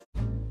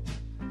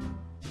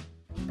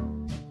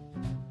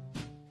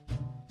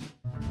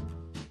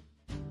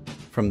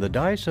From the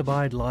Dice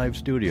Abide Live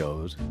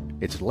studios,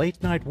 it's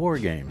Late Night War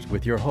Games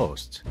with your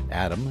hosts,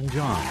 Adam and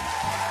John.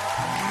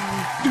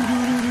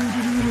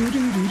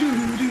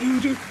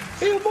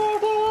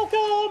 Immortal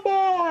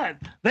Combat!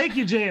 Thank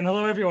you, Jay, and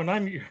hello, everyone.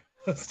 I'm your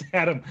host,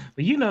 Adam,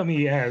 but you know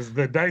me as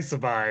the Dice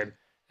Abide.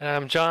 And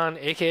I'm John,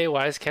 a.k.a.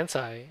 Wise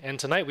Kensai, and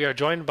tonight we are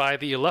joined by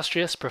the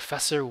illustrious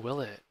Professor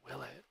Willett.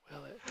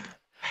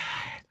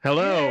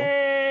 Hello.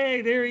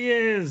 Hey, there he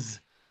is.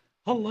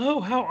 Hello,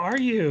 how are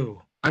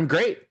you? I'm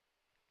great.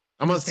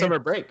 I'm on summer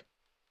break.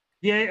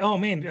 Yeah. Oh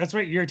man, that's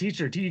right. You're a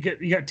teacher. You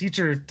got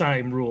teacher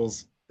time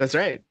rules. That's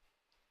right.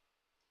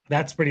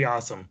 That's pretty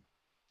awesome.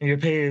 And your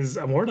pay is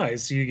amortized,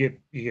 so you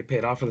get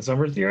paid off for the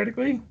summer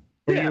theoretically.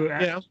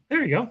 Yeah.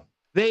 There you go.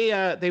 They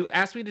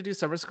asked me to do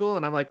summer school,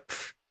 and I'm like,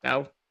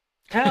 no.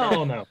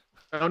 Hell no.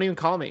 Don't even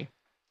call me.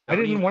 I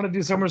didn't want to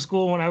do summer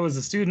school when I was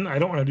a student. I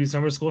don't want to do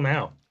summer school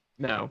now.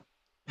 No.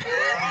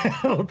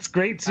 It's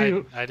great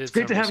to it's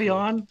great to have you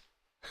on.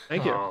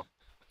 Thank you. Oh.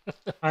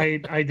 I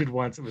did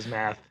once. It was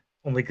math,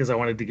 only because I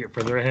wanted to get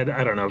further ahead.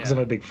 I don't know, because I'm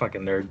a big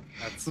fucking nerd.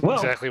 That's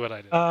exactly what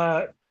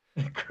I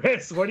did.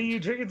 Chris, what are you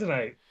drinking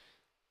tonight?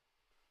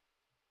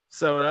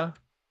 Soda.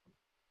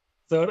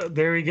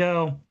 There we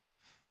go.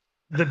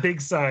 The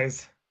big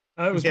size.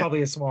 It was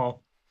probably a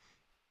small.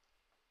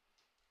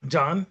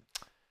 John?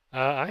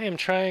 I am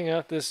trying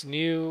out this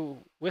new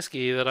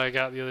whiskey that I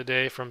got the other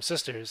day from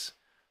Sisters.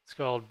 It's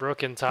called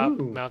Broken Top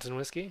Mountain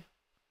Whiskey.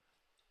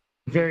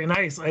 Very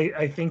nice.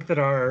 I think that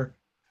our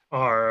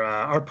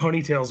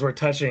ponytails were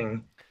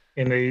touching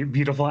in a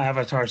beautiful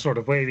Avatar sort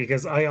of way,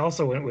 because I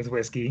also went with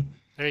whiskey.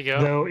 There you go.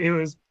 Though it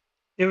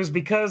was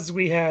because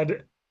we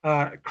had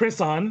Chris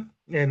on,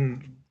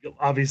 and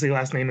obviously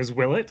last name is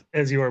Willett,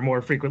 as you are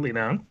more frequently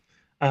known,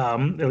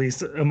 at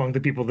least among the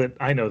people that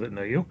I know that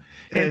know you.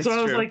 And so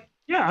I was like,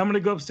 yeah, I'm going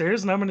to go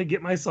upstairs and I'm going to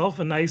get myself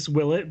a nice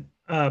Willett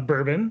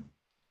bourbon.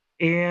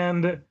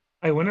 And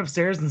I went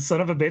upstairs and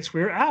son of a bitch,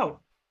 we were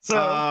out.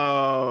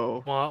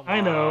 So I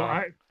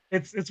know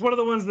it's one of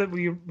the ones that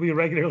we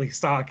regularly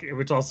stock,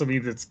 which also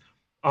means it's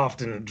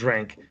often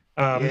drank.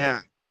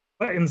 Yeah.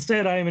 But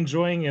instead, I am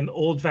enjoying an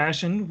old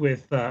fashioned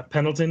with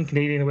Pendleton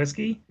Canadian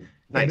whiskey.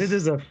 Nice. And it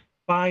is a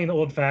fine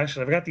old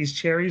fashioned. I've got these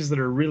cherries that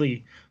are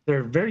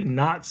they're very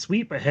not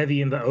sweet, but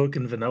heavy in the oak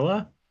and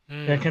vanilla.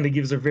 That kind of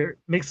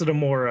makes it a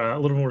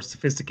little more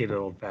sophisticated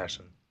old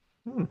fashioned.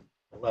 I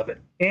love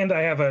it. And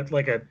I have a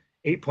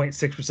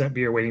 8.6%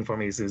 beer waiting for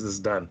me as soon as this is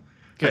done.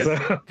 Good.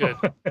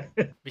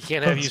 We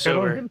can't have you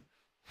sober.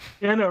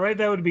 Yeah, no, right?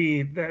 That would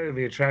be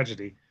a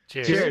tragedy.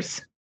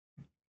 Cheers.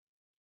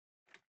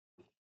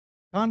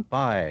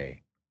 Kanpai.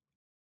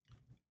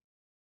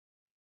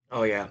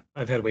 Oh yeah,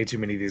 I've had way too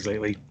many of these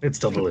lately. It's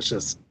still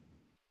delicious.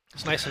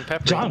 It's nice and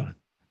peppery. John.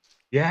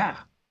 Yeah.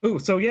 Ooh,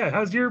 so yeah,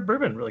 how's your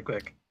bourbon really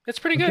quick? It's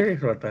pretty I'm good.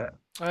 curious about that.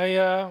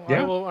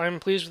 I'm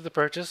pleased with the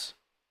purchase.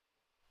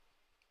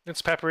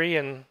 It's peppery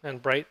and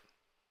bright.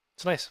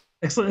 It's nice.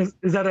 Excellent.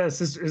 Is that is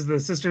the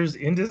Sisters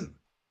is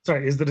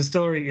the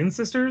distillery in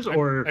Sisters,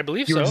 or I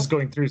believe you were so. just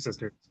going through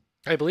Sisters?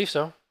 I believe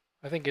so.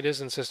 I think it is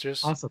in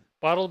Sisters. Awesome.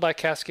 Bottled by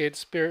Cascade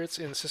Spirits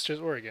in Sisters,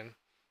 Oregon.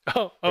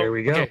 Oh, there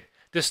we go. Okay.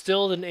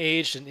 Distilled and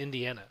aged in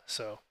Indiana.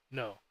 So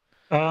no.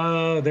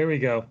 Oh, there we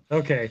go.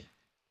 Okay.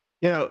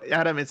 You know,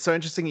 Adam, it's so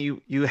interesting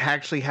you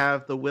actually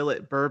have the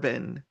Willett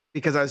bourbon,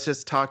 because I was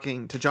just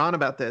talking to John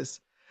about this.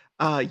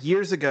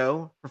 Years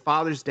ago, for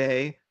Father's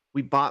Day,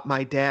 we bought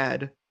my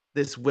dad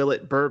this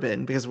Willett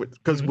bourbon because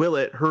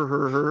Willett,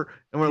 her,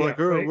 and we're like,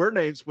 right. Her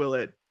name's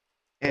Willett.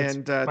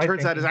 And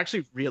turns out it's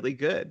actually really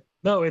good.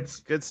 No, it's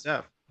Good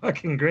stuff.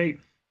 fucking great.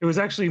 It was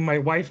actually my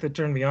wife that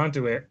turned me on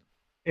to it.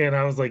 And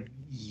I was like,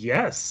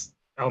 yes,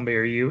 I'll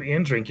marry you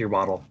and drink your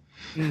bottle.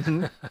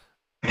 Mm-hmm.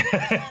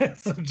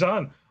 So,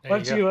 John,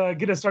 why don't you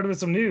get us started with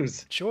some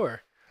news?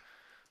 Sure.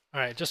 All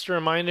right. Just a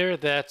reminder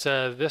that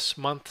this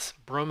month's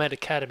Bromed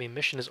Academy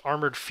mission is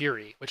Armored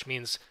Fury, which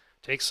means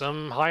take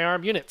some high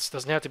arm units.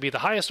 Doesn't have to be the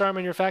highest arm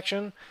in your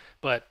faction,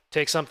 but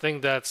take something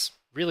that's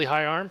really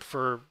high armed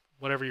for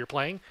whatever you're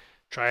playing.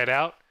 Try it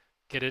out.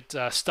 Get it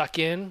stuck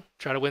in.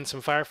 Try to win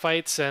some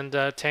firefights and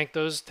tank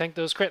those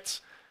crits.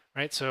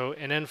 Right. So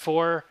in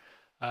N4,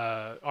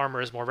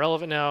 armor is more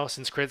relevant now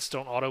since crits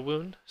don't auto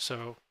wound.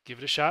 So give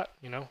it a shot.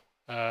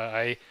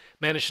 I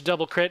managed to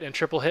double crit and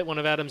triple hit one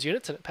of Adam's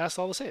units, and it passed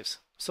all the saves.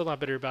 Still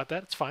not bitter about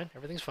that. It's fine.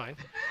 Everything's fine.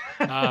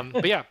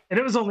 But yeah. And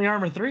it was only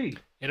armor 3.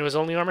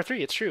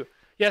 It's true.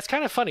 Yeah, it's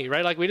kind of funny,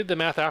 right? Like we did the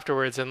math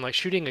afterwards, and like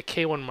shooting a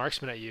K1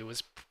 marksman at you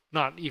was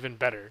not even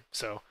better.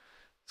 So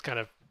it's kind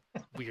of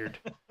weird.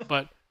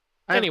 But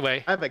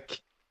anyway, I have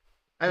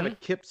a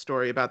Kip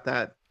story about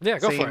that. Yeah,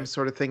 go for Same it.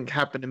 sort of thing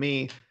happened to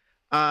me.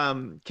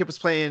 Kip was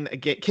playing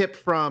Kip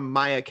from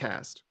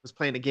MayaCast was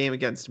playing a game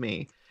against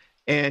me,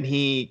 and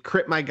he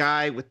crit my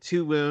guy with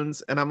 2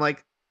 wounds, and I'm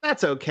like,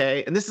 that's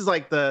okay. And this is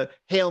like the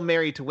Hail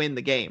Mary to win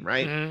the game,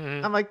 right?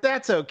 Mm-hmm. I'm like,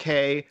 that's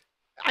okay.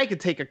 I could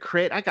take a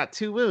crit. I got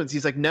 2 wounds.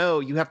 He's like, no,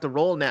 you have to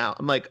roll now.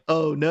 I'm like,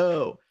 oh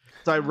no.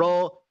 So I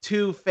roll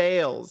 2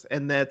 fails,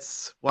 and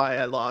that's why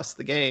I lost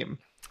the game.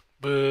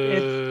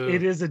 Boo.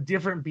 It is a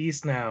different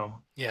beast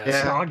now. Yes.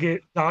 Yeah.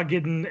 Dogged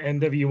and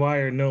NWI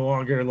are no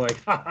longer like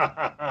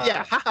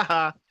Yeah, ha ha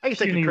ha. I can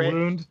take a puny crit.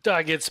 wound,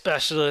 Dogged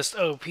specialist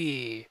OP.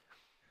 Yeah.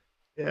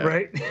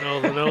 right?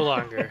 No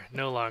longer.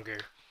 No longer.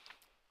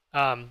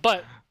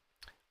 But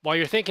while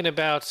you're thinking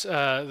about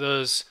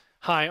those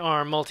high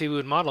arm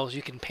multi-wound models,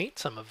 you can paint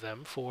some of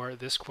them for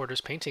this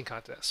quarter's painting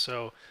contest.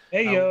 So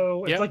Hey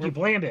yo, it's yeah, like you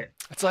planned it.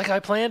 it's like I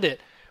planned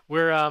it.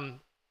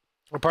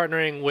 We're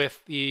partnering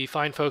with the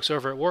fine folks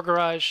over at War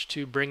Garage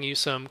to bring you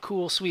some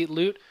cool, sweet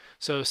loot.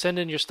 So send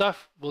in your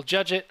stuff. We'll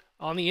judge it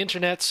on the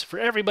internets for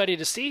everybody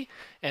to see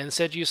and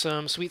send you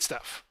some sweet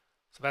stuff.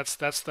 So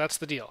that's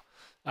the deal.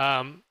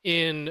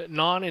 In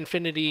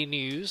non-Infinity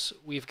news,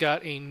 we've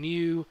got a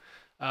new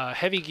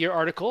heavy gear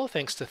article,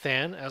 thanks to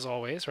Than, as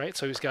always, right?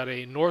 So he's got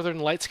a Northern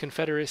Lights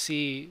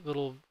Confederacy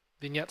little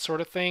vignette sort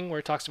of thing where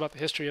he talks about the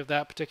history of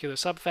that particular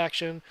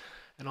sub-faction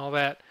and all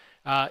that.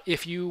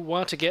 If you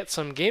want to get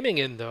some gaming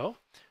in, though,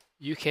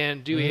 you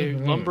can do a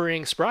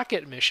lumbering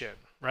sprocket mission,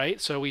 right?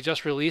 So we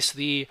just released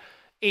the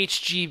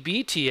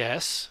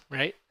HGBTS,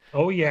 right?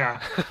 Oh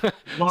yeah,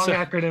 long So-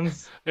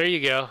 acronyms. There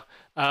you go.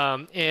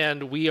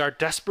 And we are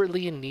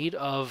desperately in need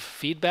of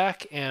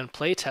feedback and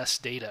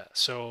playtest data.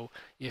 So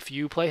if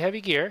you play Heavy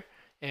Gear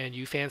and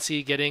you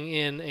fancy getting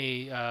in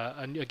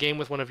a game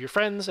with one of your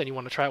friends and you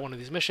want to try out one of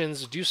these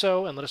missions, do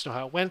so and let us know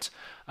how it went.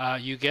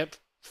 You get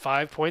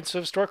 5 points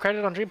of store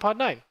credit on DreamPod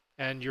 9.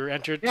 And you're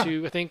entered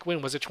to, I think,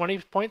 when was it 20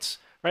 points,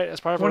 right? As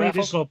part of a 20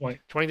 raffle? additional point.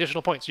 20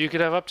 additional points. You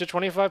could have up to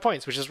 25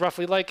 points, which is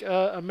roughly like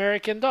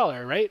American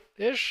dollar, right?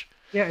 Ish.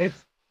 Yeah,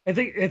 it's. I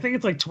think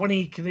it's like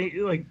 20.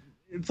 Like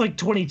it's like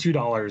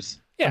 $22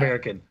 Yeah.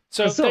 American.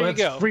 So But still, there you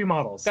that's go. free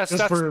models. That's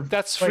just for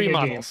that's playing free a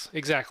game. models,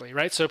 exactly,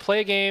 right? So play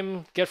a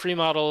game, get free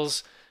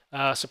models,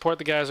 support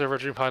the guys over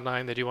at DreamPod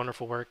 9. They do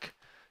wonderful work.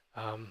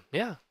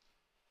 Yeah,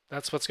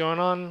 that's what's going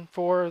on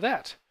for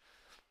that.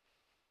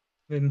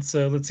 And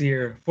so let's see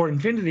here. For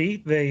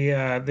Infinity, they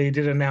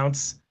did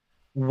announce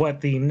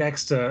what the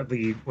next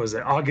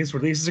August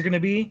releases are going to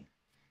be.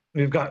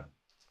 We've got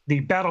the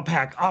Battle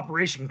Pack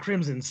Operation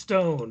Crimson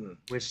Stone,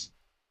 which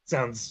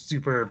sounds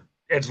super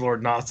edgelord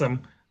and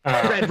awesome.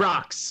 Red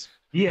Rocks.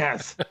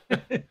 Yes,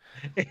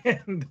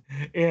 and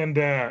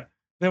then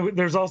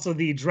there's also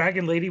the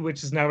Dragon Lady,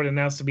 which is now been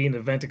announced to be an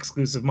event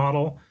exclusive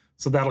model.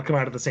 So that'll come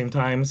out at the same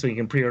time, so you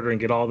can pre-order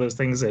and get all those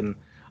things. And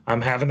I'm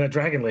having that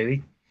Dragon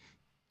Lady.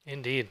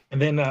 Indeed.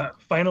 And then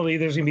finally,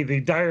 there's going to be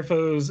the Dire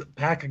Foes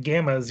Pack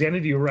Gamma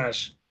Xanadu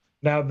Rush.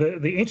 Now,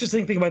 the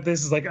interesting thing about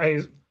this is, like, I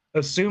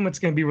assume it's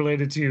going to be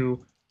related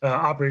to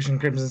Operation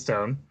Crimson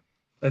Stone.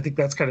 I think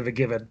that's kind of a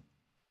given,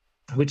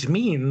 which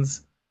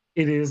means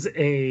it is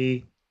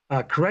a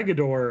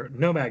Corregidor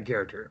Nomad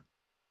character,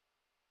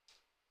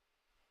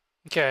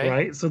 Okay.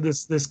 right? So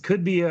this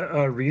could be a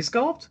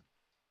resculpt.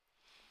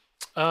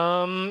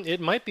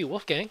 It might be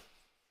Wolfgang.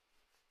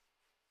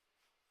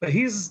 But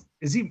he's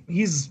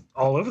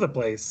all over the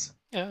place.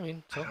 Yeah, I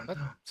mean, so that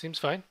seems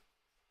fine.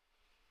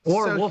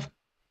 Or So- Wolf.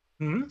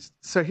 Hmm?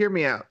 So hear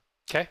me out.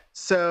 Okay.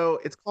 So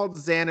it's called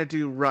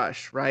Xanadu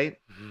Rush, right?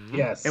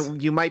 Yes.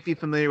 And you might be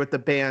familiar with the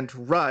band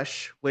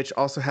Rush, which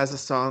also has a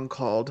song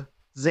called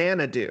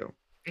Xanadu.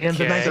 And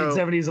the Okay.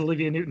 1970s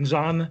Olivia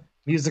Newton-John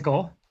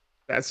musical.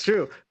 That's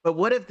true. But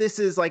what if this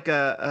is like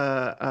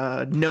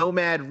a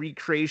nomad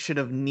recreation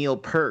of Neil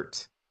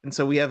Peart? And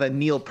so we have a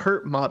Neil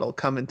Peart model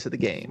coming to the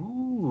game.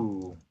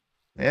 Ooh.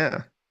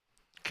 Yeah.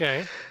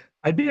 Okay.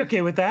 I'd be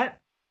okay with that.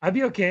 I'd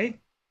be okay.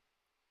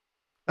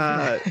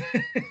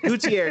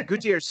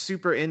 Gutierrez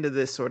super into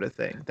this sort of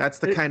thing. That's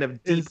the kind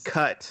of deep It's-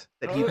 cut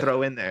that he'd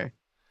throw in there.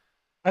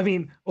 I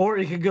mean, or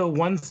it could go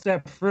one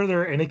step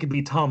further and it could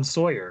be Tom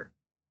Sawyer.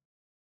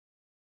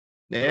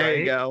 There Right.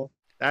 you go.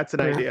 That's an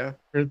Yeah. idea.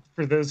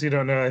 For those who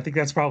don't know, I think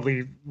that's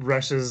probably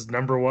Rush's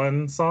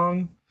 #1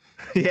 song.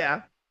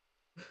 Yeah.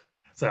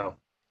 So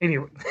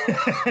anyway,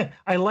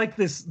 I like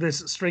this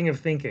string of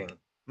thinking.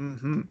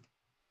 Mm-hmm.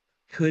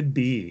 Could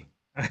be.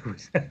 And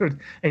he's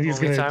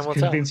Only going time to will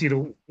tell. convince you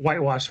to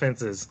whitewash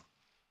fences.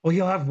 Well,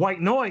 he'll have white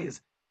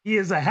noise. He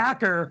is a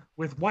hacker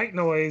with white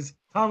noise.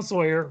 Tom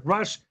Sawyer,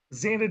 Rush,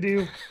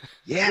 Xanadu.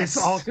 Yes.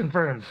 It's all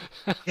confirmed.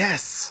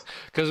 Yes.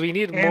 Because we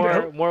need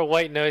And, more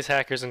white noise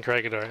hackers in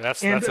Corregidor.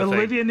 That's And the thing.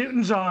 Olivia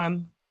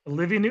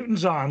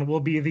Newton-John will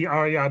be the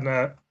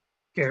Ariadna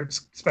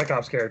Spec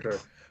Ops character.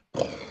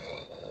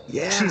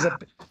 Yeah.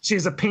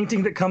 She's a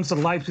painting that comes to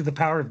life through the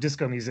power of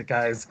disco music,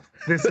 guys.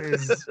 This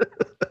is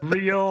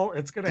real.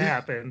 It's gonna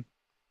happen.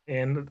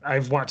 And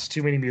I've watched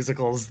too many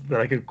musicals that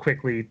I could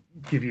quickly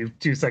give you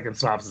 2-second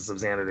synopsis of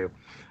Xanadu.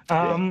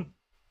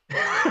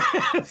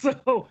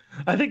 So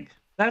I think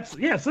that's So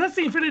that's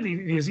the Infinity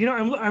news. You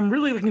know, I'm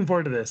really looking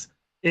forward to this.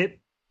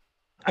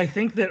 I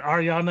think that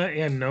Ariana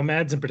and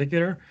Nomads in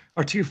particular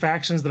are two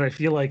factions that I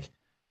feel like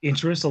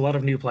interest a lot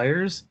of new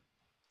players.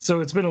 So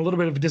it's been a little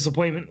bit of a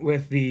disappointment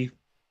with the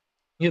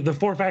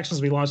 4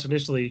 factions we launched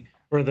initially,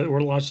 or that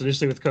were launched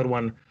initially with Code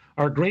One,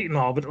 are great and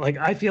all, but like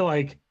I feel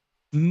like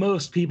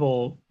most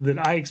people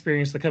that I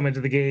experience that come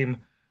into the game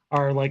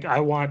are like, I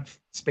want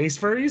space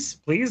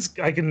furries, please.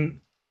 I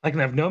can I can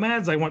have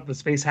nomads. I want the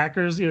space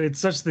hackers. You know, it's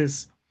such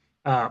this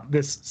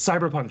this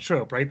cyberpunk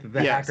trope, right?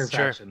 The Yes, hacker sure.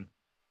 faction.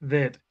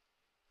 That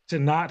to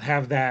not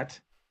have that,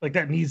 like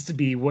that needs to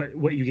be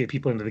what you get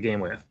people into the game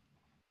with.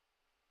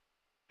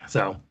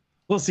 So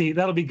we'll see.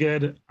 That'll be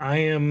good. I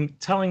am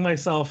telling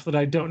myself that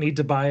I don't need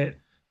to buy it,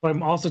 but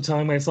I'm also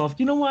telling myself,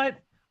 you know what?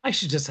 I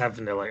should just have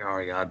vanilla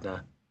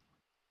Ariadna.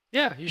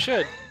 Yeah, you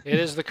should. It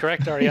is the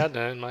correct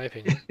Ariadna, in my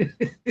opinion.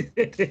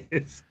 It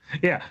is.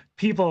 Yeah,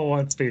 people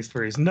want space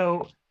furries.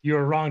 No,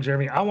 you're wrong,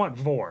 Jeremy. I want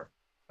Vor.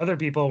 Other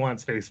people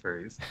want space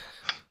furries.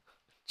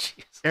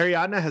 Jeez.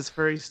 Ariadna has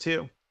furries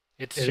too.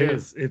 It's It true.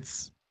 is.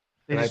 It's.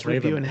 They And I just play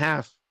rip you them. in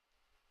half.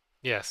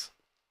 Yes.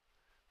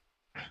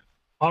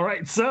 All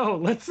right, so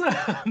let's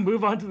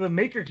move on to the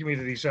maker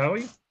community, shall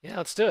we? Yeah,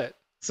 let's do it.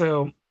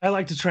 So I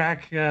like to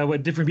track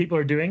what different people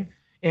are doing.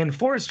 And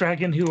Forest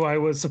Dragon, who I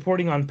was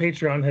supporting on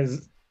Patreon,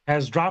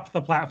 has dropped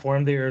the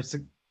platform. They are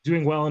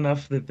doing well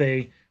enough that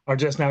they are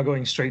just now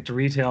going straight to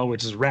retail,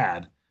 which is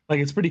rad. Like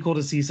it's pretty cool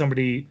to see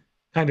somebody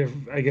kind of,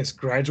 I guess,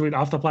 graduate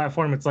off the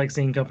platform. It's like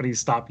seeing companies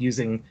stop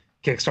using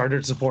Kickstarter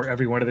to support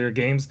every one of their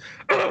games.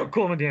 Oh,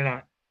 cool,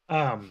 Medina.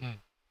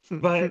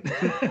 But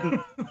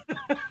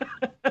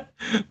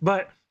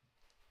but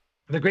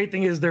the great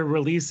thing is they're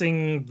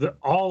releasing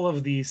all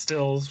of the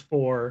stills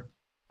for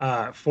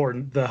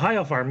the High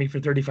Elf Army for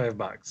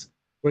 $35,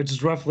 which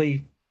is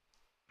roughly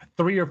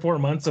 3 or 4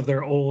 months of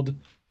their old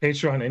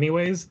Patreon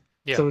anyways.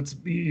 Yeah. So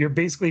you're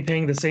basically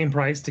paying the same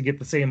price to get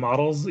the same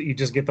models. You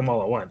just get them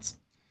all at once.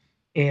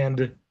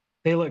 And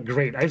they look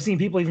great. I've seen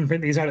people even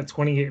print these out at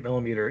 28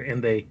 millimeter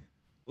and they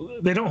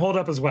don't hold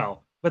up as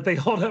well, but they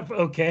hold up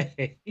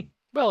okay.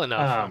 Well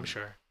enough, I'm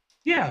sure.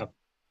 Yeah.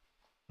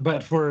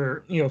 But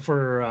for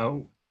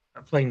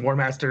playing War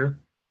Master,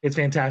 it's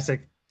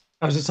fantastic.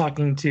 I was just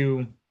talking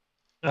to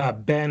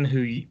Ben,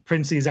 who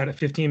prints these out at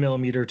 15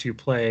 millimeter to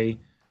play,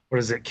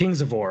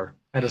 Kings of War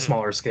at a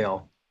smaller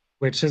scale,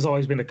 which has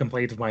always been a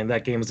complaint of mine.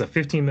 That game is a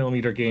 15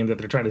 millimeter game that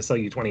they're trying to sell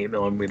you 28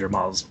 millimeter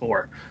models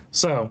for.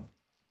 So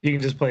you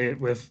can just play it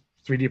with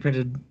 3D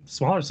printed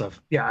smaller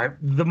stuff. Yeah,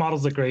 the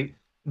models look great.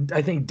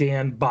 I think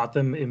Dan bought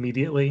them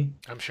immediately.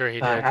 I'm sure he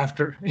did.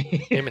 After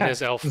Him and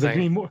his elf He's like,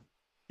 thing.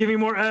 give me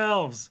more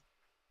elves.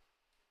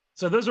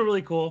 So those are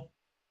really cool.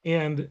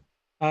 And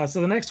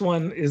so the next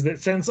one is that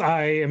since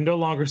I am no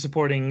longer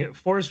supporting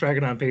Forest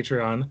Dragon on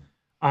Patreon,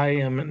 I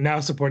am now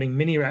supporting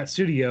Mini Rat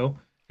Studio,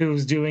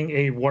 who's doing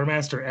a War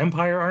Master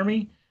Empire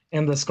army,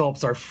 and the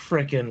sculpts are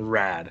freaking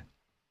rad.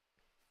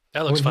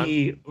 That looks fun.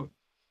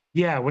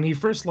 When he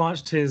first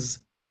launched his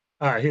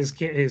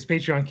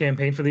Patreon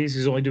campaign for these,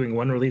 he's only doing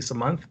one release a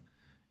month,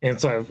 and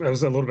so I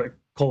was a little bit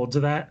cold to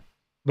that.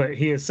 But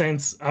he has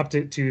since upped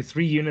it to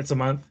 3 units a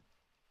month,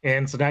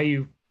 and so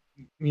now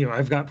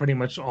I've got pretty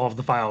much all of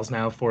the files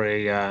now for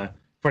an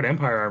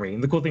Empire army.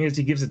 And the cool thing is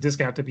he gives a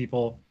discount to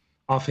people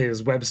off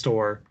his web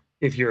store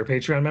if you're a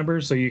Patreon member,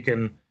 so you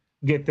can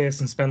get this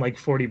and spend like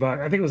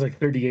 $40. I think it was like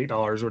 $38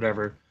 or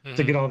whatever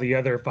to get all the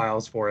other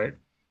files for it,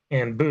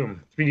 and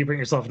boom, 3D print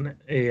yourself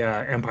a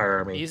Empire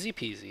army. Easy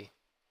peasy.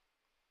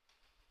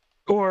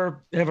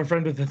 Or have a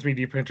friend with a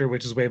 3D printer,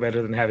 which is way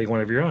better than having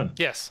one of your own.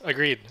 Yes,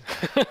 agreed.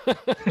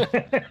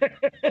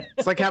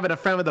 It's like having a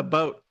friend with a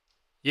boat.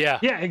 Yeah.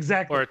 Yeah,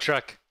 exactly. Or a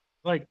truck.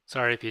 Like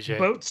Sorry, PJ.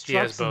 boats, He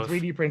has trucks,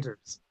 and both. 3D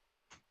printers.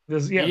 You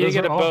those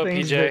get are a all boat,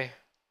 things PJ.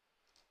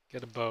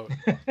 Get a boat.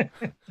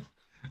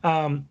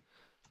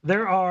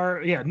 There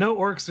are no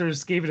orcs.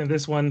 There's Skaven in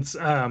this one.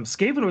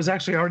 Skaven was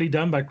actually already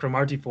done by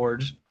Cromarty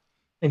Forge,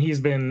 and he's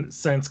been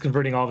since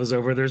converting all of his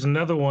over. There's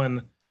another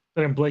one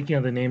that I'm blanking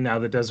on the name now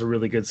that does a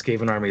really good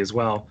Skaven army as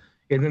well.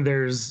 And then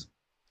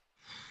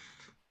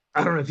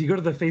I don't know if you go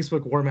to the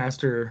Facebook War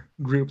Master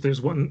group. There's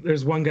one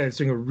guy that's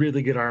doing a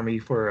really good army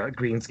for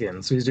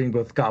Greenskin. So he's doing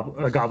both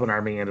a Goblin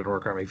army and an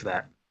Orc army for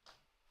that.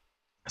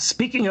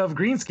 Speaking of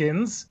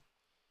Greenskins,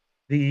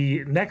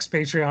 the next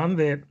Patreon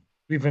that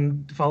we've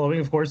been following,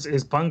 of course,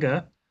 is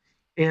Punga,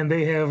 and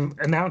they have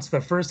announced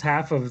the first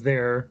half of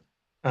their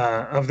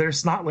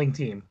Snotling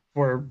team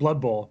for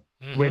Blood Bowl,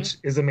 which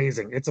is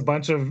amazing. It's a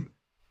bunch of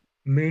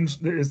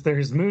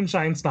there's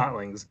moonshine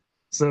Snotlings.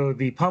 So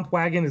the Pump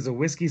Wagon is a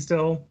whiskey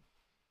still.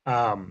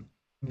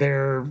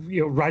 They're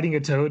riding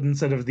a toad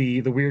instead of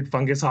the weird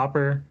fungus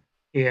hopper,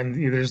 and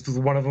there's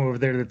one of them over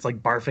there that's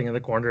like barfing in the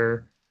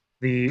corner.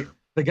 The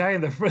guy in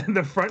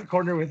the front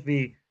corner with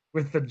the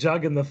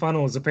jug and the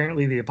funnel is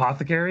apparently the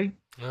apothecary.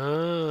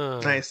 Oh.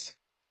 Nice.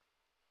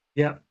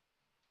 Yep.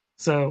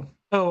 So,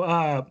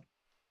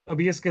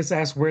 Obiascus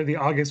asked where the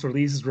August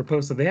releases were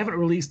posted. They haven't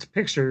released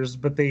pictures,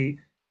 but they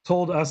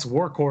told us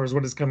Warcores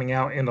what is coming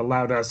out and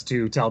allowed us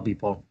to tell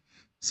people.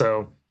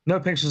 So, no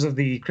pictures of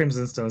the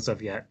Crimson Stone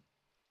stuff yet.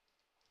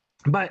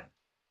 But,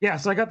 yeah,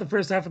 so I got the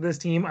first half of this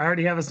team. I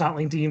already have a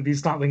Snotling team.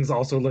 These Snotlings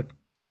also look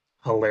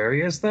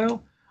hilarious,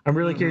 though. I'm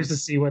really curious to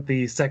see what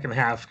the second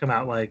half come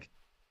out like.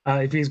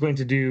 If he's going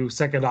to do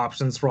second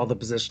options for all the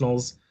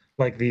positionals,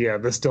 like the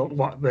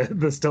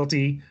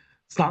stilty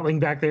Snotling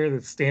back there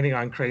that's standing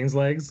on Crane's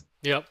legs.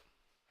 Yep.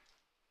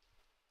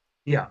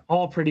 Yeah,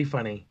 all pretty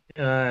funny.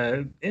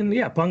 And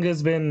yeah,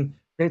 Punga's been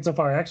great so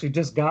far. I actually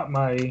just got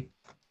my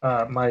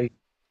my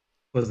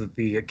was it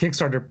the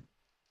Kickstarter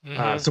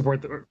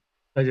support that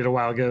I did a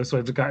while ago. So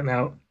I've gotten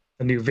out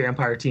a new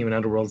Vampire team and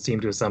Underworld team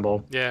to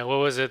assemble. Yeah, what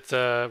was it?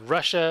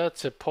 Russia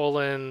to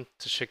Poland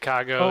to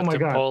Chicago Oh my to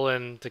God.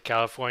 Poland to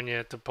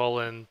California to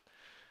Poland.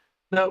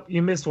 Nope,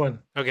 you missed one.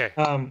 Okay.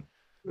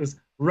 It was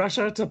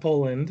Russia to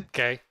Poland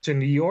Okay. to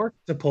New York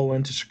to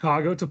Poland to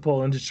Chicago to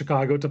Poland to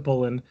Chicago to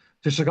Poland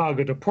to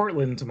Chicago to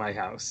Portland to my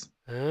house.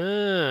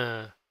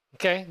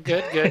 Okay.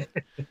 Good. Good.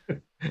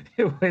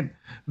 It went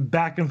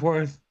back and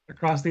forth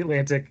across the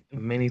Atlantic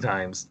many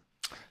times.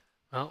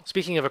 Well,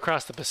 speaking of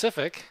across the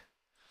Pacific.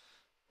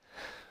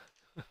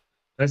 Did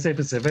I say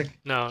Pacific?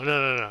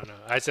 No.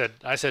 I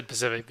said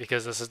Pacific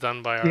because this is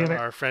done by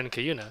our friend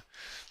Kayuna.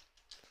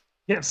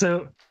 Yeah,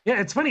 so yeah,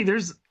 it's funny.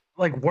 There's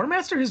like War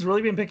Master has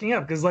really been picking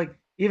up because like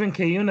even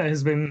Kayuna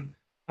has been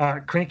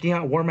cranking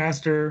out War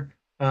Master.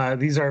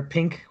 These are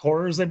pink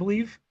horrors, I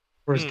believe,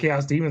 for his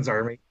Chaos Demons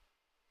army.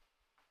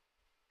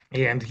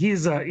 And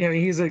he's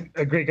he's a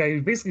great guy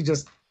who basically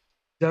just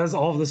does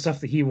all of the stuff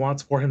that he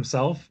wants for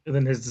himself, and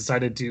then has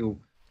decided to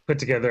put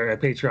together a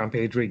Patreon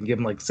page where you can give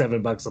him like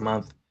 $7 a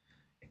month,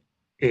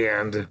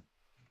 and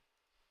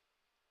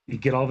you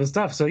get all this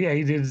stuff. So yeah,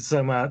 he did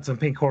some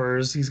pink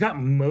horrors. He's got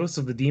most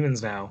of the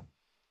demons now,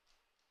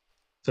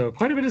 so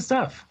quite a bit of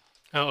stuff.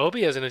 Oh,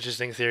 Obi has an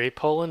interesting theory: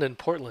 Poland and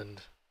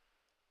Portland.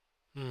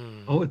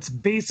 Oh, it's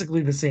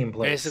basically the same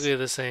place. Basically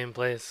the same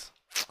place.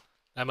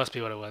 That must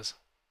be what it was.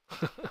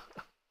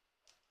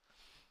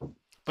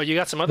 But you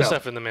got some other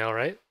stuff in the mail,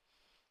 right?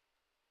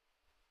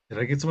 Did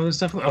I get some other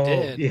stuff?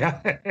 Did.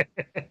 Yeah.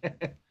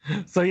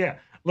 So yeah,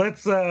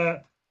 let's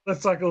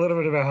talk a little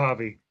bit about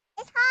hobby.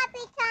 It's hobby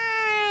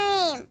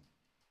time.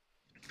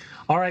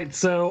 All right,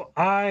 so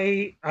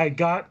I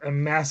got a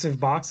massive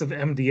box of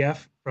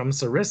MDF from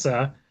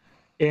Sarissa,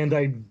 and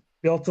I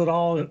built it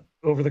all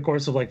over the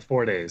course of like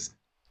 4 days.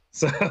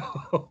 So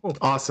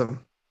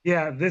Awesome.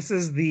 yeah, this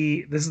is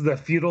the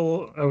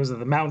feudal. Was it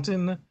the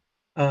mountain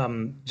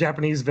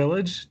Japanese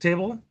village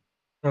table?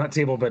 Not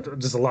table, but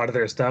just a lot of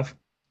their stuff.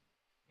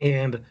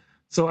 And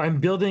so I'm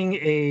building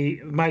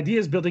my idea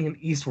is building an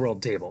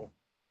Eastworld table.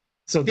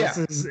 So this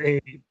is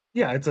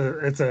it's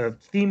a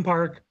theme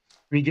park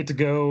where you get to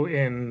go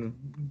and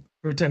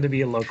pretend to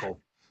be a local.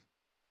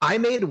 I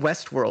made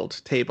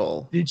Westworld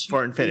table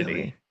for Infinity.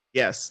 Really?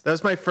 Yes, that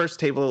was my first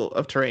table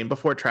of terrain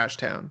before Trash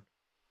Town.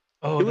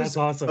 Oh, that's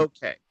awesome.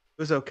 Okay, it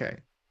was okay.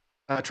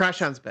 Trash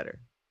Town's better.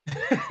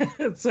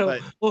 So my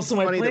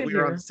funny plan that we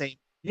were on here, the same.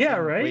 yeah,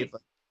 right.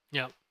 wavelength.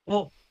 Yeah.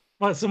 Well,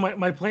 so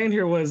my plan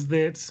here was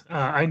that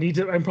I'm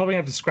probably gonna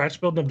have to scratch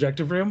build an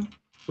objective room,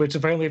 which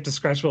if I only have to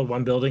scratch build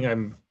one building,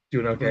 I'm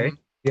doing okay.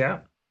 Yeah.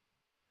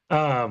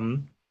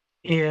 And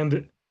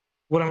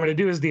what I'm gonna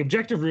do is the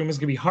objective room is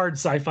gonna be hard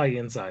sci-fi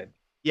inside.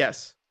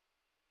 Yes.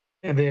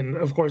 And then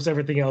of course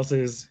everything else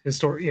is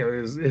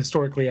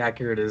historically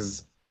accurate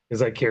as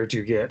I care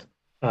to get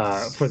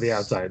for the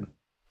outside.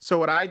 So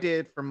what I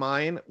did for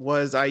mine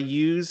was I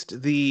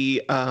used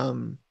the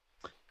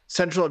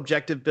central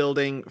objective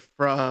building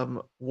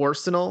from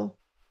Warsenal.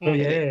 Oh,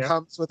 yeah, It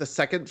comes with a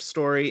second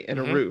story and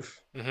a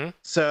roof.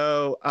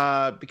 So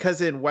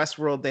because in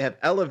Westworld they have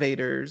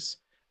elevators,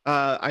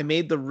 I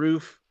made the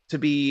roof to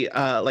be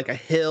like a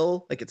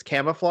hill, like it's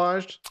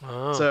camouflaged.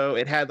 Oh. So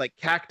it had like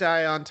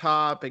cacti on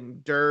top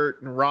and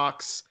dirt and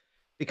rocks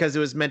because it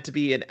was meant to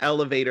be an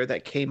elevator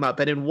that came up.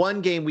 And in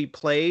one game we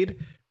played,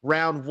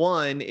 round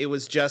 1, it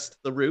was just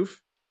the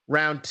roof.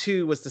 Round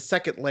 2 was the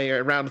second layer.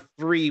 And round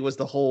 3 was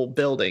the whole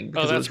building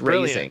because it was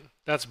raising.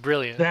 That's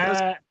brilliant.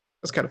 That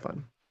was kind of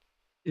fun.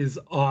 is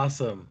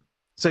awesome.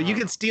 So you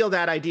can steal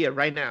that idea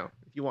right now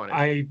if you want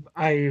it.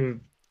 I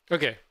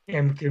Okay.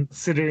 am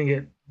considering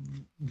it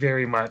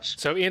very much.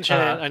 So, Ian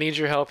Shannon, I need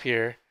your help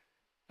here.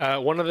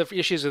 One of the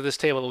issues with this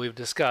table that we've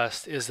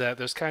discussed is that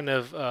there's kind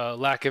of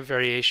lack of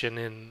variation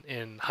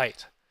in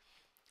height,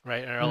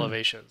 right, and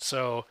elevation.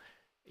 So,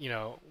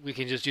 we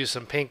can just use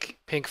some pink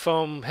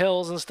foam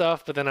hills and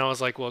stuff. But then I was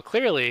like, well,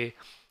 clearly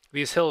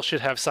these hills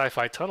should have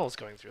sci-fi tunnels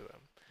going through them.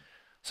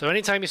 So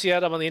anytime you see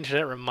Adam on the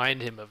internet,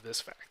 remind him of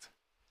this fact.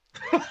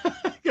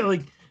 Yeah,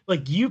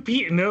 like you,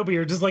 Pete, and Obi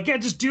are just like, yeah,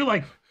 just do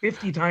like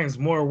 50 times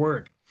more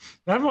work.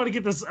 I want to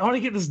get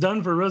this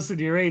done for Rose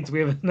City Raids. We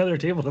have another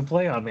table to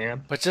play on,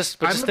 man. But just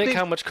think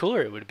how much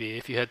cooler it would be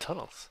if you had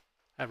tunnels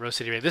at Rose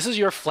City Raid. This is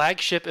your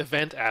flagship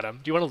event,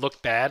 Adam. Do you want to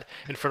look bad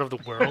in front of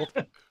the world?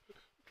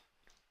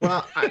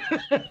 Well,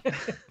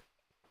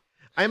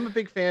 I'm a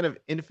big fan of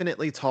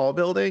infinitely tall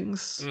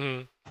buildings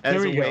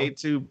as a way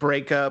to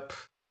break up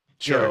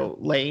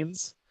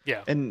lanes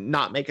and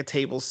not make a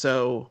table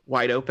so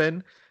wide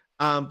open.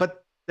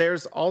 But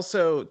there's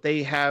also,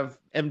 they have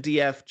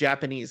MDF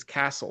Japanese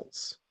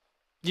castles.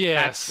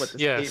 Yes. That's what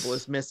this table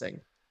is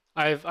missing.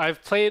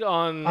 I've played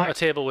on a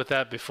table with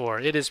that before.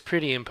 It is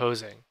pretty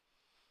imposing.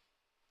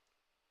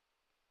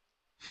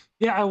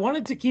 Yeah, I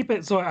wanted to keep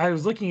it. So I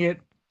was looking at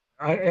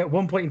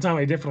one point in time,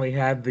 I definitely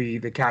had the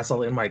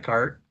castle in my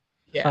cart.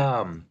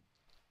 Yeah.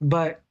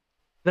 But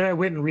then I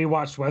went and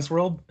rewatched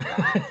Westworld,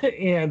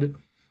 and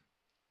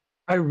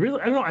I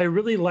don't know. I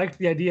really liked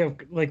the idea of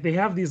like they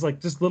have these like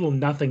just little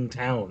nothing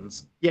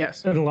towns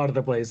Yes. in a lot of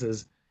the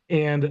places,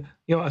 and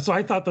so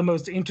I thought the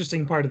most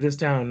interesting part of this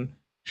town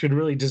should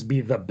really just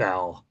be the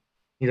bell.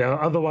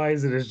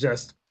 Otherwise it is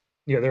just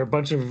there are a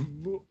bunch of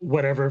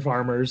whatever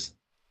farmers,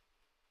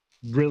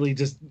 really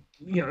just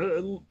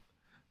trying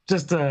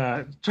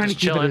to keep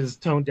chilling. it as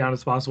toned down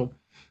as possible.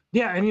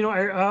 Yeah, and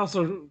I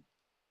also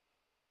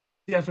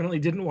definitely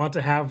didn't want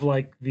to have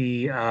like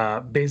the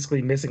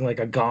basically missing like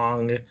a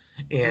gong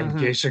and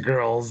geisha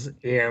girls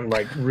and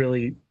like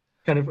really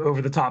kind of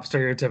over the top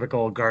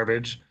stereotypical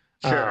garbage.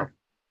 Sure.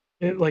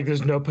 Like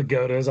there's no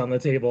pagodas on the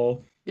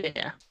table.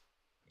 Yeah.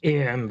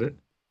 And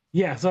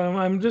yeah, so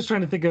I'm just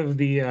trying to think of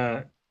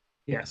the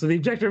so the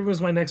objective was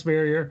my next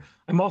barrier.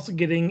 I'm also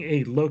getting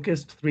a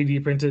locust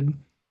 3D printed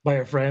by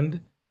a friend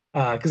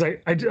because I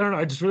don't know,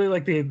 I just really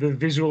like the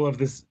visual of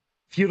this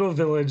feudal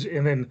village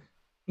and then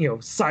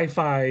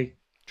sci-fi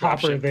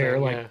hopper there,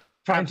 thing, like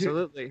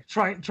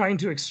yeah. trying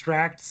to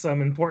extract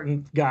some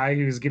important guy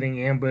who's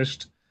getting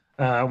ambushed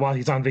while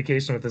he's on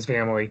vacation with his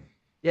family.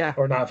 Yeah.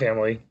 Or not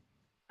family.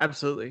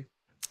 Absolutely.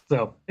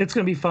 So it's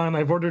gonna be fun.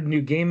 I've ordered a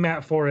new game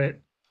mat for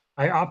it.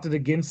 I opted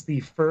against the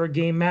fur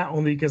game mat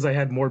only because I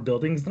had more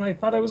buildings than I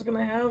thought I was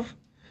gonna have,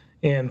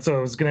 and so I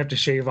was gonna have to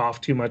shave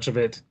off too much of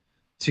it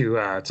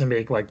to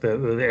make like the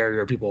area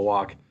where people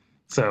walk.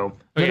 So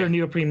another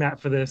neoprene mat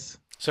for this.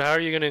 So how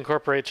are you going to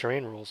incorporate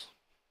terrain rules?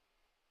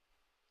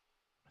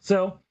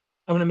 So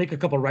I'm gonna make a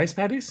couple rice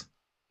patties.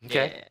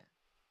 Okay.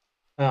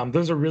 Yeah.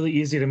 Those are really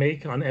easy to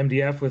make on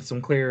MDF with some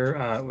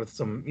clear, with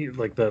some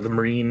like the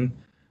marine,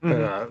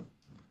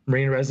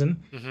 marine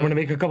resin. Mhm. I'm gonna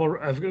make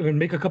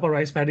a couple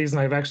rice patties,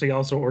 and I've actually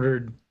also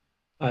ordered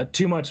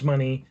too much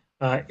money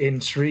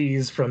in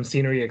trees from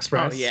Scenery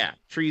Express. Oh yeah,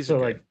 trees. So are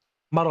like good.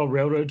 model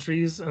railroad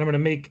trees, and I'm gonna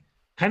make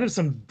kind of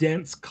some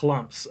dense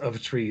clumps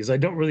of trees. I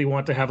don't really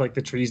want to have like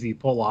the trees that you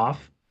pull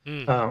off.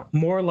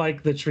 More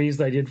like the trees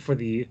that I did for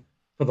the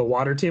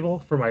water table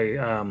for my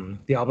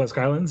the Obelisk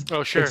Islands.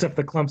 Oh sure. Except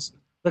the clumps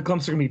are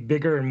gonna be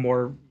bigger and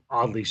more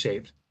oddly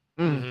shaped.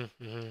 So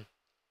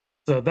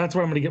that's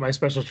where I'm gonna get my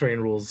special terrain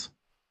rules.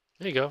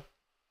 There you go.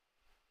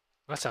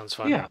 That sounds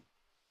fun. Yeah.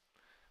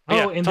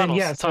 Oh, and tunnels.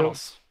 then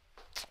Tunnels.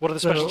 What are the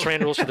special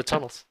terrain rules for the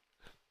tunnels?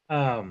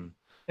 And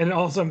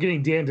also I'm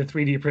getting Dan to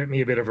 3D print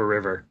me a bit of a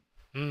river.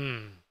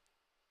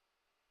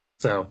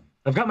 So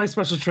I've got my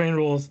special terrain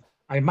rules.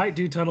 I might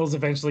do tunnels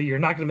eventually. You're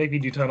not gonna make me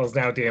do tunnels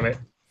now, damn it.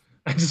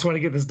 I just want to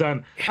get this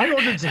done. I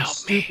ordered some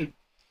stupid.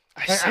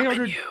 I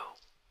ordered you.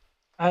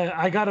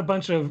 I got a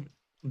bunch of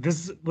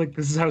this. Like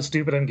this is how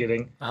stupid I'm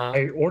getting.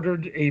 I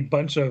ordered a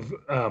bunch of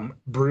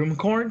broom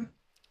corn.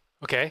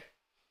 Okay.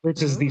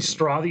 Which is the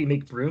straw that you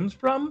make brooms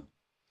from.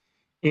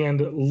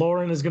 And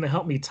Lauren is going to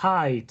help me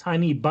tie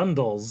tiny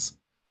bundles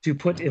to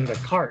put in the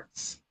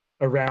carts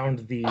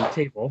around the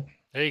table.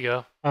 There you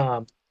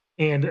go.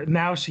 And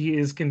now she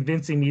is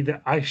convincing me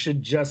that I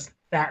should just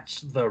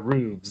thatch the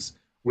roofs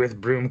with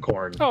broom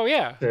corn. Oh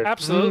yeah,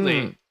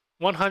 absolutely,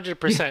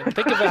 100%.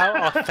 Think of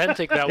how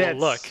authentic that will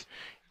look,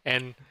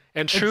 and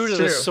true to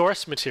the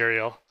source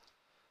material.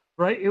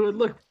 Right? It would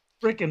look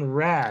freaking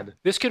rad.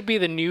 This could be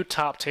the new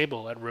top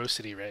table at Rose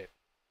City, right?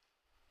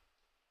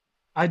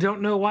 I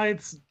don't know why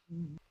it's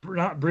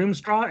not broom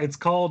straw. It's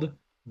called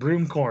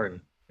broom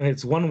corn, and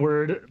it's one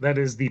word. That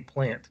is the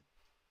plant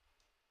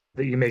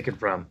that you make it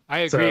from. I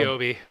agree,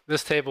 Obi.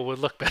 This table would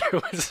look better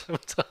with some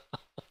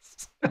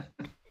tunnels.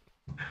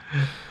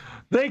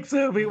 Thanks,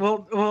 Obi.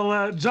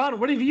 Well, John,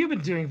 what have you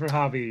been doing for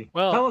hobby?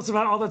 Well, tell us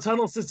about all the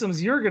tunnel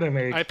systems you're gonna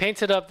make. I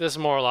painted up this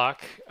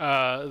Morlock.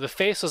 The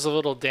face was a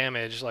little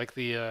damaged, like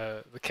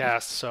the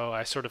cast, so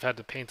I sort of had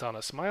to paint on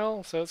a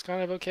smile. So it's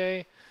kind of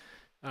okay.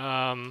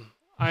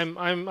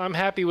 I'm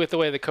happy with the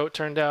way the coat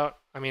turned out.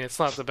 I mean, it's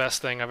not the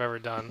best thing I've ever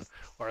done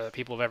or that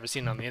people have ever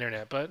seen on the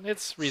internet, but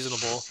it's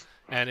reasonable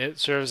and it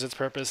serves its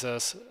purpose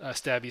as a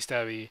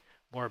stabby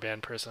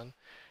warband person.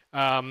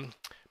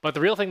 But the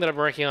real thing that I'm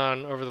working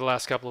on over the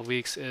last couple of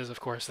weeks is,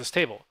 of course, this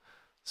table.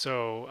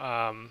 So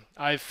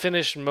I've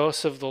finished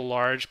most of the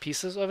large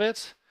pieces of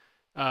it,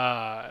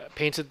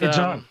 painted them. Hey,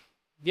 John.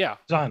 Yeah.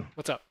 John.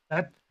 What's up?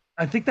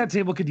 I think that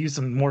table could use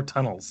some more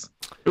tunnels.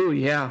 Oh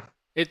yeah.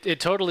 It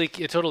totally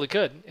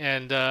could,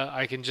 and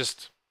I can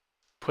just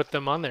put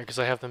them on there because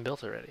I have them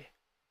built already.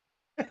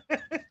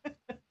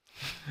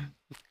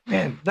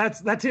 Man,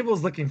 that table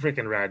is looking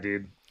freaking rad,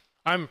 dude.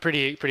 I'm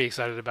pretty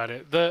excited about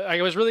it.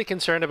 I was really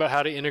concerned about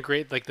how to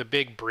integrate like the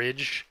big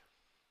bridge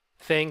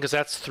thing because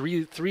that's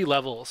three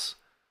levels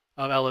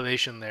of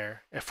elevation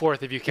there. A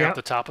fourth if you count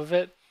the top of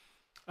it.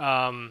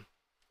 And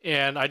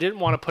I didn't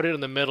want to put it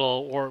in the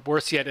middle or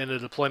worse yet in a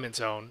deployment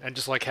zone and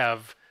just like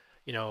have,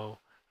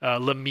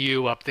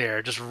 Lemieux up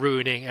there just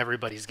ruining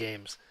everybody's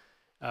games.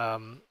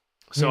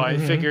 So I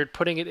figured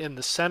putting it in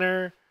the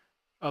center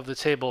of the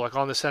table, like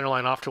on the center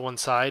line off to one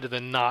side, and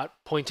then not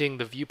pointing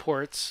the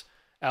viewports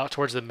out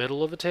towards the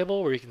middle of the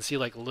table where you can see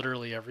like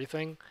literally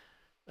everything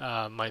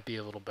might be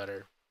a little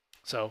better.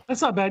 So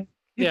that's not bad.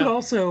 You could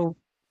also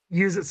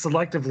use it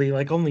selectively.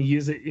 Like only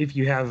use it if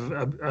you have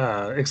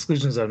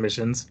exclusion zone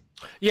missions.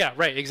 Yeah,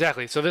 right,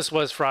 exactly. So this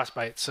was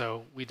Frostbite,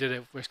 so we did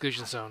it for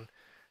Exclusion Zone.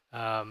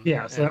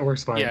 Yeah, so that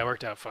works fine. Yeah, it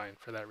worked out fine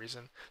for that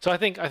reason. So I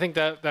think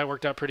that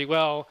worked out pretty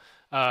well.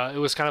 It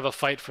was kind of a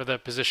fight for the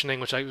positioning,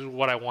 which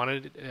what I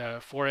wanted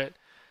for it.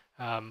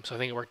 So I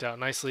think it worked out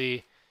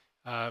nicely.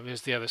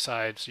 Here's the other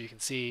side, so you can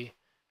see.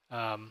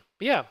 But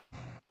yeah,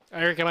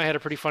 Eric and I had a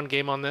pretty fun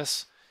game on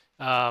this.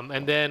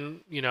 And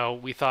then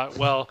we thought,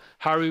 well,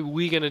 how are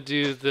we going to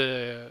do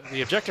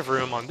the objective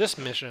room on this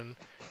mission,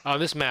 on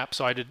this map?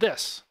 So I did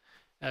this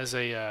as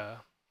a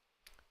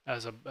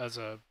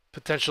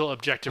potential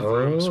objective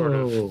room sort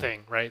of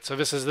thing, right? So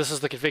this is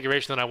the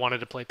configuration that I wanted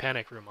to play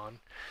Panic Room on.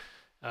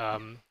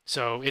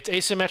 So it's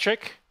asymmetric,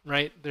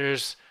 right?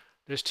 There's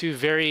two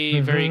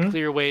very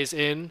clear ways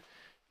in,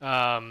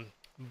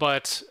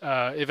 but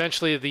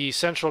eventually the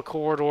central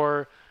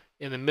corridor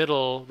in the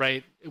middle,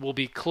 right, it will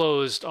be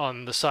closed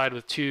on the side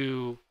with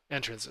two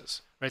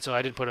entrances, right? So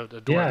I didn't put a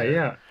door there.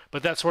 Yeah.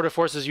 But that sort of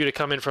forces you to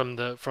come in from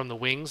the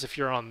wings if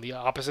you're on the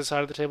opposite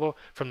side of the table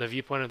from the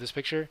viewpoint of this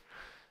picture.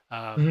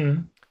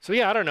 So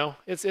yeah, I don't know.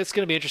 It's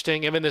going to be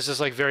interesting. And then there's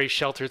this like very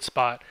sheltered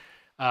spot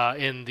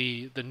in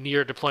the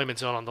near deployment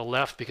zone on the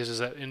left because there's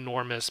that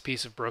enormous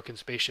piece of broken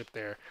spaceship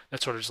there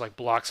that sort of just like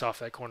blocks off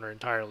that corner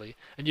entirely,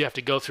 and you have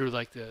to go through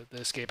like the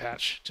escape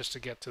hatch just to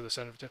get to the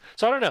center of it.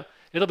 So I don't know.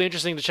 It'll be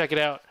interesting to check it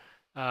out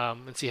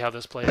and see how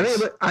this plays.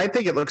 I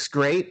think it looks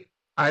great.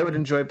 I would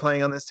enjoy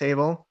playing on this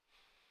table.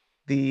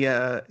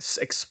 The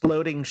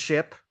exploding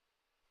ship.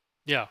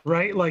 Yeah.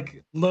 Right,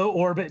 like low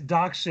orbit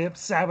dock ship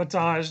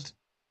sabotaged,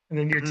 and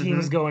then your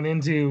team's going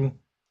into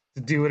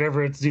to do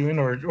whatever it's doing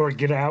or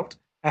get out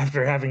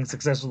after having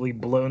successfully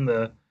blown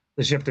the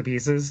ship to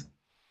pieces.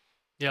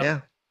 Yep. Yeah,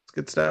 it's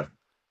good stuff.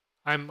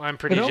 I'm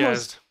pretty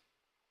jazzed.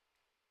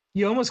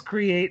 You almost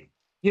create,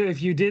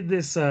 if you did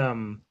this,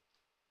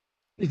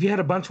 if you had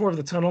a bunch more of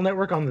the tunnel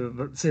network on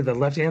the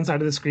left-hand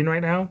side of the screen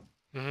right now,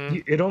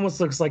 it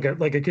almost looks like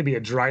it could be a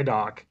dry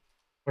dock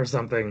or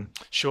something.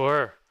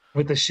 Sure.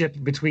 With the ship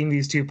between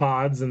these two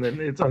pods, and then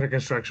it's under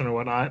construction or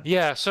whatnot.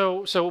 Yeah.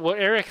 So what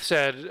Eric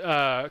said,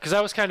 because I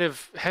was kind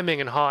of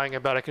hemming and hawing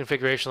about a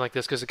configuration like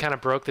this because it kind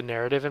of broke the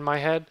narrative in my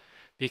head,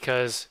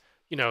 because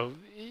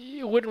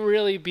it wouldn't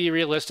really be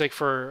realistic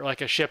for like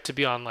a ship to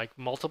be on like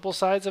multiple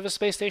sides of a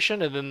space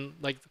station, and then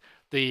like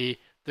the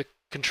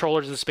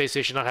controllers of the space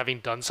station not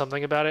having done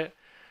something about it.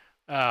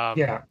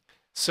 Yeah.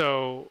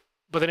 So,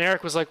 but then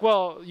Eric was like,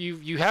 well,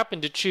 you happen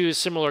to choose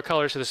similar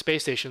colors to the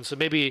space station, so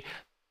maybe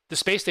the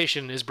space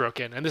station is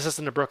broken, and this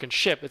isn't a broken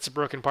ship; it's a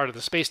broken part of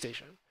the space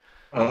station.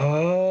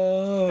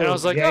 Oh. And I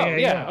was like,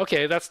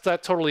 okay,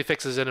 that totally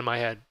fixes it in my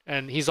head.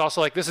 And he's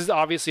also like, this is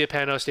obviously a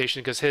Pano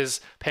station because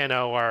his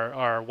Pano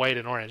are white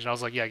and orange. And I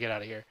was like, yeah, get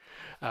out of here.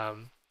 Yeah,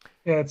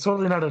 it's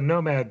totally not a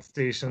Nomad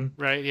station,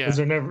 right? Yeah, because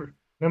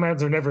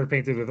Nomads are never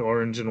painted with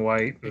orange and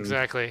white.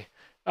 Exactly.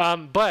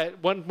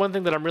 But one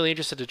thing that I'm really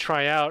interested to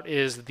try out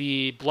is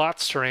the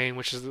Blotz terrain,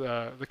 which is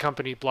the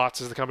company.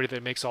 Blotz is the company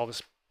that makes all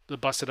the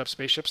busted up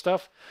spaceship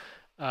stuff.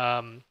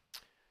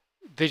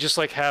 They just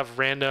like have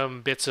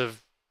random bits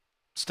of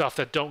stuff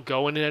that don't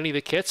go into any of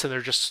the kits, and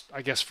they're just,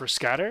 I guess, for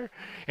scatter.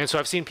 And so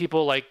I've seen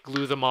people like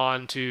glue them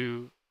on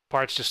to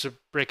parts just to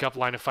break up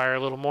line of fire a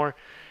little more.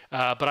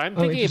 But I'm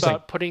thinking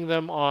about putting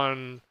them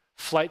on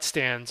flight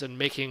stands and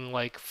making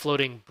like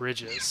floating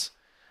bridges.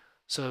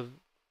 So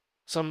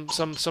some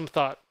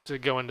thought to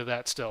go into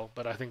that still,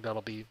 but I think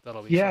that'll be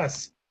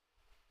yes fun.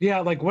 Yeah,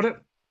 like what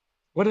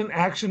an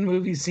action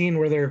movie scene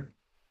where they're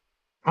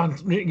on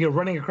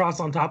running across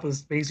on top of the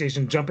space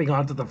station, jumping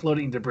onto the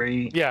floating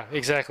debris. Yeah,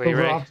 exactly.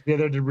 Right. Off the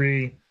other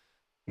debris.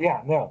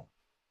 Yeah, well.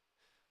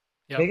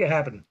 Yep. Make it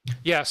happen.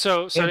 Yeah,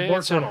 so to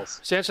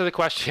answer the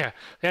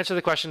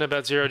question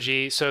about Zero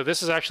G, so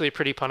this is actually a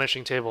pretty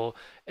punishing table.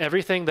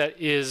 Everything that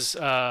is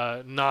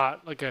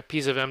not like a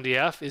piece of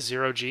MDF is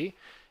Zero G.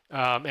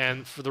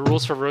 And for the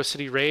rules for Rose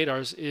City Raid,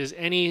 ours is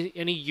any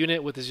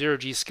unit with a Zero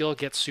G skill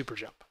gets super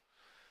jump.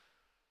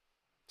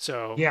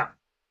 So yeah.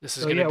 This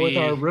is going to be with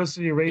our Rose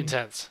City Raid,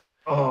 intense.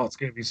 Oh, it's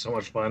going to be so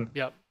much fun.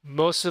 Yep.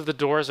 Most of the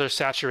doors are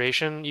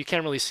saturation. You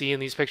can't really see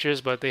in these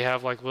pictures, but they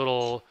have like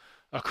little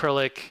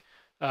acrylic,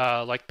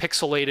 like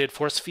pixelated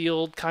force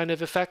field kind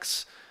of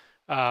effects.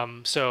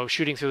 So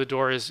shooting through the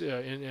door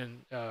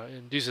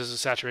induces a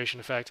saturation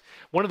effect.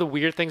 One of the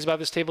weird things about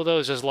this table, though,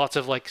 is there's lots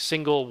of like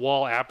single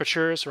wall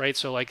apertures, right?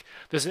 So like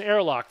there's an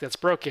airlock that's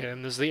broken,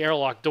 and there's the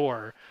airlock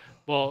door.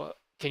 Well,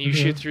 can you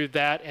shoot through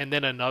that and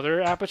then another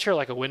aperture,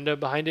 like a window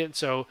behind it?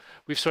 So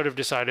we've sort of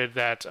decided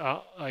that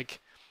like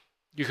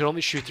you can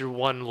only shoot through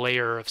one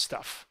layer of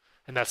stuff,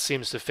 and that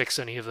seems to fix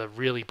any of the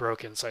really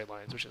broken sight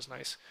lines, which is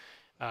nice.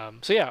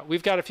 So yeah,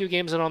 we've got a few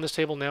games in on this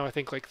table now. I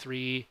think like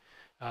 3.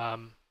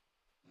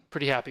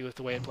 Pretty happy with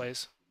the way it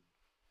plays.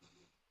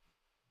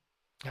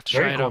 Have to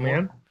try it out,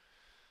 man.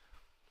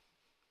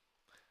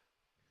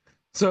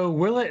 So,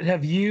 Willett,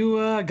 have you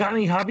got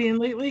any hobby in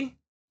lately?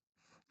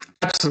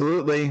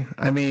 Absolutely.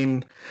 I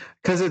mean,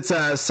 because it's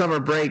summer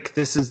break,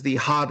 this is the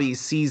hobby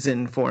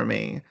season for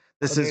me.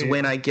 This is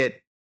when I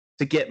get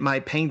to get my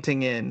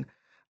painting in,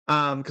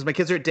 because my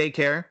kids are at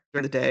daycare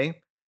during the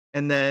day,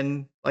 and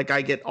then like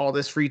I get all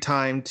this free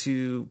time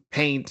to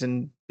paint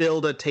and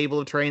build a table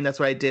of terrain. That's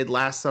what I did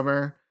last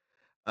summer.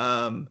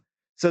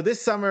 So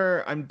this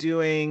summer I'm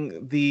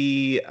doing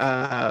the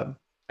I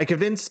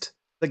convinced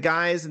the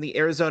guys in the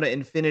Arizona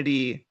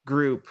Infinity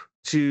group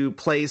to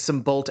play some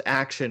bolt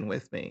action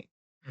with me.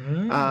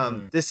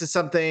 This is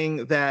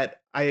something that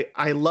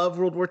I love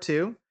World War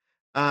II.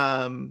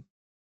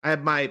 I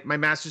have my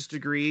master's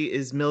degree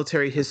is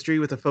military history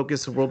with a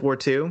focus of World War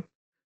II.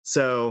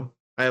 So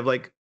I have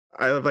like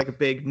a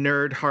big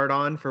nerd heart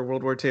on for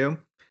World War II.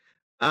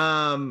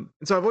 And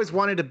so I've always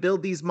wanted to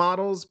build these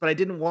models, but I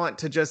didn't want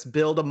to just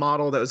build a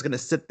model that was going to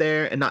sit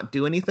there and not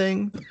do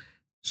anything.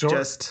 Sure.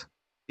 Just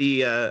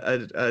be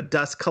a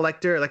dust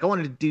collector. Like I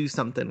wanted to do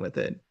something with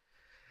it.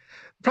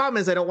 The problem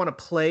is I don't want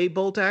to play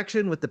bolt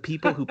action with the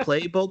people who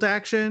play bolt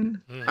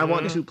action. I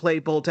want to play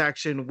bolt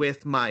action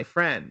with my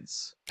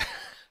friends.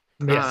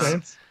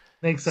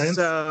 Makes sense.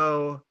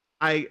 So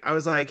I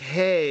was like,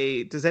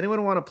 hey, does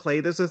anyone want to play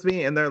this with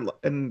me?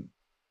 And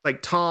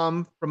like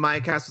Tom from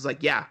Mayacast was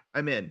like, yeah,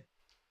 I'm in.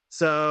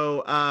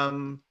 So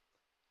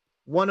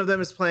one of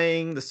them is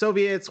playing the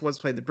Soviets, one's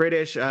playing the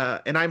British,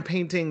 and I'm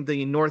painting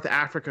the North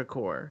Africa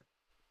Corps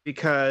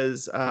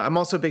because I'm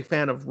also a big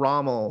fan of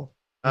Rommel.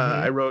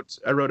 I wrote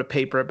a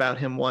paper about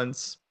him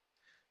once.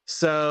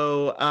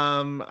 So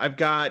I've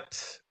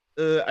got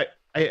I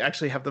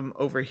actually have them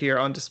over here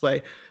on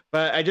display,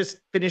 but I just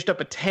finished up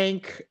a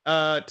tank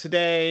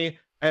today.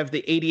 I have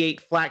the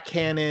 88 flat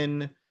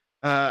cannon.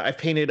 I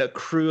painted a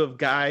crew of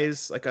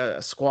guys, like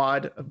a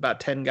squad of about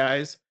 10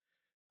 guys.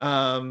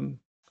 And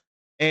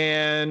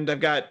I've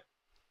got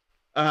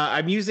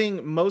I'm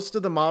using most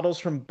of the models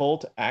from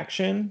Bolt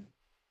Action.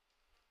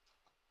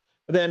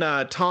 Then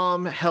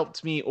Tom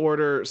helped me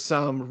order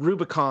some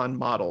Rubicon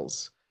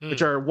models,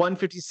 which are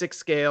 1/56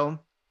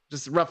 scale,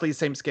 just roughly the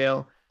same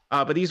scale.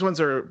 But these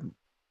ones are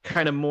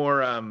kind of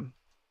more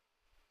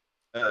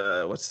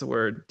what's the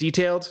word?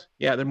 Detailed?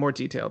 Yeah, they're more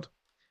detailed.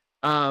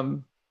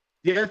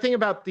 The other thing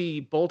about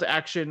the Bolt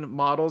Action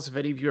models, if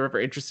any of you are ever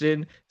interested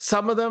in,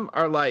 some of them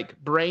are like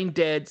brain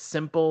dead,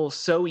 simple,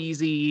 so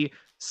easy,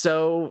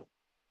 so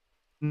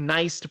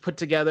nice to put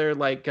together,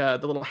 like the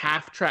little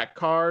half-track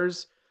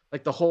cars,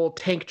 like the whole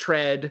tank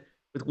tread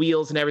with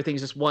wheels and everything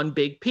is just one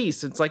big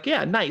piece. It's like,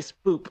 yeah, nice,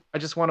 boop. I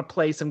just want to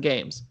play some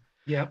games.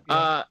 Yep.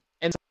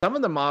 And some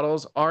of the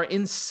models are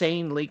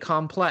insanely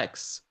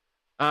complex.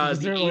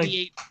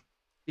 The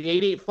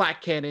 88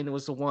 flat cannon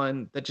was the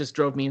one that just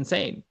drove me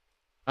insane.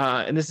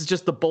 And this is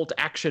just the Bolt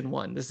Action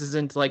one. This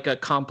isn't like a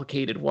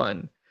complicated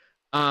one.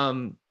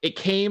 It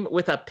came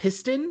with a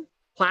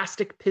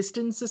plastic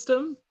piston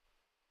system.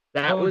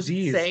 That was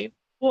insane.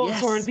 Well,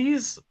 so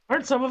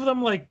aren't some of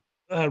them like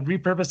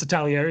repurposed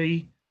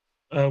Italieri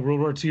World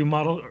War II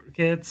model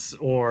kits?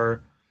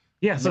 Or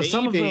so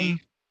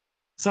maybe.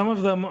 some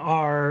of them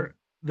are,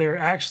 they're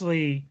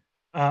actually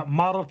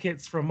model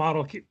kits from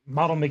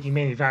model making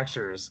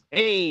manufacturers.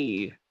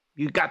 Hey,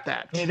 you got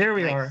that. Hey, there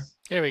we are.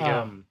 There we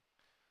go.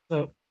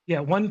 So yeah,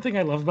 one thing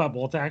I love about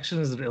Bolt Action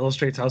is it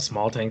illustrates how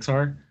small tanks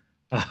are.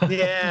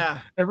 Yeah.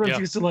 Everyone's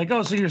used to like,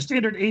 oh, so your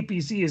standard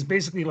APC is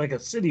basically like a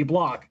city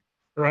block,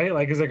 right?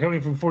 Like, is it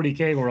coming from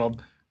 40K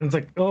world? And it's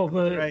like, oh,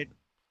 right.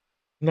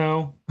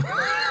 No.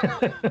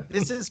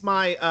 This is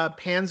my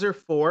Panzer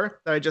IV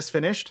that I just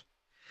finished.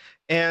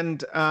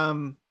 And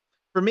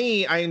for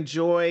me, I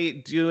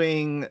enjoy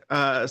doing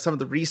some of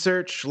the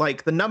research,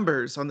 like the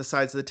numbers on the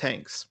sides of the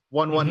tanks,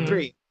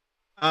 113.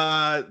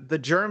 The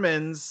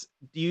Germans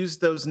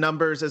used those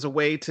numbers as a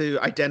way to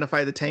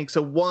identify the tank.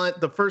 So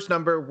the first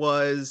number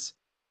was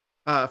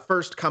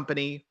first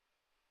company.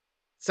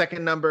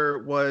 Second number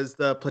was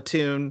the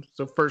platoon.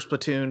 So first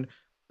platoon.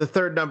 The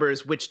third number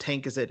is which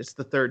tank is it? It's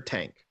the third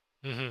tank.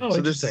 Oh,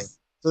 interesting.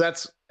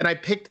 And I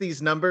picked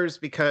these numbers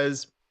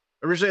because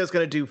originally I was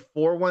going to do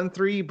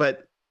 413,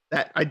 but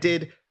that I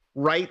did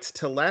right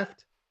to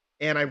left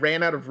and I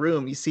ran out of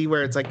room. You see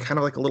where it's like kind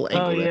of like a little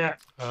angle. Oh, yeah.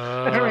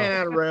 I ran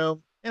out of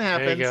room. It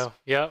happens. There you go.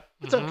 Yep.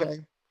 It's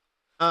okay.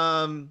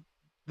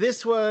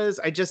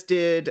 I just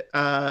did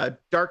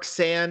dark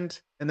sand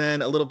and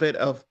then a little bit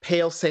of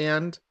pale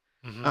sand,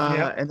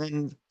 and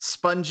then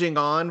sponging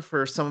on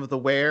for some of the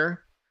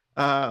wear.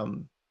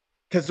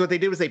 Because what they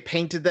did was they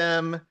painted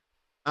them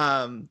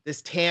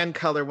this tan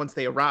color once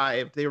they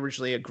arrived. They were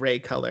originally a gray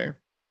color.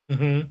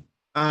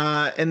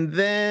 And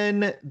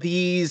then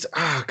these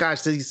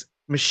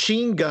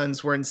machine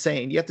guns were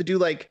insane. You have to do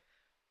like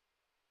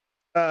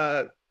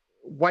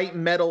white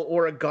metal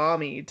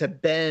origami to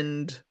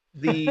bend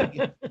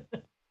the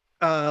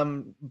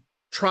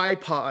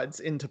tripods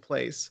into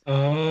place.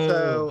 I'm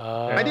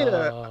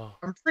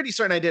pretty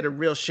certain I did a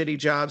real shitty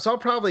job, so I'll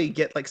probably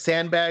get like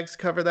sandbags to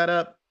cover that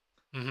up.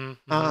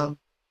 I'm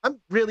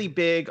really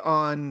big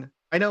on,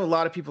 I know a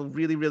lot of people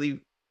really, really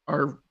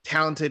are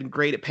talented and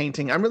great at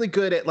painting. I'm really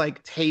good at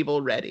like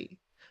table ready.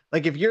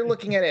 Like if you're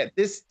looking at it at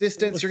this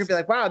distance, you're gonna be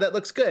like, wow, that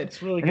looks good.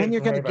 It's really and good. Then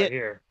you're gonna get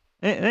here.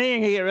 And then you're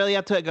gonna get really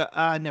up to it and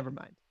go, never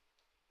mind.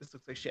 This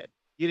looks like shit.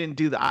 You didn't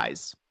do the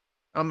eyes.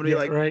 I'm gonna be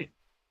like, right.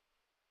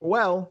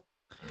 Well,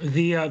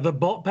 The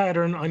bolt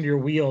pattern on your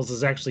wheels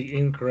is actually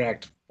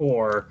incorrect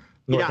for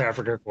North Yeah.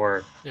 Africa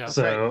core. Yeah.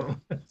 So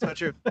it's not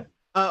true.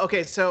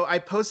 Okay, so I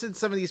posted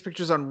some of these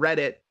pictures on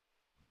Reddit,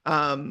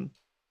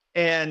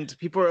 and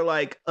people are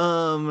like,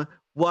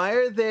 why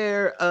are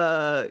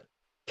there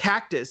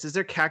cactus? Is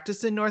there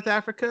cactus in North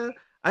Africa?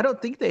 I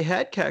don't think they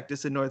had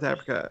cactus in North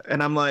Africa.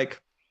 And I'm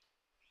like,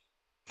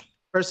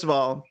 first of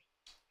all,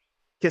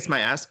 kiss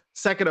my ass.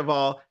 Second of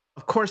all,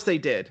 of course they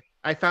did.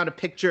 I found a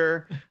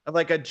picture of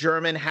like a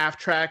German half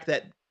track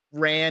that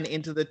ran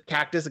into the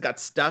cactus and got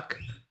stuck.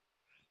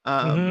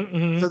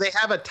 So they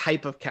have a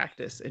type of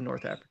cactus in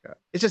North Africa.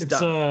 It's just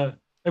dumb.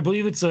 I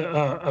believe it's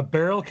a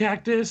barrel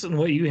cactus, and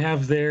what you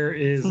have there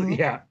is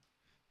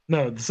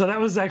no. So that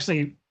was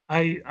actually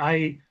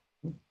I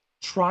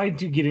tried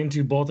to get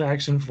into bolt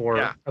action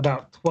for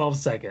about 12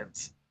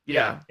 seconds.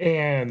 Yeah.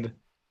 And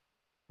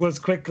was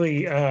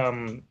quickly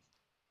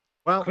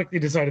quickly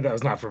decided that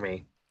was not for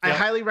me. I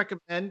highly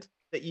recommend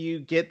that you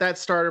get that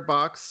starter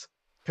box,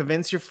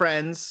 convince your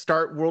friends,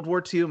 start World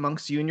War II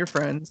amongst you and your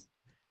friends,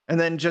 and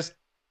then just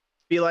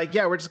be like,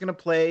 yeah, we're just going to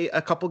play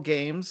a couple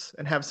games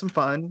and have some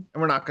fun,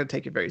 and we're not going to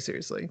take it very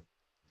seriously.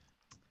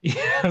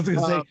 Yeah, I was going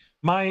to say,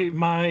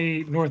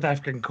 my North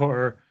African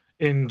core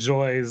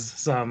enjoys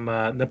some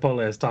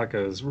Napoles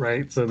tacos,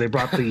 right? So they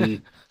brought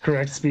the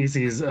correct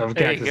species of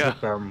cactus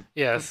with them.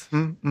 Yes.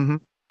 Mm-hmm.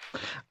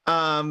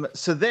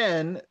 So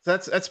then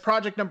that's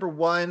project number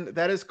 1.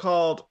 That is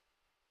called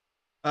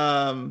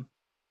what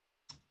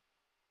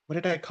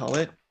did I call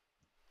it?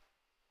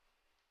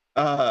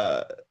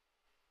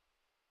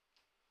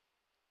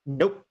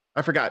 Nope,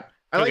 I forgot.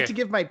 I like to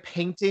give my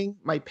painting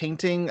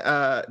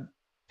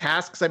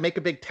tasks. I make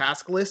a big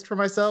task list for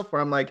myself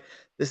where I'm like,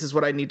 this is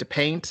what I need to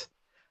paint.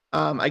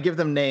 I give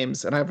them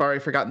names, and I've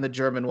already forgotten the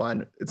German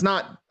one. It's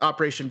not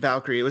Operation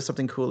Valkyrie. It was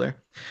something cooler.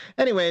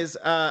 Anyways,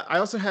 I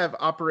also have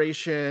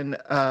Operation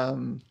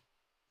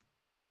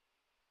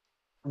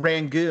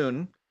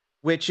Rangoon,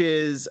 which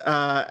is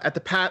at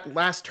the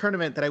last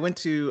tournament that I went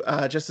to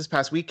just this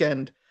past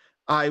weekend.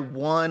 I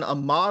won a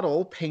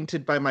model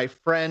painted by my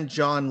friend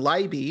John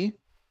Leiby.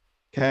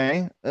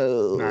 Okay.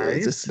 Oh,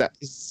 nice. That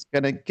is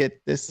gonna get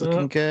this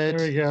looking good.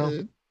 There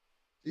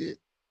we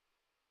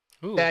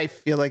go. I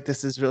feel like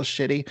this is real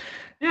shitty.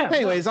 Yeah.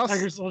 Anyways,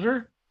 Tiger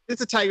Soldier.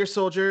 It's a Tiger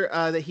Soldier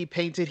that he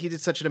painted. He did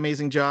such an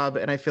amazing job,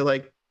 and I feel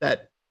like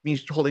that me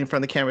holding in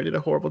front of the camera did a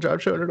horrible job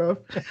showing it off.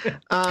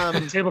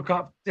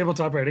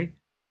 Tabletop ready.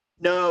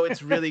 No,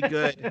 it's really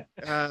good.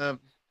 When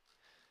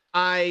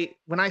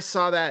I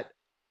saw that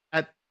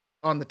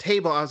on the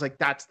table, I was like,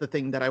 that's the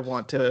thing that I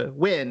want to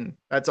win.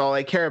 That's all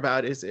I care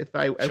about is if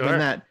I win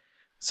that.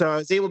 So I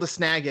was able to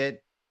snag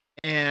it,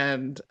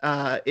 and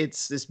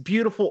it's this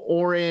beautiful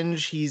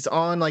orange. He's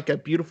on like a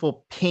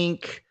beautiful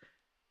pink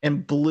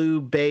and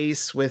blue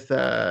base with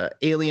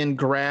alien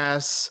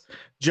grass.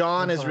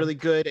 John is really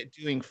good at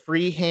doing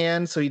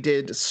freehand, so he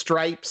did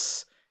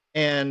stripes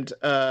and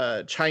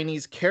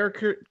Chinese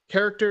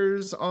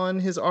characters on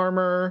his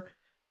armor.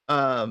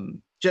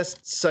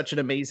 Just such an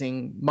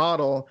amazing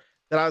model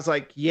that I was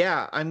like,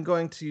 yeah, I'm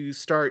going to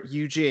start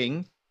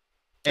Yujing,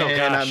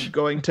 and I'm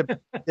going to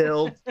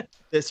build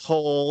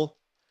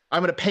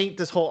I'm going to paint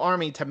this whole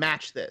army to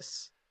match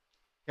this.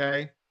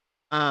 Okay.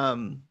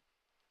 Can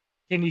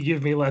you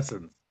give me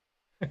lessons?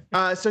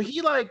 So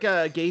he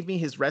gave me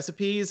his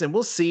recipes, and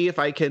we'll see if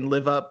I can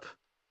live up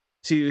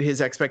to his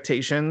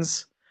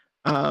expectations.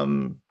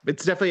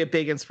 It's definitely a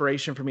big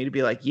inspiration for me to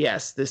be like,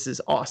 yes, this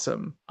is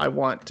awesome. I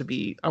want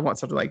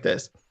something like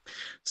this.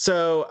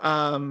 So,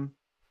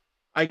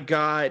 I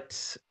got,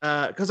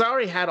 cause I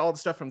already had all the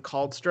stuff from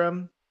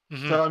Kaldstrom.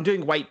 So I'm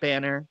doing White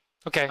Banner.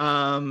 Okay.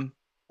 I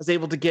was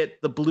able to get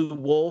the Blue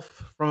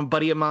Wolf from a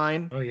buddy of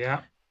mine. Oh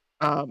yeah.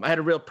 I had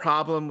a real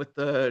problem with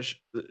the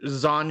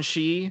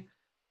Zanshi,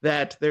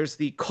 that there's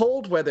the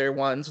cold weather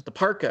ones with the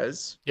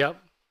parkas. Yep.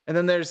 And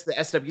then there's the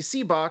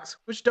SWC box,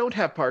 which don't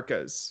have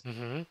parkas.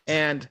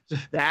 And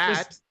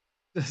that...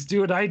 Just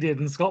do what I did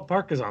and sculpt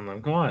parkas on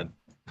them. Come on.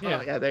 Yeah.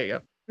 Oh, yeah, there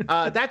you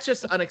go. That's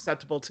just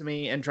unacceptable to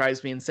me and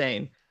drives me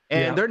insane.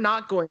 And they're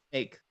not going to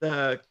make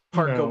the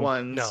parka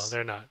ones. No,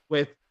 they're not.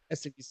 With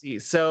SWC.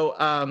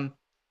 So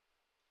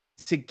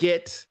to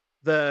get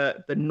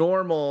the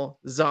normal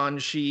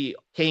Zanshi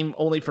came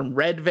only from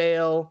Red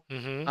Veil.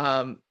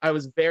 I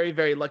was very,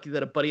 very lucky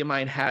that a buddy of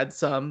mine had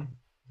some.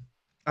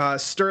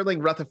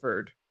 Sterling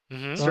Rutherford.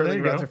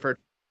 Sterling Rutherford.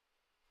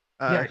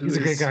 He's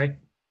a great guy.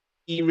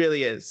 He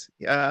really is.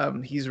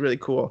 He's really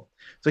cool.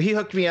 So he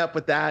hooked me up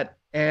with that,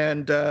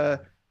 and I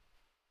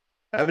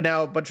have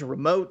now a bunch of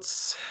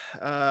remotes.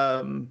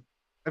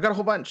 I've got a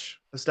whole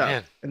bunch of stuff.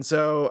 Man. And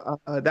so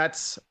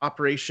that's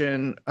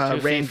Operation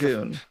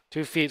Rangoon.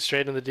 2 feet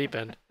straight in the deep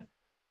end.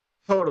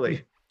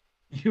 Totally.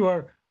 You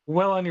are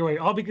well on your way,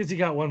 all because you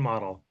got one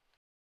model.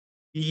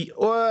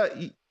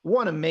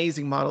 One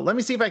amazing model. Let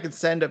me see if I can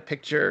send a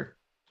picture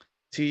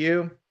to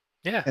you.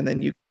 Yeah. And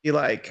then you be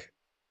like,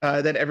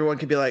 then everyone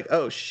can be like,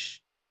 oh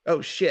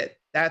shit,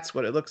 that's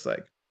what it looks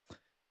like.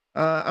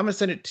 I'm gonna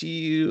send it to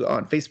you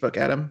on Facebook,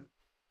 Adam.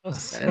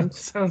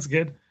 Sounds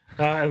good.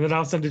 and then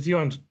I'll send it to you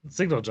on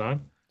Signal,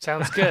 John.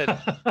 Sounds good.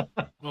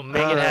 We'll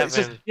make it It's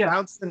just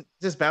happen.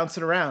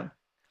 bouncing around.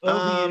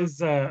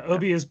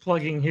 Obi is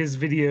plugging his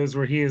videos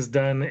where he has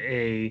done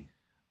a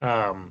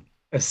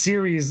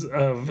series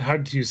of how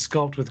to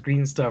sculpt with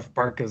green stuff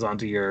parkas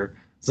onto your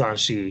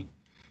Zanshi.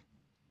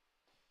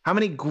 How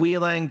many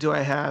Guilang do I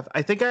have?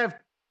 I think I have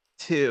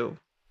 2.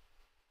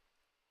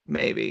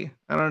 Maybe.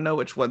 I don't know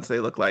which ones they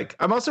look like.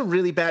 I'm also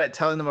really bad at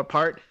telling them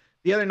apart.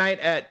 The other night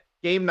at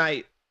game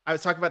night, I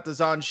was talking about the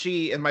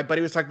Zanshi, and my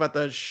buddy was talking about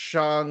the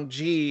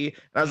Shang-Ji. And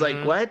I was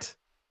like, what?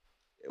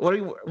 What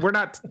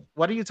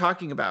are you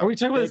talking about? Are we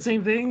talking about the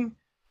same thing?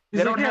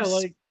 They don't have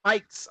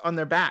spikes on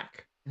their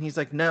back. And he's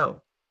like,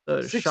 no.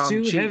 The 6'2",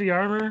 Shang-Chi. heavy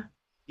armor?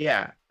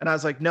 Yeah. And I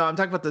was like, no, I'm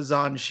talking about the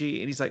Zanshi.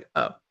 And he's like,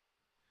 oh.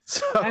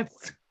 So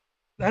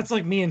that's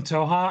like me and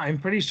Toha. I'm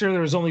pretty sure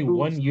there was only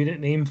one unit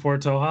name for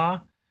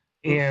Toha,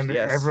 and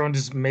everyone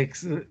just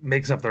makes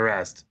up the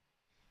rest.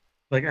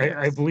 Like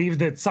I believe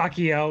that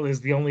Sakiel is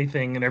the only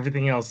thing, and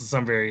everything else is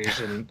some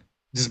variation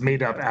just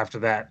made up after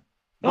that.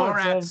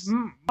 Morats.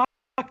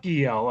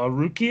 Sakiel, a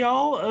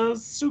Rukiel, a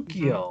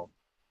Sukiel.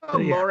 Oh,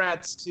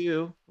 Morats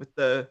too, with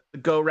the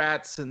go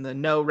rats and the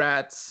no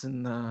rats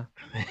and the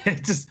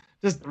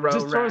just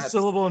throw a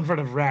syllable in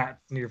front of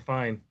rats and you're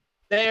fine.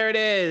 There it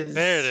is.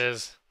 There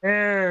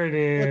it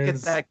is. Look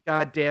at that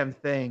goddamn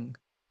thing.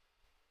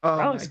 Oh,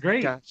 that looks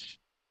great. Gosh.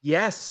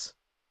 Yes.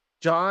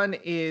 John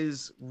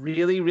is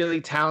really,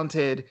 really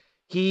talented.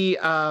 He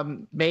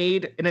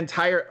made an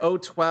entire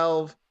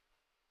O12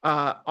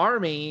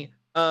 army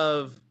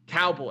of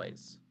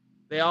cowboys.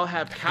 They all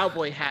have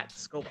cowboy hats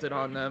sculpted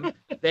on them.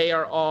 They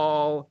are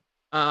all,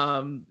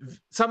 some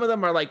of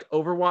them are like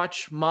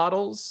Overwatch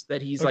models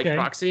that he's like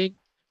proxying,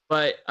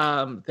 but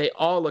they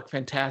all look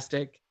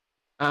fantastic.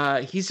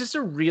 He's just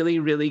a really,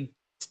 really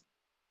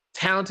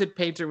talented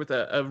painter with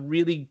a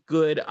really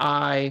good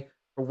eye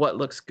for what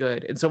looks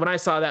good. And so when I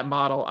saw that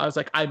model, I was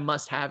like, I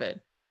must have it.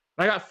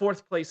 And I got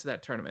 4th place in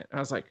that tournament. And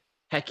I was like,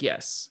 heck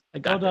yes, I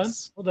got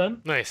this. Well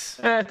done. Nice.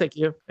 Thank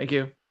you.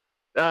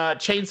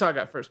 Chainsaw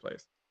got 1st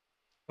place.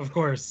 Of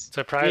course.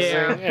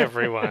 Surprising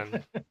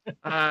everyone.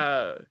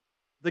 The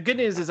good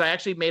news is I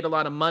actually made a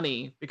lot of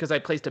money because I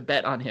placed a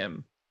bet on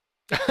him.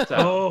 So,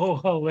 oh,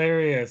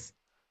 hilarious.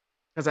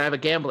 Because I have a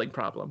gambling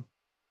problem.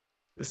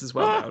 This is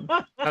well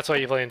known. That's why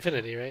you play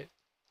Infinity, right?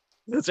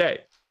 That's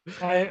right.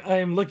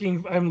 I'm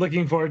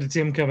looking forward to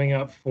Tim coming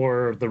up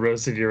for the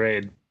Rose City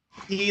raid.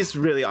 He's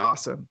really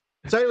awesome.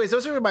 So, anyways,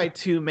 those are my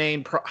 2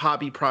 main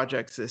hobby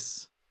projects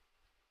this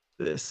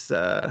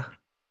summer.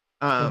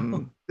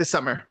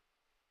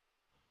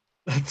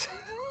 That's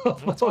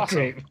awesome.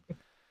 Great.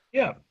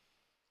 Yeah.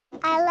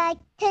 I like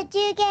to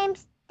do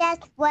games.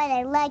 That's what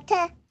I like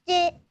to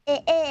do.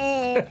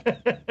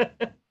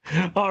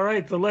 All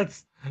right, so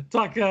let's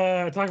talk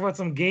about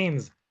some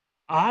games.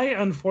 I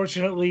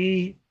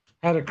unfortunately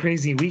had a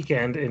crazy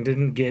weekend and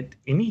didn't get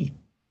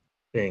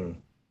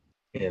anything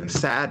in.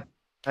 Sad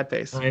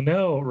face. I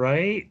know,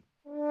 right?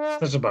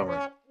 Such a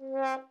bummer.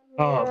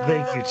 Oh,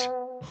 thank you.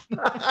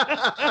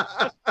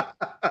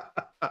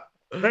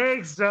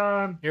 Thanks,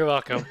 John. You're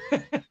welcome.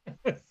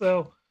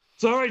 So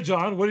all right,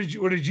 John. What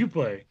did you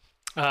play?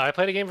 I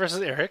played a game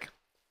versus Eric.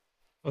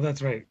 Oh,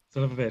 that's right.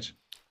 Son of a bitch.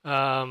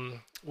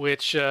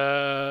 Which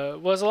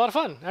was a lot of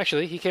fun,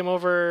 actually. He came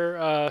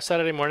over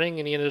Saturday morning,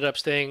 and he ended up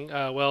staying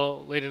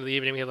late into the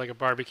evening. We had like a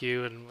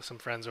barbecue and with some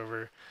friends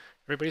over.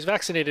 Everybody's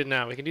vaccinated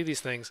now. We can do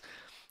these things.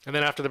 And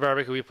then after the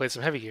barbecue, we played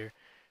some Heavy Gear.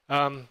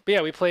 But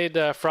yeah, we played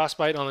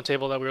Frostbite on the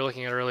table that we were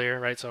looking at earlier,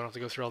 right? So I don't have to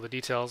go through all the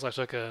details. I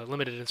took a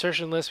limited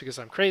insertion list because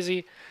I'm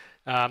crazy.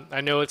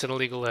 I know it's an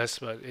illegal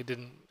list, but it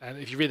didn't. And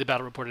if you read the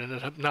battle report, it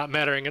ended up not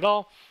mattering at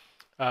all.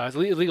 It's a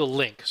legal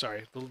link.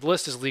 Sorry, the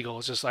list is legal.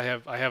 It's just I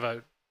have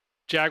a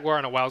Jaguar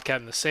and a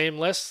Wildcat in the same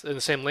list, in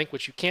the same link,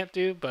 which you can't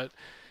do. But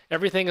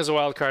everything is a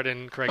wild card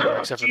in Corregidor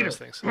except for those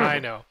things. I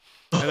know.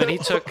 And then he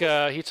took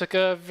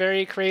a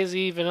very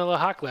crazy vanilla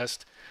Hawk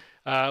list.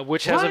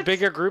 Which has a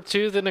bigger group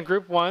 2 than a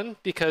group 1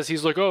 because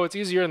he's like, oh, it's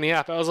easier in the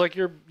app. I was like,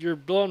 you're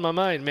blowing my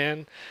mind,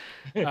 man.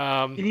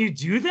 Can you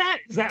do that?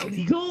 Is that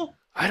legal?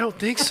 I don't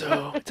think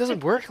so. It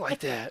doesn't work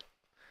like that.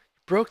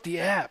 Broke the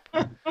app.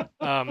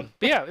 But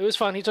yeah, it was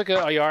fun. He took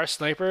a IR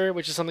sniper,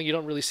 which is something you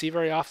don't really see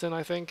very often,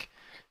 I think.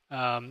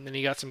 And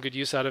he got some good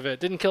use out of it.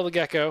 Didn't kill the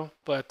gecko,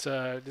 but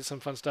did some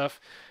fun stuff.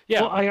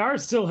 Yeah. Well, IR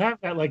still have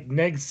that like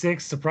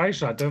neg-6 surprise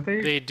shot, don't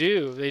they? They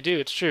do.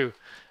 It's true.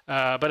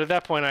 But at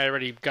that point, I had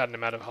already gotten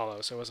him out of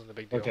hollow, so it wasn't a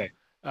big deal. Okay.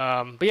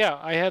 But yeah,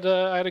 I had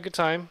a good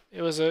time.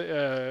 It was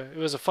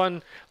a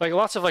fun, like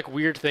lots of like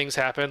weird things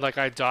happened. Like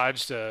I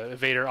dodged a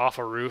Vader off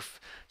a roof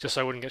just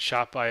so I wouldn't get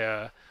shot by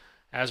a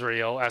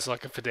Azrael as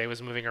like a Fide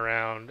was moving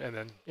around. And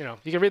then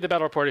you can read the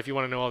battle report if you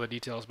want to know all the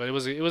details. But it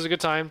was a good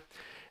time.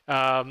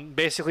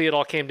 Basically, it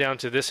all came down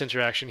to this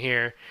interaction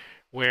here,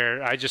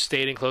 where I just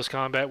stayed in close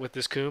combat with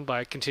this coon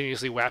by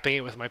continuously whapping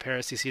it with my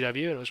Paris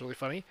CCW, and it was really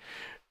funny.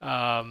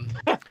 And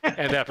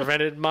that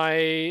prevented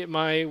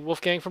my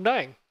Wolfgang from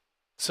dying.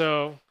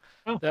 So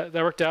that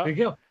worked out. There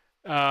you go.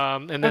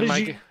 And then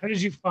how did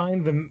you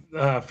find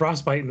the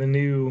Frostbite in the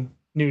new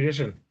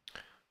edition?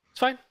 It's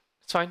fine.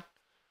 It's fine.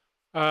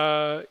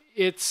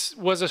 It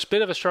was a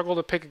bit of a struggle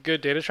to pick a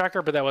good data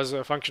tracker, but that was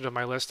a function of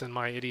my list and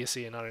my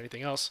idiocy and not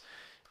anything else.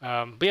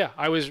 But yeah,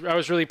 I was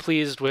really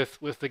pleased with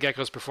the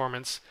Gecko's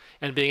performance,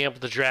 and being able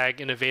to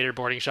drag an Evader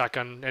boarding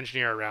shotgun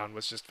engineer around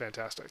was just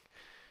fantastic.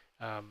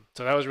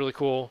 So that was really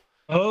cool.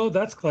 Oh,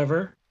 that's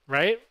clever.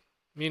 Right?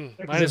 I mean,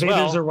 Because might as Evaders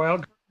well. are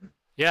wild,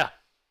 Yeah.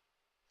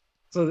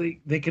 so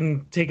they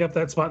can take up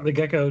that spot in the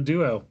Gecko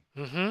duo.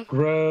 Mm-hmm.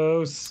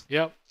 Gross.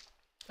 Yep.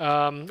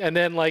 And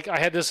then like I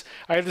had this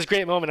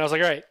great moment. I was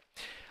like, all right,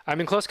 I'm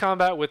in close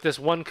combat with this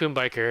one Coon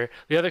Biker.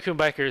 The other Coon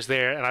Biker is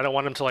there, and I don't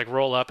want him to like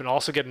roll up and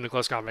also get into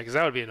close combat because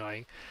that would be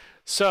annoying.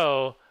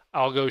 So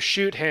I'll go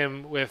shoot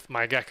him with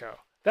my Gecko.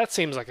 That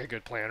seems like a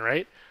good plan,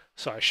 right?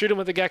 So I shoot him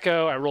with the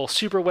Gecko. I roll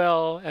super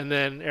well, and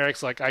then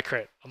Eric's like, I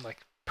crit. I'm like,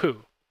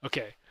 poo.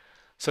 Okay.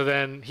 So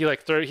then he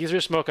threw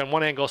smoke on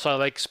one angle, so I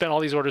like spent all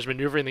these orders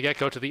maneuvering the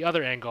Gecko to the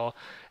other angle,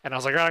 and I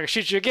was like, I'm gonna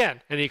shoot you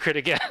again, and he crit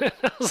again.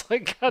 I was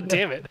like, God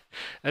damn it!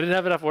 I didn't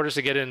have enough orders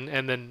to get in,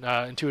 and then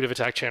intuitive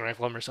attack chain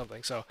rifle him or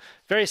something. So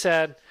very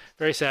sad,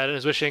 and I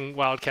was wishing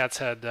Wildcats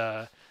had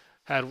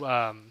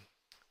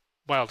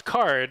wild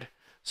card,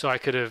 so I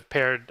could have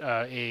paired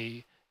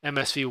a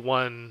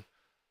MSV1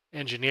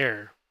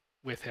 engineer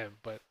with him,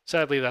 but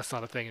sadly that's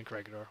not a thing in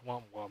Corregidor.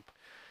 Womp womp.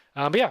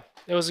 But yeah,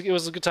 it was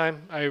a good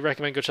time. I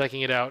recommend go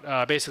checking it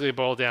out. Basically, it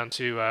boiled down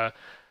to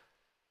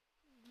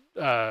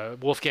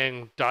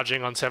Wolfgang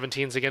dodging on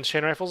 17s against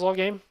chain rifles all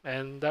game,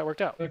 and that worked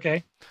out.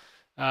 Okay.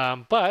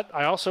 But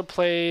I also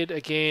played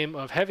a game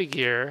of Heavy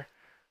Gear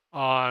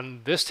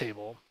on this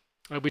table.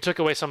 We took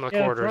away some of the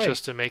corridors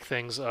just to make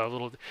things a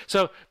little.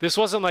 So this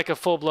wasn't like a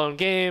full-blown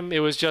game. It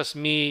was just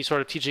me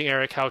sort of teaching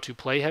Eric how to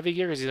play Heavy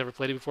Gear because he's never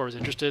played it before. Was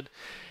interested.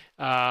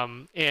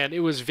 And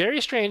it was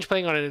very strange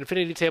playing on an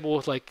infinity table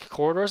with like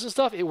corridors and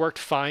stuff. It worked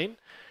fine.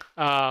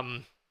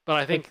 But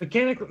I think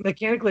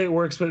mechanically it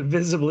works, but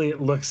visibly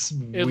it looks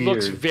weird.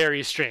 Looks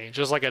very strange.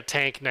 There's like a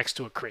tank next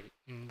to a crate.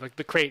 And, like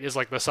the crate is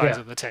like the size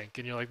of the tank,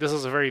 and you're like, this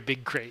is a very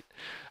big crate.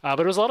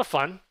 But it was a lot of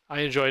fun. I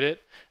enjoyed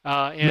it.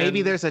 And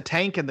maybe there's a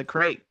tank in the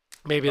crate.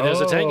 Maybe there's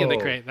a tank in the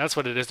crate. That's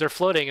what it is. They're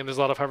floating, and there's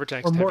a lot of hover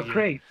tanks. Or more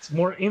crates,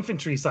 more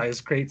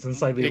infantry-sized crates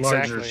inside the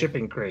larger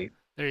shipping crate.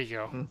 There you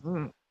go.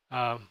 Mm-hmm.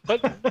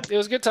 But it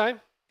was a good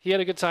time. He had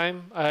a good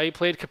time. He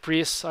played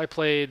Caprice. I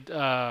played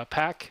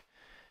Pack.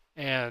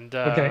 And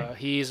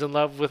he's in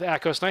love with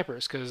Acco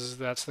snipers because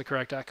that's the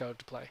correct Acco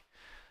to play.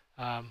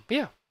 But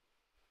yeah.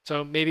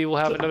 So maybe we'll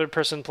have another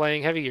person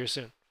playing Heavy Gear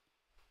soon.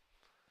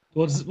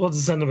 We'll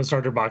just send him a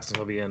starter box and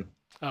he'll be in.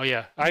 Oh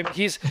yeah,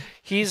 he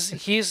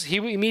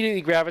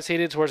immediately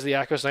gravitated towards the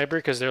Acco sniper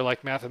because they're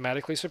like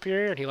mathematically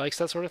superior, and he likes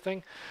that sort of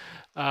thing.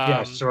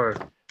 Yeah, sure.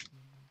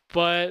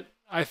 But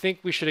I think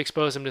we should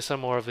expose him to some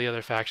more of the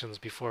other factions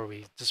before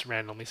we just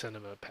randomly send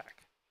him a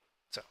pack.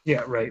 So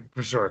yeah, right,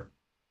 for sure.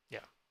 Yeah.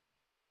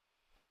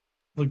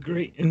 Well,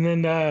 great. And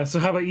then, so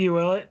how about you,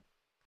 Willett?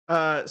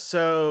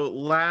 So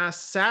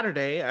last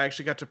Saturday, I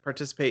actually got to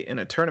participate in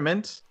a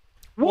tournament.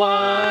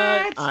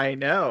 What? I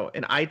know,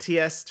 an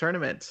ITS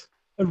tournament.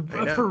 A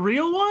for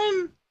real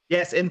one?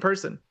 Yes, in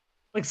person.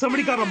 Like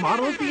somebody got a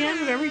model at the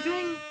end and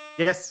everything?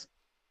 Yes.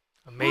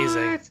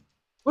 Amazing.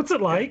 What's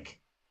it like?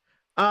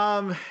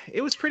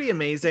 It was pretty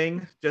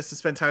amazing just to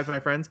spend time with my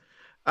friends.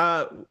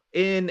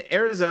 In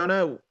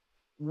Arizona,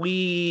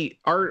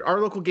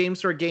 our local game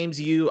store, Games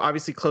U,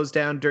 obviously closed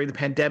down during the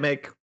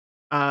pandemic.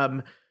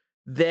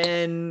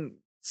 Then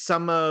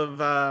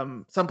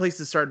some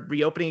places started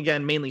reopening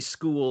again, mainly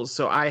schools.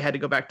 So I had to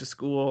go back to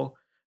school,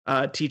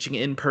 teaching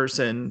in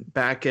person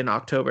back in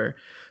October.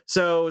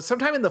 So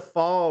sometime in the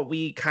fall,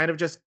 we kind of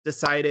just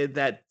decided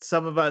that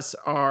some of us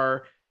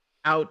are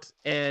out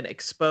and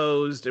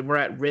exposed and we're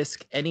at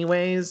risk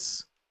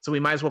anyways. So we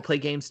might as well play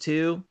games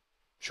too.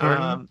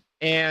 Sure.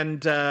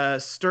 And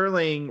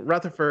Sterling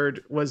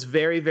Rutherford was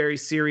very, very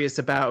serious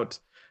about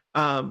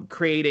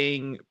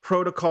creating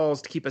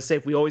protocols to keep us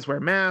safe. We always wear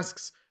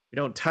masks. We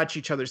don't touch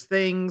each other's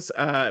things.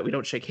 We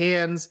don't shake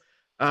hands.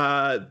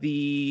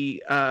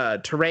 The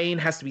terrain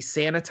has to be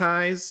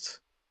sanitized.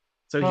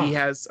 So he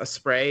has a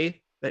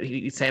spray that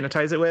he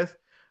sanitizes it with.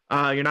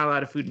 You're not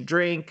allowed to food and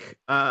drink.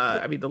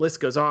 I mean, the list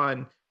goes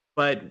on,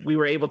 but we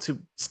were able to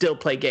still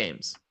play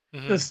games.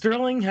 Mm-hmm. Does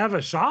Sterling have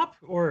a shop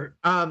or?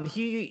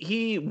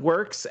 He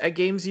works at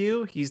Games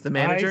U. He's the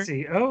manager. I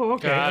see. Oh,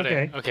 okay. Got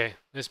okay. it. Okay.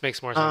 This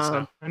makes more sense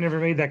now. I never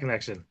made that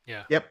connection.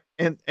 Yeah. Yep.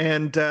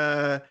 And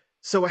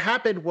so what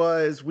happened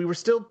was we were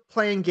still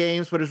playing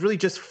games, but it was really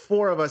just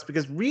four of us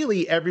because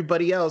really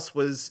everybody else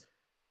was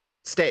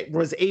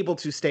able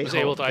to stay home.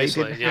 Able to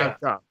isolate. Yeah.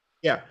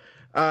 Yeah.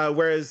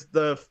 Whereas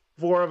the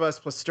four of us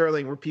plus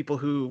Sterling were people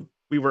who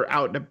we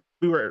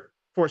were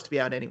forced to be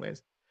out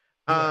anyways.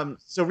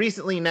 So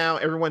recently now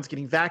everyone's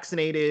getting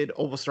vaccinated.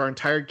 Almost our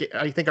entire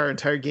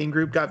game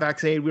group got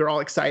vaccinated. We were all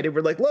excited.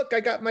 We're like, look,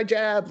 I got my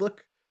jab.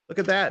 Look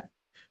at that.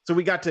 So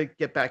we got to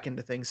get back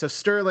into things. So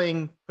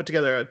Sterling put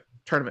together a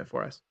tournament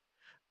for us.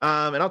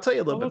 And I'll tell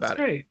you a little bit about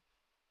it.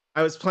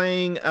 I was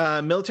playing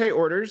military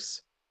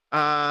orders.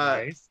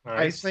 Nice.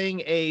 I was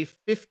playing a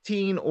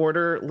 15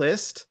 order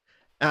list.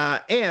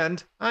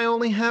 And I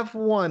only have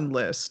one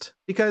list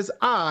because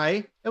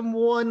I am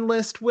one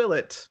list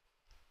Willet.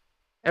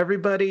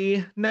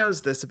 Everybody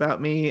knows this about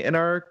me in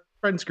our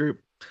friends group.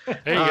 There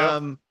you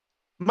go.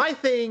 My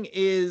thing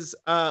is,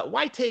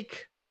 why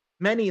take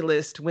many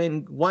lists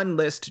when one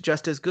list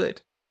just as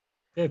good?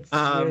 It's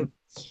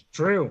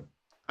true.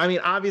 I mean,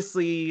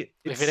 obviously,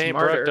 it's If it ain't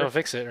smarter, broke, don't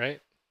fix it,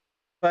 right?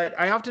 but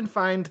I often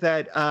find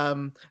that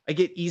I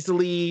get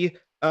easily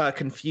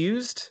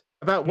confused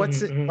about what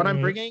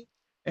I'm bringing.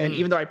 And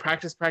even though I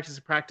practice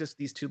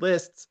these two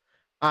lists,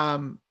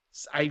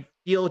 I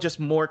feel just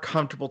more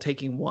comfortable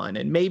taking one.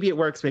 And maybe it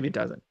works, maybe it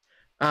doesn't.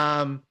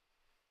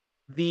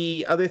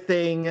 The other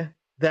thing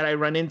that I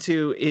run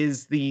into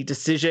is the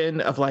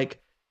decision of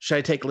like, should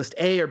I take list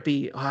A or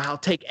B? Oh, I'll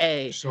take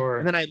A. Sure.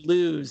 And then I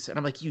lose. And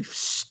I'm like, you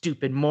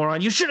stupid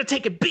moron. You should have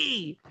taken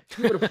B.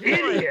 You would have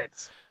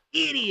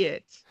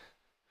Idiot.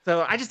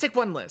 So I just take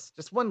one list.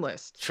 Just one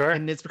list. Sure.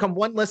 And it's become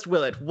one list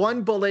Willet.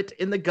 One bullet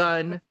in the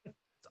gun. It's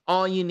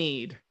all you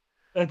need.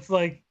 That's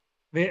like,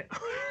 I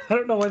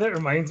don't know why that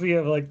reminds me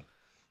of like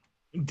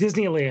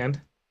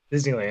Disneyland.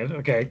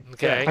 Okay.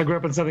 I grew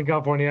up in Southern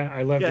California.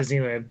 I love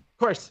Disneyland. Of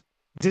course.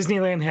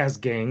 Disneyland has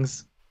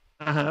gangs.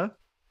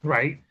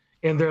 Right.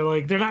 And they're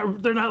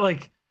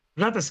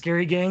not the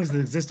scary gangs that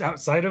exist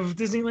outside of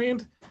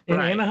Disneyland in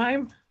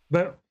Anaheim,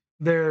 but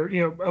they're,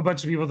 a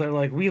bunch of people that are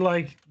like, we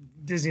like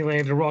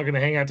Disneyland and we're all going to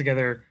hang out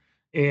together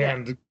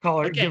and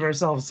give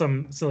ourselves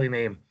some silly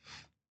name.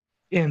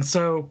 And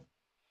so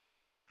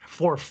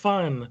for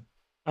fun,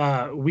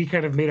 we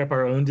kind of made up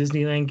our own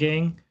Disneyland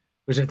gang,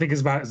 which I think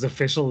is about as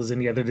official as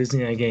any other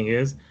Disneyland gang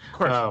is. Of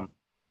course.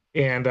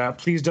 And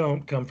please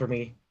don't come for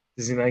me,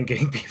 Disneyland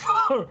gang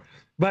people.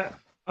 But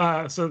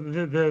so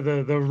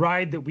the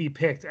ride that we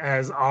picked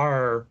as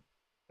our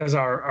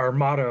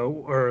motto,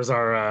 or as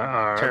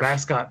our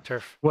mascot,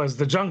 was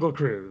the Jungle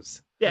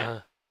Cruise. Yeah.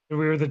 We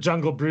were the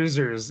Jungle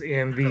Bruisers,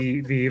 and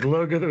the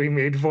logo that we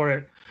made for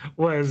it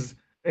was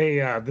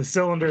the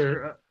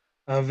cylinder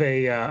of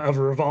a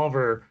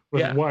revolver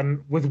with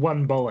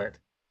one bullet.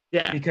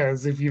 Yeah.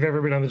 Because if you've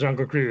ever been on the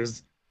Jungle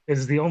Cruise, it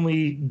is the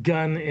only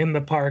gun in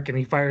the park, and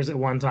he fires at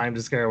one time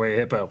to scare away a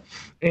hippo.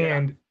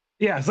 And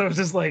so it's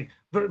just like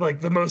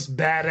the most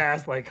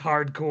badass, like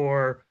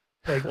hardcore,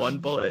 like one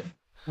bullet.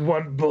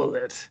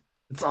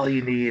 That's all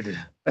you need.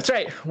 That's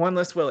right. One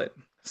list Willet.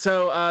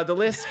 So the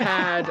list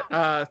had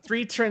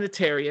 3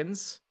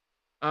 Trinitarians.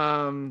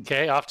 Off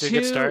to a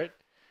good start.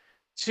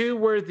 2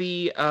 were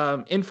the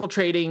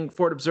infiltrating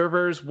Fort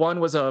Observers. 1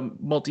 was a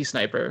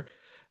multi-sniper.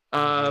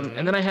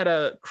 And then I had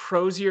a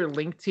Crozier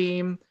Link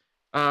team,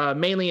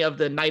 mainly of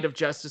the Knight of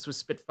Justice with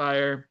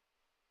Spitfire,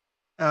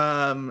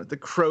 the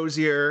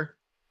Crozier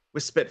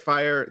with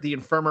Spitfire, the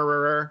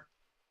Infirmerer,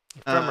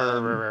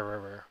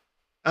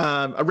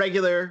 a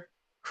regular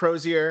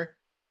Crozier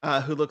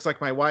who looks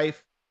like my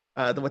wife,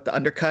 with the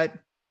undercut.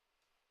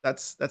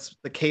 That's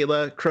the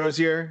Kayla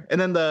Crozier, and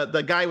then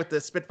the guy with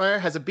the Spitfire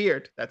has a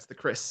beard. That's the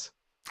Chris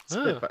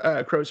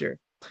Crozier.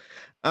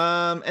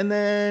 And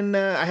then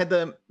I had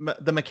the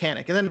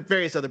mechanic, and then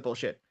various other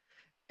bullshit.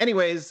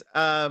 Anyways,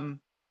 the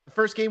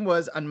first game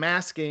was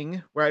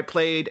Unmasking, where I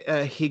played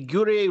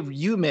Higure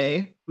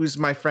Yume, who's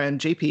my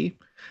friend JP.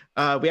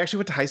 We actually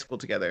went to high school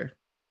together,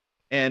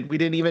 and we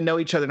didn't even know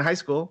each other in high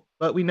school,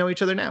 but we know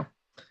each other now.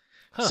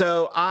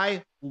 So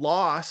I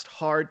lost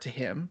hard to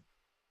him.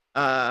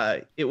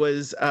 It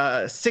was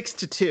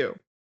 6-2.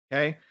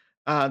 Okay.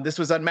 This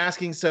was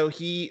Unmasking. So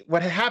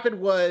what had happened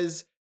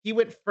was he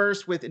went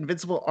first with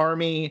Invincible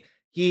Army.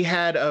 He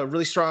had a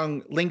really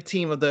strong link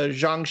team of the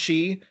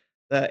Jiangxi,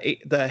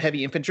 the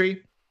heavy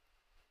infantry.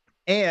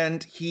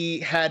 And he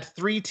had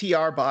 3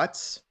 TR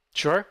bots.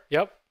 Sure.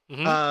 Yep.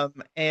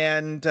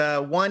 And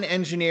 1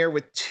 engineer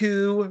with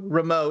 2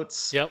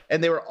 remotes. Yep.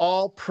 And they were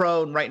all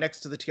prone right next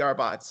to the TR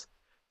bots.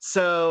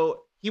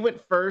 So he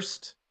went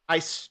first.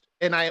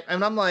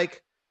 I'm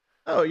like,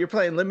 oh, you're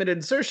playing limited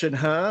insertion,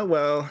 huh?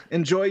 Well,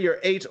 enjoy your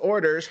 8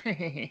 orders.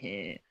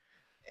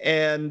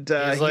 And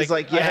he's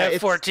like, yeah, I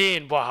have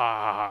 14.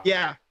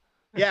 Yeah.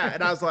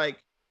 And I was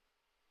like,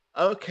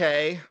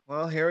 okay,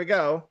 well, here we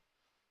go.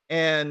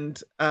 And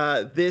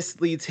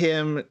this leads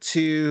him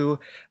to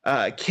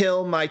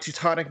kill my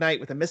Teutonic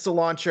Knight with a missile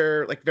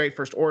launcher, like very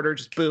first order,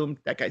 just boom,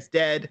 that guy's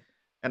dead.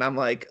 And I'm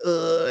like,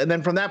 ugh. And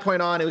then from that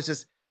point on, it was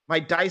just my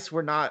dice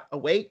were not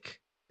awake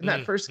in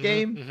that first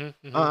game.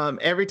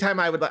 Every time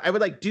I would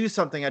like do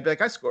something, I'd be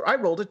like, I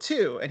rolled a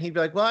 2, and he'd be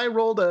like, well, I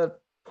rolled a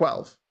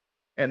 12,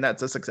 and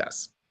that's a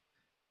success.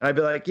 And I'd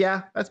be like,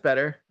 yeah, that's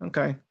better.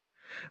 Okay.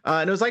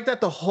 And it was like that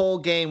the whole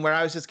game, where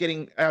I was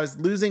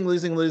losing.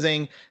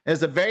 It was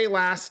the very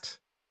last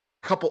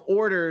couple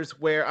orders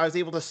where I was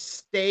able to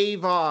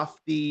stave off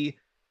the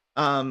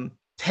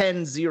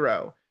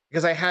 10-0,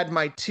 because I had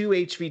my 2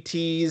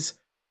 HVTs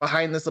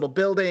behind this little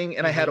building,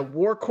 and I had a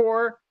War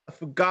Core, a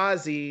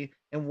Fugazi,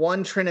 and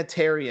 1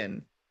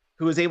 Trinitarian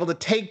who was able to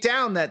take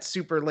down that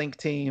Super Link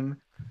team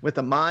with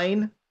a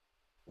mine,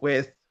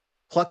 with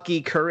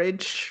plucky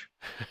courage,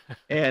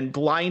 and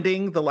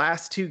blinding the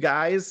last two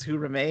guys who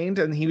remained.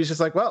 And he was just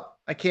like, well,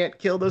 I can't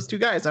kill those two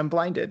guys. I'm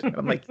blinded. And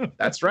I'm like,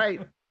 that's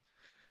right.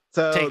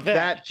 So Take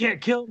that. You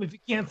can't kill him if you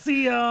can't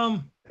see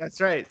him.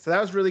 That's right. So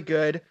that was really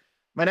good.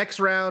 My next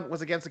round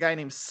was against a guy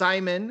named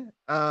Simon,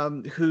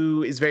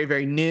 who is very,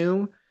 very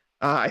new.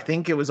 I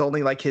think it was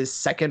only like his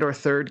second or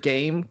third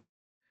game.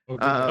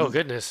 Oh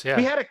goodness, yeah.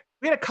 We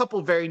had a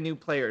couple very new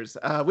players.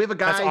 We have a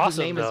guy whose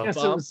awesome, name though. is Yes, it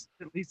Bum. was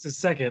at least a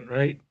second,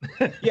 right?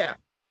 Yeah.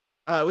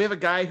 We have a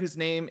guy whose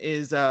name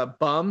is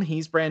Bum.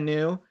 He's brand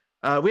new.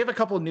 We have a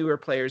couple newer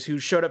players who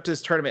showed up to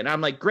this tournament, and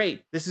I'm like,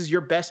 great, this is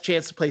your best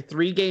chance to play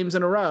 3 games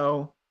in a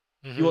row.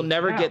 You will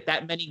never get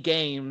that many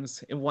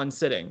games in one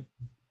sitting.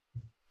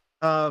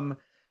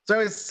 So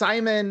as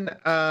Simon,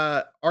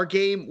 our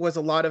game was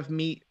a lot of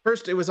meat.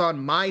 First, it was on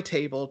my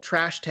table,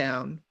 Trash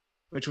Town,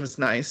 which was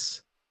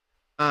nice.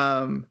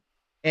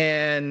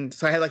 And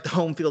so I had like the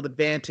home field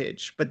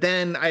advantage. But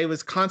then I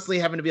was constantly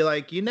having to be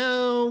like,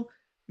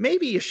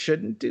 maybe you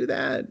shouldn't do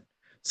that.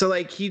 So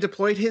like he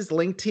deployed his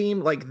link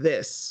team like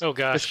this. Oh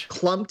gosh. Just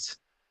clumped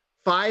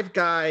 5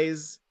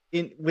 guys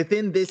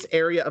within this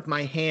area of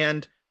my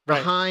hand. Right.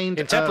 Behind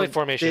in template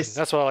formation. this,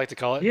 That's what I like to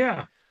call it.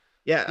 Yeah.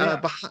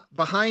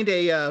 Behind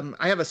a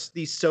I have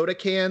these soda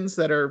cans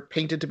that are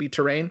painted to be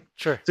terrain.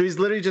 Sure. So he's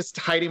literally just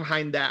hiding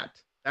behind that.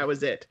 That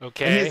was it.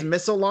 Okay. And his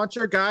missile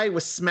launcher guy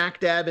was smack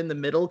dab in the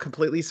middle,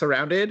 completely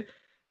surrounded.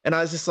 And I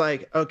was just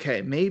like,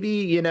 okay,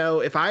 maybe,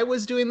 if I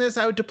was doing this,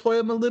 I would deploy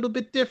him a little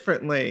bit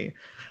differently.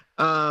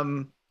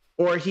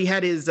 Or he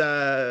had his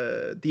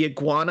the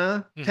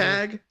iguana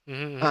tag.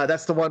 Mm-hmm.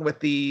 That's the one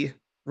with the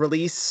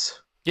release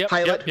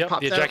pilot who the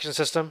pops ejection out.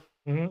 system.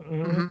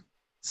 Mm-hmm.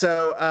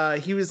 So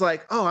he was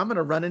like, oh, I'm going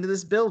to run into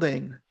this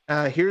building.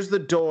 Here's the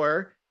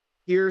door.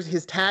 Here's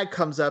his tag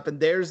comes up, and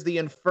there's the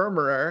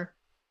infirmary.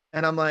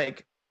 And I'm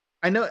like,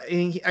 I know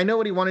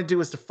what he wanted to do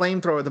was to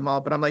flamethrower them all,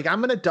 but I'm like, I'm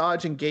going to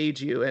dodge and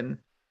engage you. And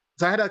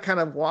so I had to kind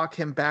of walk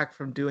him back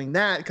from doing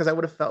that because I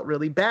would have felt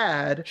really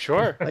bad.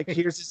 Sure. Like,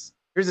 here's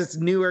this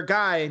newer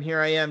guy, and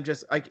here I am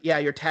just like, yeah,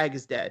 your tag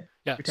is dead.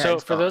 Yeah. Your So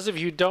tag's for gone. those of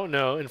you who don't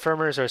know,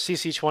 infirmers are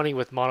CC20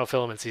 with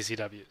monofilament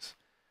CCWs.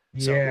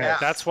 So Yeah.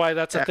 that's why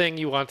that's a thing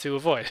you want to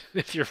avoid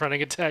if you're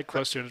running a tag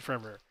close to an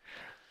infirmary.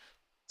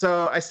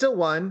 So I still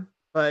won,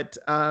 but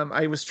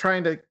I was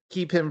trying to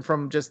keep him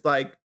from just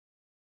like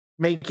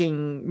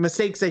making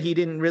mistakes that he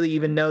didn't really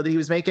even know that he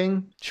was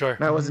making. Sure.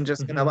 And I wasn't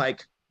just gonna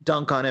like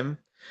dunk on him.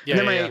 Yeah,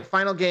 And then my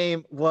final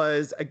game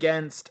was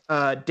against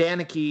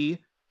Danicky,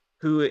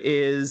 who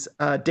is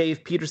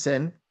Dave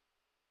Peterson,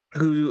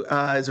 who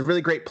is a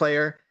really great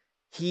player.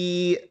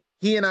 He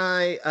and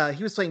I,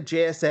 he was playing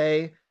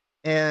JSA,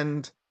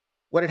 and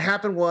what had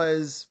happened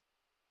was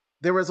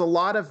there was a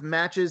lot of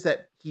matches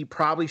that he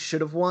probably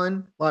should have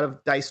won, a lot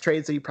of dice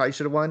trades that he probably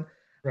should have won.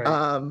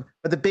 Right.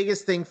 But the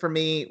biggest thing for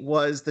me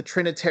was the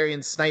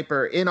Trinitarian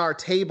sniper. In our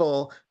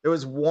table, there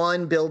was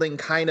one building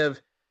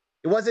it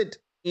wasn't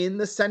in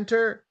the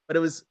center, but it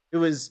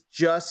was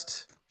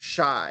just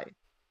shy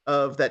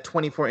of that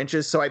 24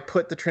 inches. So I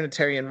put the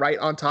Trinitarian right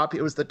on top.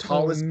 It was the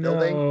tallest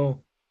building.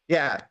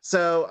 Yeah.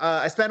 So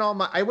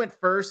I went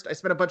first. I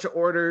spent a bunch of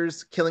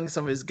orders killing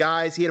some of his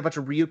guys. He had a bunch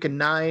of Ryukin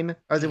 9.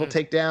 I was able to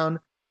take down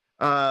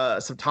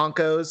some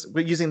Tonkos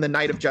using the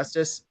Knight of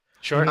Justice.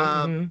 Sure.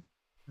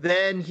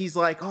 Then he's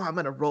like, oh, I'm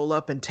going to roll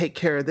up and take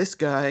care of this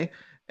guy.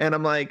 And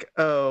I'm like,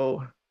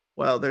 oh,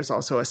 well, there's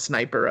also a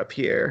sniper up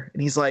here.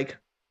 And he's like,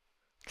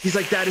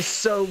 that is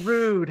so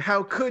rude.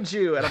 How could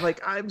you? And I'm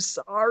like, I'm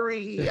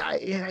sorry. I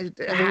had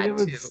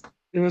to.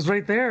 It was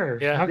right there.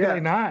 Yeah. How could I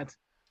not?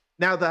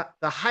 Now,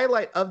 the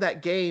highlight of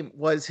that game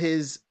was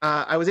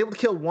I was able to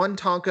kill one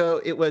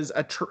Tonko. It was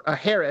a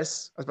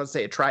Harris. I was about to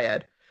say a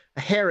triad.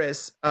 A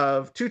Harris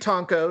of 2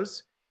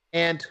 Tonkos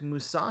and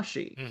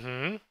Musashi.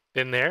 Mm-hmm.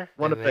 Been there.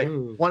 One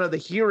of the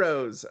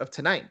heroes of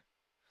tonight.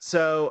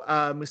 So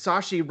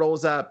Musashi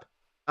rolls up,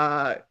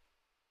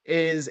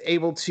 is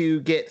able to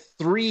get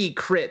 3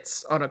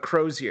 crits on a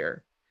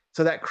Crozier.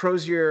 So that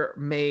Crozier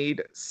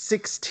made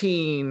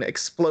 16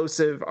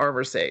 explosive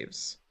armor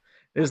saves.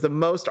 It was the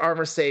most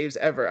armor saves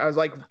ever. I was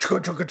like, it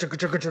was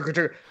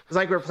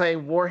like we were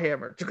playing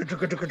Warhammer.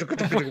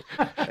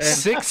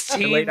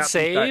 16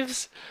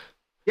 saves?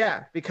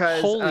 Yeah,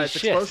 because it's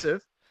shit.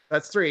 explosive.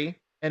 That's 3,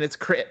 and it's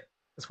crit.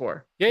 That's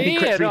 4. Yeah, And he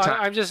crit 3 No,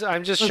 times.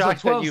 I'm just Those are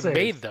shocked that 12 you saves.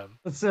 made them.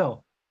 But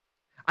still.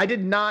 I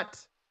did not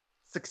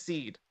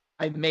succeed.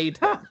 I made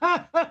them.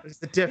 There's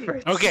the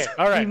difference. Okay,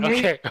 all right,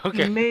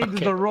 He made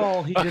the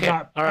roll. He did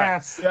not all right.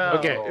 pass. No,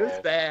 Okay. it was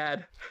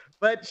bad,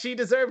 but she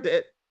deserved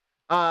it.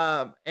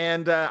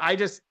 And I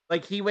just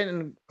he went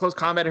in close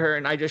combat at her,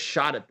 and I just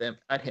shot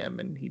at him,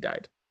 and he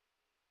died.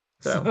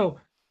 So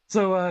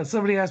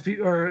somebody asked me,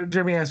 or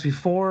Jeremy asked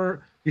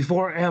before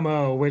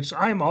MO, which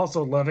I'm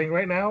also loving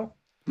right now.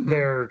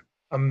 They're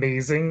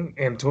amazing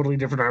and totally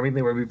different army than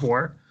they were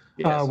before.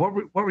 Yes. What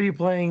were you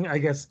playing? I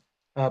guess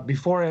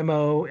before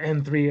MO,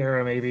 N3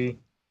 era maybe.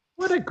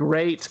 What a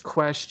great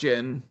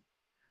question.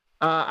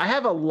 I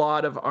have a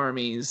lot of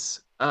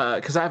armies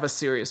because I have a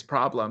serious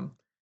problem.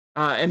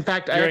 In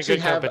fact, I You're in actually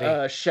good have company.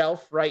 a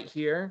shelf right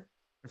here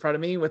in front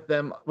of me with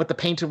the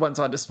painted ones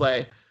on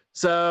display.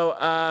 So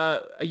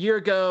a year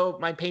ago,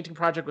 my painting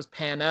project was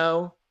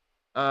Pano.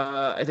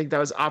 I think that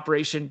was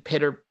Operation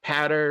Pitter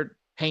Patter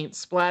Paint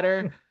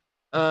Splatter.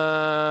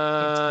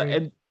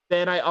 And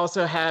then I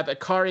also have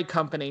Akari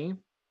Company.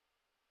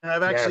 And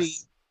I've actually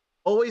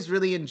always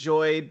really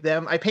enjoyed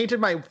them. I painted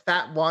my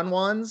Fat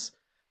Wan-Wans.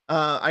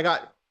 I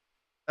got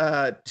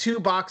 2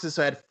 boxes,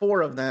 so I had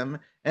 4 of them,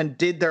 and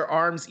did their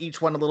arms,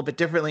 each one a little bit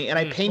differently. And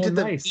I painted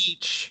them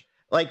each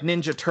like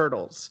Ninja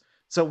Turtles.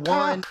 So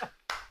one,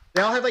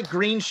 they all have like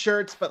green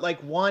shirts, but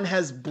like one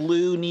has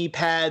blue knee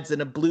pads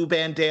and a blue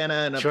bandana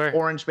and an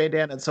orange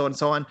bandana and so on and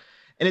so on.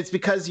 And it's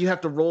because you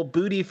have to roll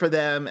booty for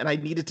them, and I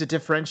needed to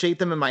differentiate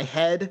them in my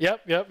head.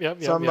 Yep.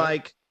 So I'm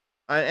like,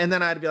 and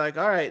then I'd be like,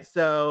 all right,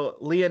 so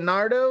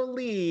Leonardo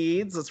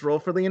leads. Let's roll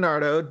for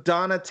Leonardo.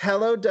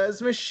 Donatello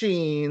does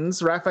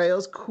machines.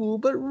 Raphael's cool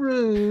but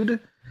rude.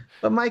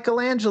 But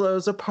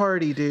Michelangelo's a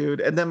party dude.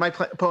 And then my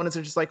opponents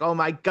are just like, oh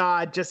my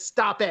God, just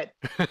stop it.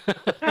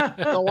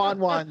 Go on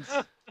ones.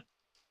 So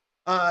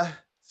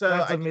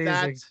that's I did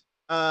that.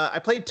 I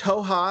played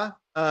Toha.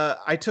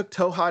 I took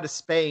Toha to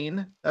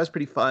Spain. That was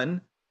pretty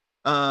fun.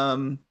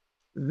 Then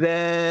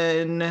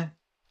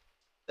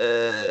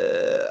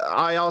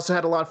I also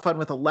had a lot of fun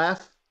with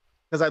Aleph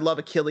because I love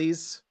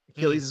Achilles.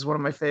 Achilles is one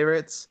of my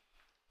favorites.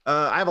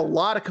 I have a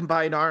lot of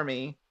Combined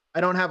Army. I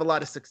don't have a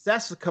lot of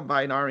success with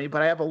Combined Army,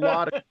 but I have a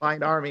lot of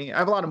Combined Army. I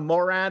have a lot of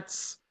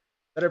Morats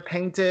that are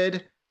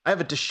painted. I have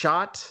a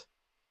Deshot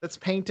that's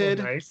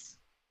painted. Oh, nice.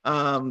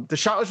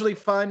 Deshot was really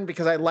fun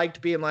because I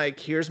liked being like,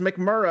 here's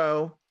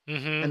McMurrow.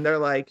 And they're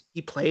like,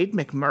 he played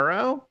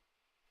McMurrow?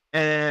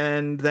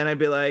 And then I'd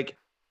be like,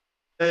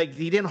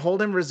 he didn't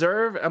hold him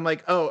reserve. I'm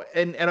like, oh,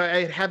 and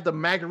I have the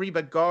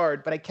Margarita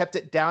guard, but I kept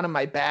it down in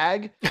my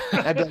bag.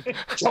 And I'd be like,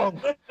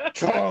 chomp,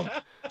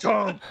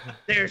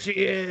 there she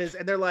is.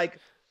 And they're like,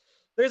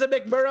 there's a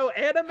McMurrow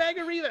and a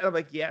Margarita. And I'm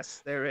like,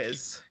 yes, there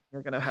is.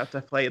 You're gonna have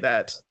to play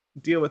that,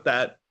 deal with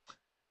that.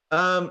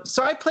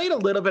 So I played a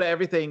little bit of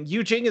everything.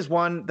 Yu Jing is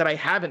one that I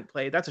haven't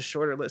played. That's a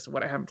shorter list of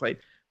what I haven't played.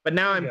 But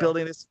now I'm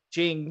building this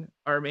Jing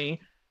army.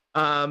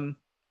 I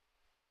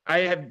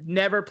have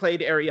never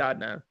played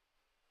Ariadna.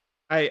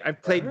 I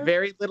played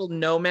very little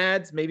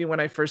Nomads, maybe when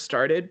I first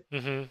started.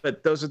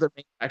 But those are the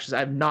main factions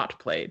I've not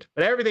played.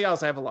 But everything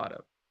else I have a lot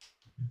of.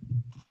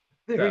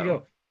 There you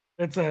go.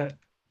 That's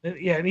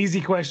an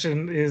easy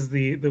question is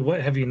the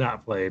what have you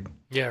not played?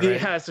 Yeah,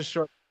 right. Yeah, it's a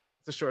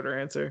shorter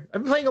answer.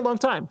 I've been playing a long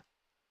time.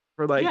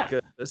 For like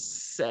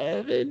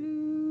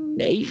 7,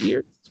 8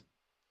 years.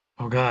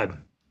 Oh God.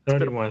 I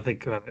don't even want to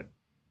think about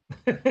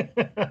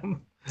it.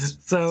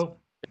 So,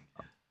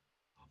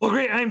 well,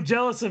 great. I'm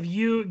jealous of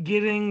you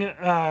getting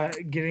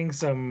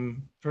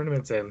some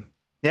tournaments in.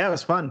 Yeah, it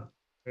was fun.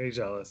 Very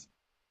jealous.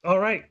 All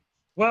right.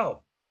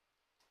 Well,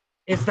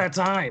 it's that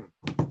time.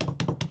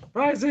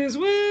 Prizes,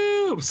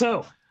 woo!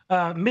 So,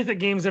 Mythic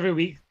Games every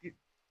week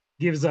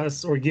gives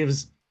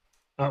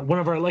one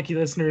of our lucky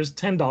listeners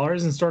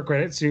 $10 in store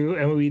credit to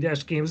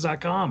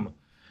moe-games.com.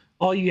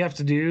 All you have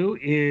to do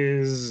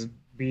is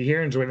be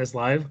here and join us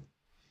live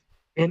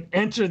and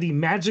enter the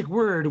magic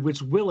word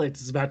which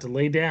Willet is about to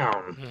lay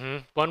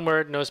down. One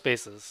word, no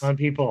spaces. On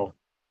people.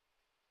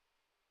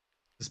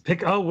 Just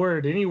pick a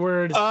word, any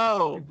word.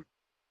 Oh. People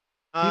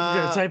are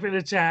going to type in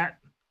the chat.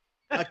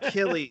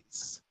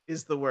 Achilles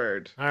is the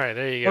word. All right,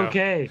 there you go.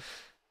 Okay.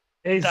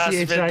 Das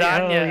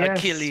Vidania,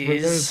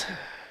 Achilles.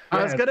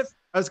 I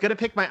was gonna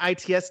pick my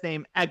ITS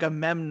name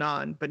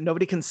Agamemnon, but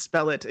nobody can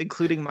spell it,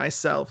 including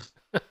myself.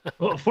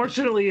 Well,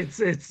 fortunately,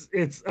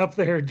 it's up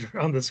there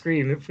on the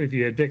screen if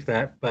you had picked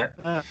that. But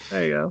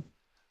there you go.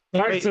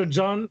 All right, so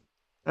John,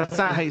 that's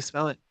not how you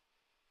spell it.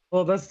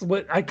 Well, that's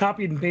what I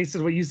copied and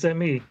pasted what you sent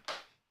me.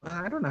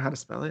 I don't know how to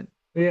spell it.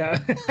 Yeah,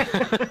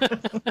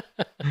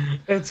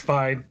 it's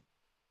fine.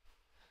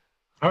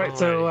 All right,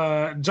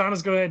 so John,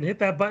 let's go ahead and hit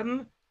that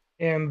button,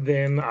 and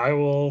then I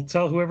will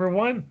tell whoever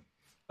won.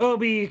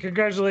 Obi,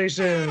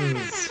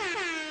 congratulations.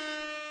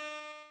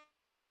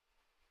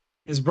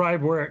 His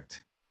bribe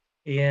worked.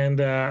 And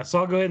so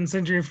I'll go ahead and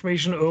send your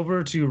information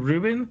over to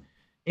Ruben,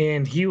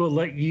 and he will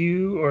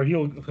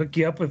he'll hook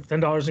you up with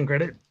 $10 in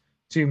credit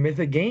to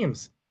Mythic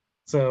Games.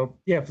 So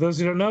yeah, for those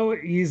who don't know,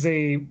 he's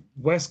a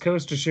West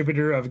Coast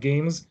distributor of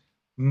games.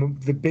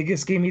 The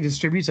biggest game he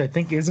distributes, I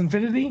think, is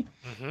Infinity.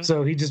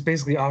 So he just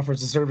basically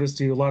offers a service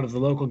to a lot of the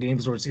local game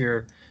stores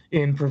here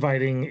in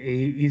providing a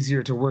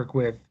easier to work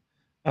with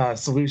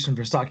solution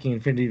for stocking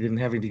Infinity than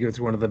having to go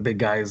through one of the big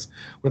guys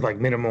with like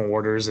minimum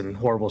orders and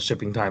horrible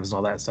shipping times and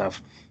all that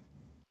stuff.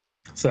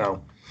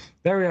 So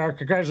there we are.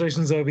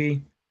 Congratulations,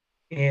 Obi.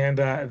 And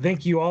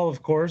thank you all,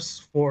 of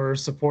course, for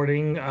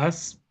supporting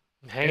us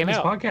hanging in this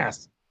out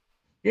podcast.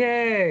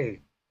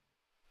 Yay!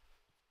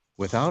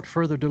 Without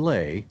further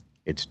delay,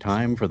 it's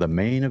time for the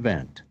main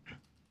event.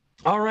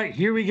 All right,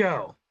 here we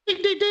go.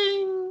 Ding, ding,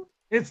 ding.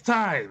 It's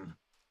time.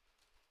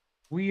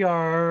 We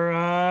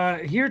are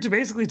here to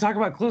basically talk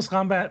about close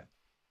combat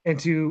and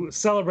to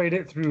celebrate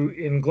it through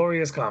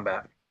inglorious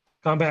combat.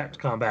 Combat.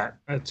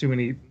 Too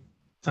many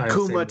times.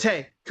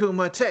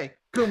 Kumite.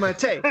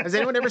 Kumite. Has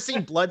anyone ever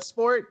seen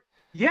Bloodsport?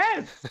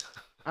 Yes.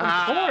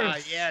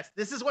 course. Yes.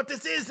 This is what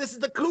this is. This is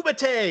the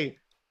Kumite.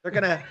 They're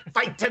gonna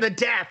fight to the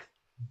death.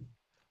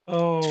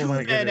 Oh, Two my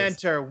men goodness.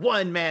 enter,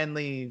 one man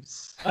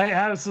leaves. I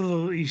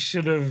absolutely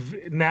should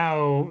have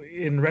now,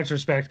 in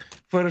retrospect,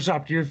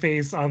 photoshopped your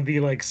face on the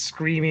like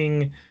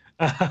screaming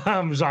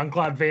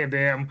Jean-Claude Van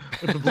Damme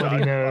with the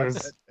bloody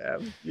nose.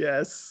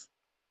 Yes.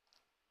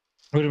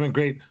 Would have been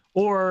great.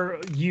 Or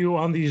you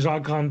on the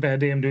Jean-Claude Van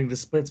Damme doing the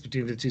splits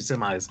between the two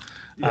semis.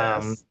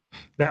 Yes.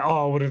 That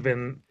all would have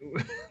been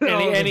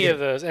Any of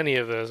those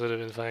would have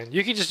been fine.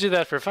 You could just do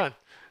that for fun.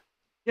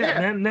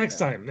 Yeah. Next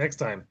time.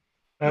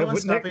 No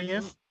one's stopping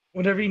you.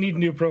 Whenever you need a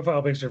new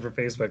profile picture for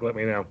Facebook, let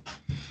me know.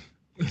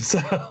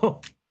 So,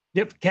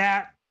 yep,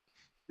 cat.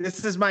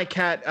 This is my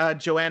cat,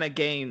 Joanna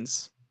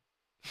Gaines.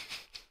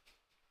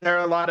 There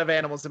are a lot of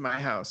animals in my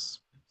house.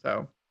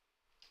 So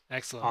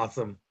Excellent.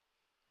 Awesome.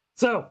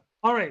 So,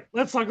 all right,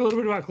 let's talk a little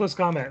bit about close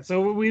combat.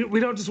 So we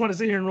don't just want to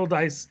sit here and roll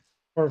dice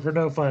or for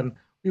no fun.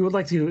 We would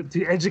like to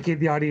educate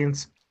the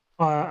audience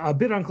a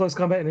bit on close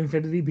combat and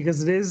Infinity,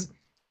 because it is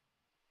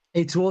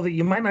a tool that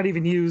you might not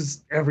even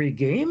use every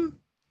game.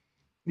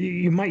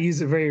 You might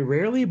use it very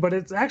rarely, but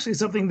it's actually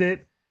something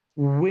that,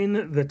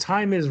 when the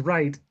time is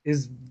right,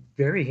 is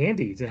very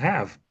handy to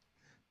have.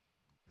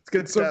 it's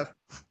good stuff.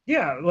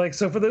 Yeah, like,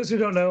 so for those who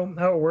don't know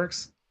how it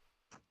works,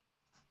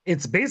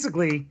 it's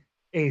basically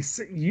it's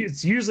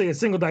usually a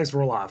single dice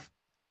roll off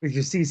with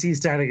your CC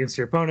stat against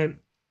your opponent.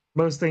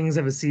 Most things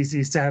have a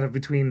CC stat of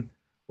between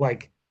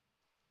like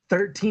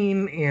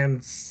 13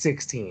 and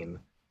 16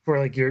 for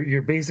like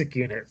your basic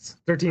units,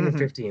 13 and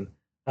 15.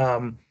 You're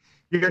and-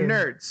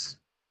 nerds.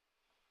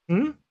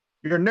 Hmm?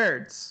 You're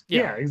nerds.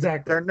 Yeah,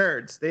 exactly. They're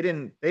nerds. They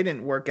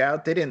didn't work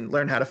out. They didn't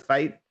learn how to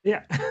fight.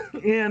 Yeah,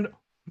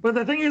 but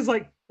the thing is,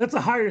 like, that's a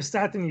higher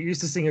stat than you're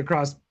used to seeing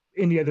across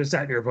any other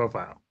stat in your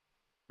profile.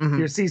 Mhm.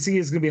 Your CC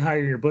is going to be higher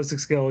in your ballistic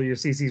skill. Your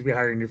CC is going to be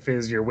higher in your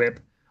fizz, your whip,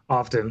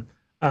 often.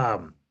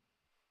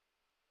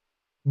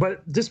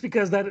 But just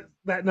because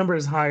that number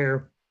is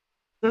higher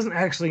doesn't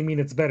actually mean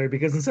it's better,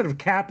 because instead of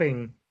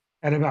capping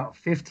at about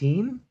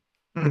 15,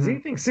 is Mhm.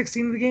 anything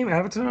 16 in the game?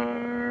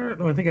 Avatar?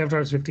 No, I think Avatar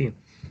is 15.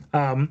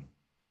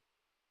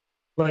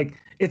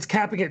 Like, it's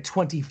capping at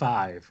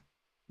 25.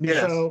 Yes.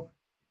 So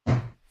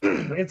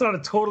it's on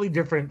a totally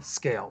different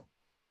scale.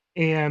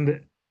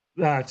 And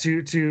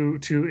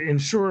to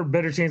ensure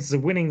better chances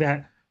of winning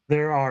that,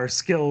 there are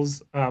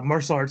skills,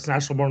 martial arts,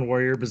 natural born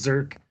warrior,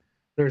 berserk.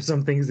 There are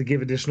some things that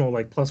give additional,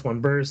 like,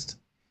 +1 burst.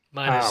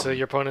 Minus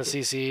your opponent's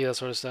CC, that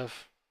sort of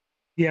stuff.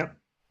 Yep,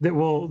 that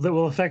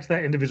will affect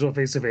that individual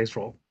face-to-face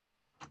roll.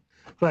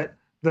 But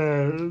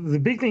the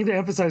big thing to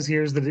emphasize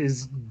here is that it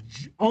is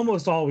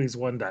almost always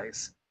one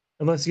dice,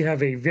 unless you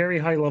have a very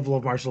high level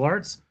of martial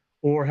arts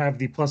or have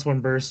the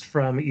 +1 burst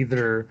from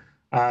either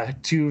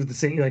two of the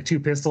same, like two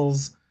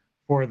pistols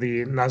for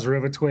the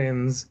Nazarova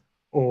twins,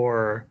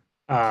 or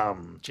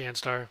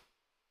Janstar.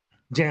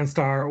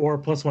 Janstar, or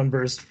 +1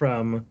 burst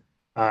from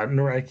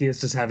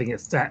Norakius just having it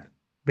stat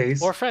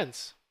base. Or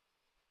friends.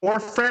 Or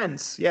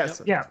friends.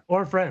 Yes. Yeah,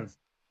 or friends.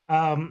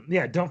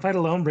 Yeah, don't fight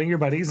alone. Bring your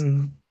buddies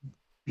and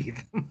beat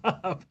them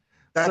up.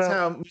 That's So-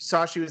 how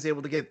Musashi was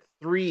able to get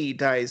 3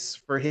 dice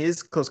for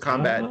his close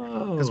combat,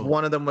 because Oh,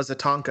 one of them was a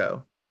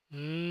Tonko.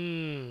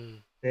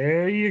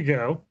 there you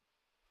go.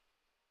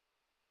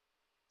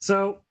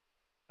 So,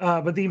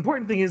 but the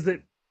important thing is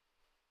that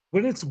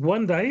when it's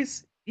one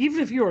dice,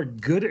 even if you are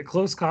good at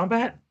close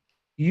combat,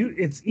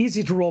 it's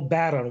easy to roll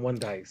bad on one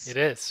dice. It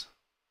is.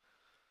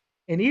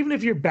 And even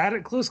if you're bad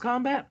at close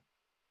combat,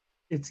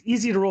 it's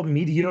easy to roll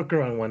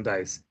mediocre on one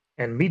dice,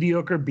 and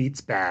mediocre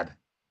beats bad.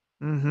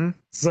 Mm-hmm.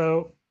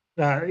 So,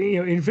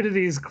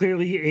 Infinity is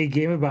clearly a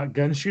game about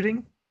gun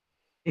shooting,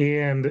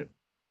 and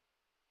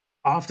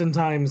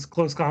oftentimes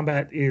close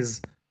combat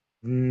is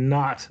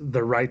not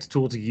the right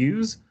tool to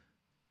use,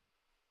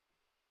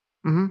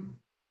 Mm-hmm.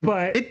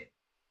 but It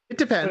but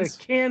depends. it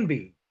can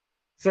be.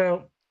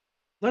 So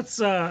let's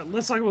talk a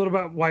little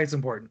about why it's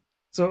important.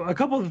 So a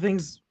couple of the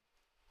things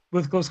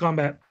with close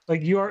combat,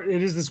 like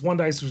it is this one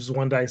dice, which is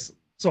one dice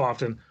so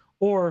often,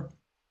 or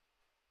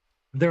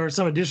there are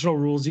some additional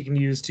rules you can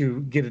use to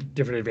get a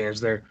different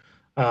advantage there.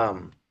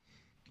 What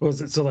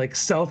was it? So like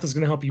stealth is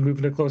going to help you move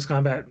into close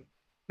combat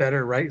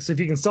better, right? So if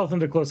you can stealth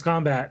into close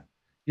combat,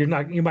 you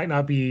might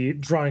not be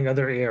drawing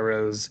other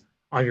arrows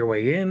on your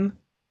way in.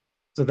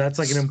 So that's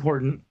like an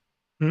important.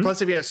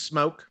 Plus, if you have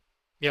smoke.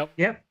 Yep.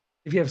 Yep.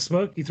 If you have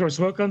smoke, you throw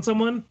smoke on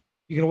someone,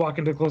 you can walk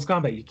into close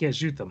combat. You can't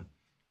shoot them.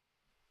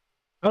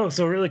 Oh,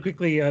 so really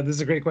quickly, this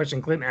is a great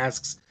question. Clint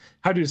asks,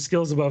 how do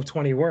skills above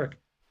 20 work?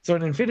 So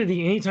in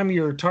Infinity, anytime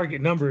your target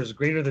number is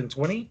greater than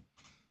 20,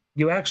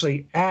 you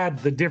actually add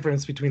the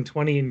difference between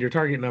 20 and your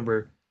target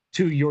number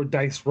to your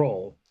dice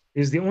roll.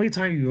 It is the only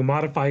time you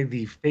modify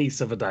the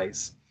face of a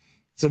dice.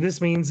 So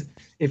this means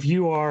if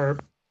you are,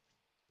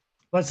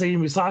 let's say you're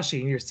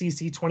Musashi and you're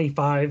CC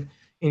 25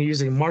 and you're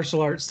using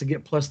martial arts to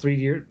get +3 to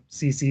your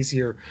CC, so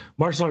your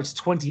martial arts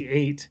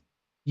 28,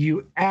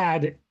 you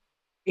add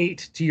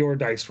 8 to your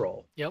dice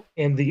roll. Yep.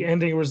 And the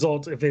ending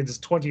result, if it is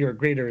 20 or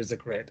greater, is a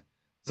crit.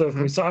 So if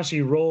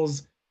Musashi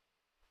rolls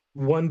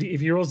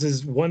if he rolls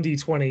his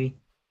 1d20,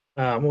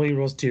 well, he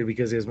rolls 2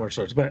 because he has more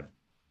swords, but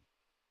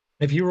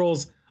if he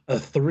rolls a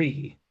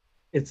 3,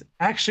 it's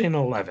actually an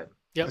 11.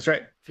 Yep. That's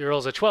right. If he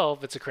rolls a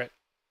 12, it's a crit.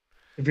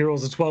 If he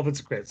rolls a 12, it's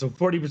a crit. So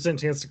 40%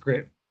 chance to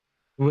crit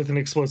with an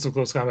explosive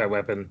close combat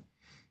weapon.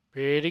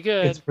 Pretty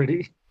good. It's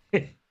pretty.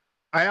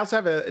 I also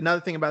have another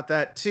thing about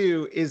that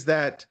too, is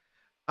that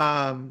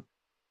in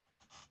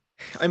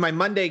my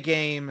Monday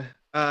game,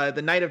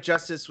 the Knight of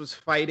Justice was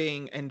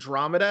fighting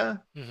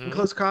Andromeda in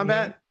close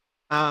combat.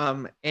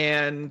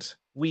 And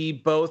we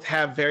both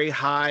have very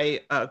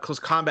high close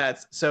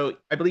combats. So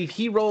I believe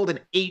he rolled an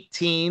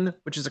 18,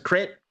 which is a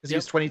crit because he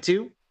was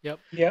 22. Yep.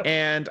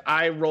 And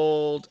I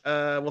rolled,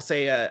 we'll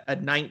say a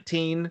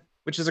 19,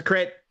 which is a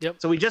crit. Yep.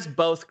 So we just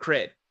both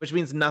crit, which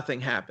means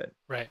nothing happened.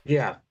 Right.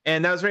 Yeah.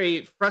 And that was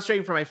very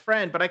frustrating for my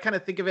friend, but I kind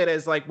of think of it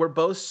as like we're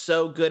both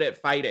so good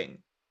at fighting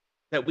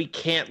that we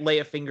can't lay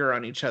a finger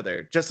on each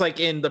other. Just like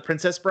in The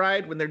Princess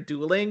Bride when they're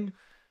dueling.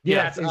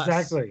 Yes, that's us.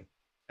 exactly.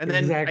 And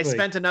then I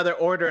spent another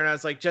order and I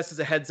was like, just as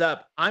a heads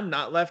up, I'm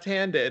not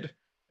left-handed.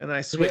 And then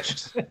I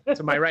switched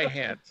to my right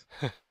hand.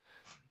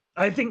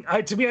 I think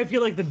to me, I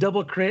feel like the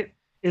double crit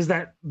is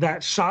that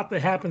shot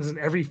that happens in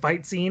every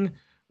fight scene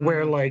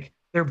where like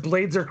their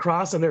blades are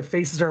crossed and their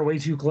faces are way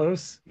too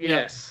close.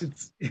 Yes.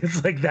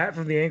 It's like that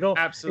from the angle.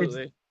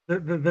 Absolutely. The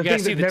You thing gotta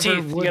see that the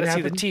never teeth. You would gotta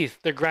see the happen. teeth.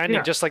 They're grinding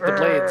Yeah. just like the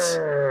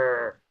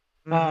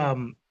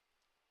blades.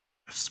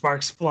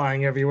 Sparks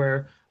flying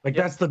everywhere. Like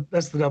that's the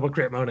double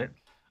crit moment.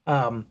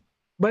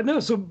 But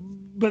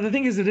the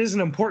thing is, it is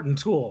an important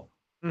tool,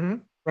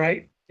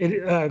 right?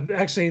 It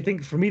actually, I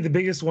think for me, the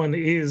biggest one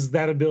is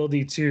that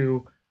ability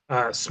to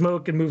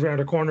smoke and move around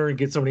a corner and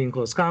get somebody in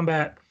close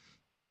combat.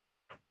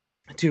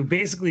 To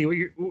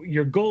basically,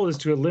 your goal is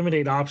to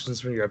eliminate options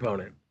from your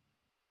opponent.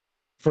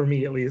 For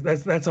me, at least,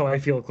 that's how I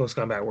feel close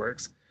combat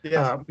works.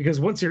 Yes.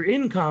 Because once you're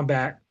in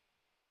combat,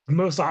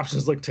 most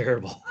options look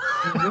terrible.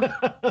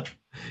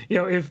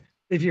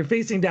 If you're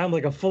facing down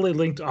like a fully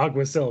linked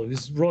Aguacil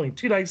who's rolling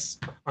 2 dice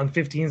on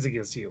 15s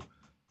against you,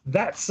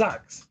 that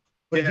sucks.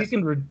 But if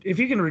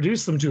you can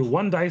reduce them to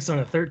 1 dice on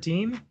a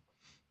 13,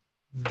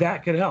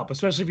 that could help,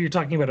 especially if you're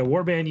talking about a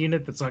warband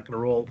unit that's not going to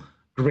roll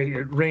great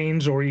at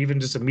range, or even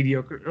just a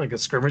mediocre, like a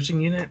skirmishing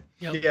unit.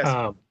 Yep.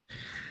 Yes.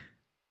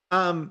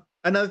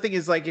 Another thing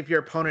is like if your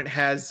opponent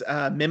has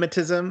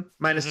mimetism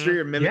 -3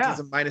 or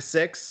mimetism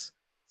 -6.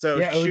 So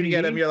shooting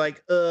at him, you're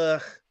like,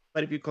 ugh.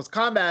 But if you close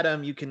combat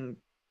him,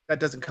 that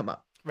doesn't come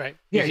up. Right.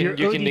 Yeah, you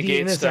can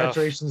negate in the stuff.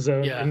 saturation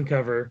zone and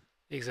cover.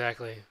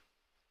 Exactly.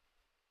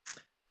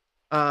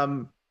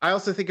 I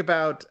also think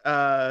about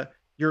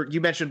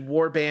you mentioned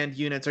warband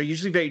units are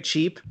usually very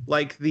cheap,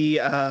 like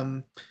the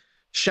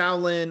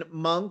Shaolin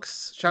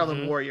monks,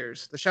 Shaolin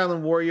warriors. The Shaolin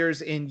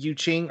warriors in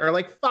Yuqing are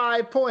like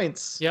 5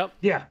 points. Yep.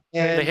 Yeah.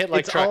 And they hit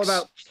like it's trucks. all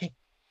about,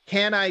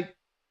 can I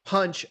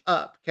punch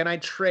up? Can I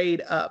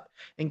trade up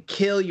and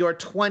kill your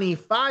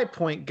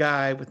 25-point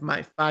guy with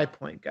my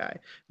 5-point guy?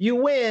 You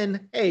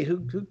win. Hey,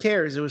 who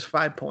cares? It was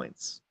 5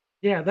 points.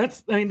 Yeah,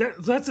 that's an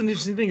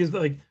interesting thing, is that,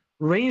 like,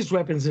 ranged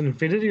weapons in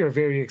Infinity are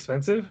very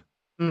expensive.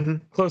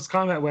 Close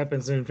combat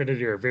weapons in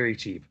Infinity are very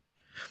cheap.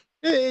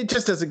 It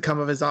just doesn't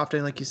come up as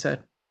often, like you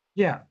said.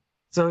 Yeah.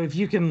 So if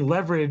you can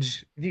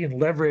leverage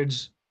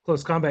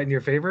close combat in your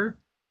favor,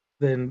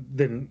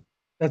 then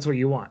that's what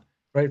you want,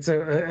 right?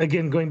 So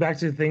again, going back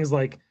to things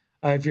like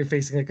if you're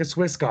facing like a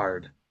Swiss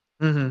guard,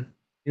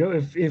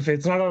 if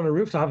it's not on a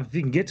rooftop, if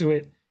you can get to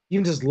it,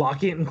 even just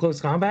locking it in close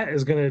combat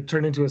is going to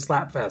turn into a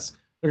slap fest.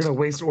 They're going to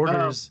waste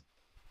orders.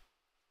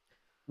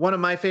 One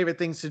of my favorite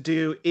things to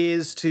do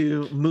is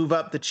to move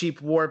up the cheap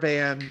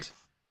warband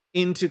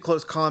into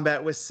close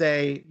combat with,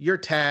 say, your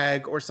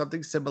tag or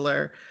something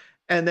similar,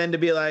 and then to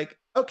be like,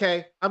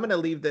 okay, I'm going to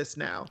leave this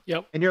now.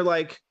 Yep. And you're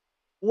like,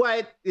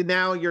 what?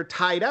 Now you're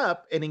tied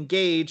up and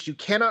engaged. You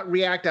cannot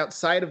react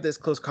outside of this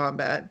close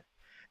combat.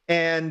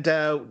 And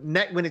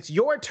when it's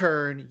your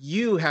turn,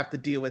 you have to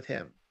deal with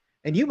him.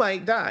 And you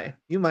might die.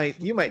 You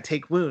might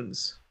take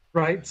wounds.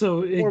 Right.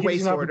 So it or gives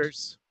waste you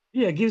orders.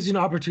 Yeah, it gives you an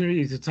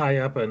opportunity to tie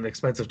up an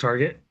expensive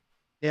target.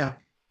 Yeah.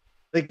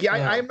 Like,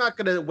 I'm not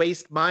going to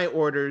waste my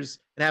orders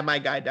and have my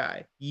guy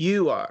die.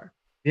 You are.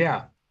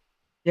 Yeah.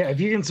 Yeah, if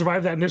you can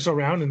survive that initial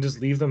round and just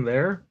leave them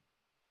there,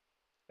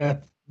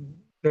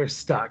 they're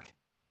stuck.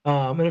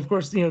 And of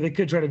course, they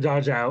could try to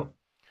dodge out.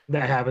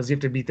 That happens. You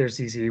have to beat their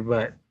CC,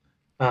 but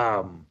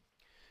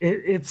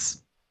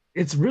it's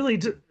really,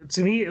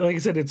 to me, like I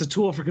said, it's a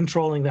tool for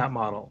controlling that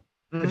model.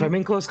 If I'm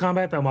in close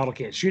combat, that model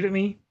can't shoot at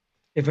me.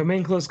 If I'm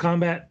in close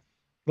combat,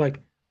 like,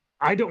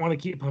 I don't want to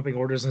keep pumping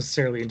orders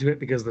necessarily into it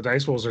because the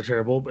dice rolls are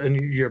terrible, and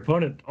your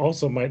opponent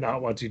also might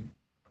not want to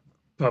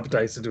pump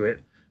dice into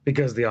it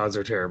because the odds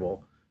are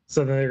terrible.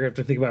 So then they're going to have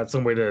to think about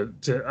some way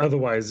to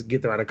otherwise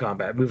get them out of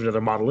combat, move another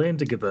model in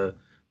to get the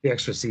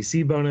extra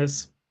CC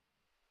bonus.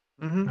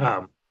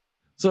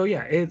 So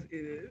yeah,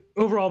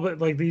 overall, but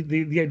like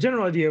the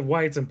general idea of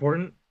why it's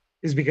important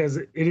is because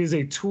it is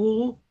a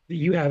tool that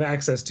you have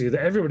access to,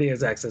 that everybody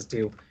has access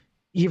to,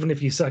 even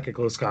if you suck at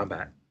close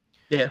combat.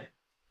 Yeah.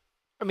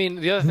 I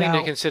mean, the other thing to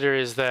Now, consider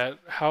is that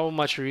how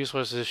much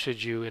resources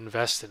should you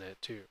invest in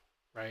it too,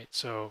 right?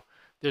 So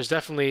there's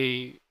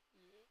definitely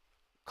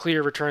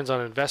clear returns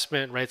on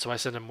investment, right? So I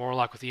send a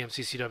Morlock with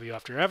EMCCW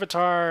after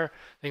Avatar,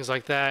 things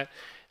like that.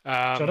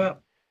 shut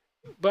up.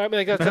 But I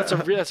mean, like,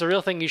 that's a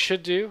real thing you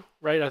should do,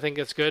 right? I think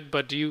it's good.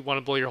 But do you want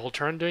to blow your whole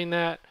turn doing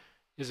that?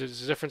 Is it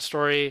a different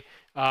story?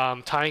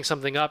 Tying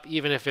something up,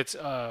 even if it's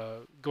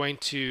going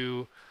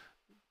to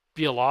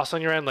be a loss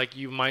on your end, like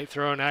you might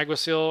throw an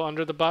Aguasil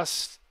under the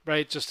bus,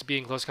 right? Just to be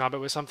in close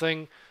combat with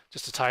something,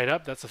 just to tie it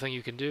up. That's the thing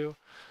you can do.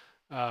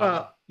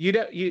 Well, you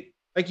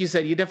like you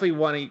said, you definitely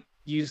want to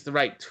use the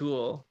right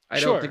tool. I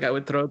Sure. don't think I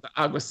would throw the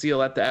Agua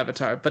Seal at the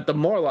Avatar, but the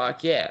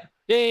Morlock, yeah.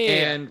 Yeah.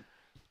 And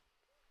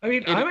I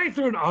mean, I might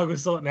throw an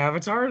Augustil at an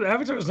Avatar. The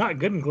Avatar is not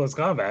good in close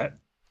combat.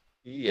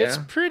 yeah, It's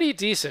pretty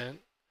decent.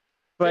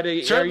 but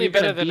certainly are you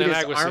better gonna than beat an his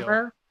Agua Seal.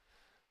 armor?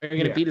 Are you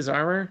gonna Yeah. beat his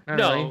armor? Not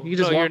No, really. You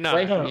just no, walk you're not.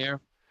 away from No. you.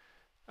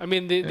 I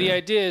mean, the Yeah.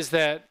 idea is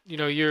that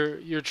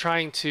you're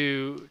trying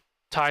to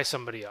tie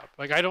somebody up.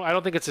 Like I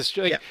don't think it's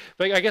a like, Yeah.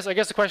 like I guess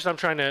the question I'm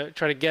trying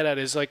to get at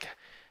is like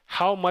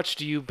how much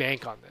do you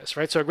bank on this,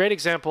 right? So a great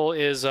example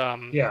is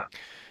Yeah.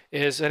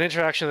 is an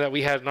interaction that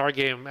we had in our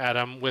game,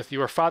 Adam, with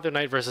your Father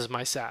Knight versus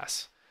my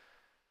Sass.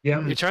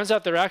 Yeah. It turns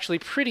out they're actually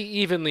pretty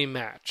evenly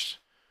matched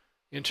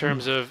in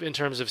terms of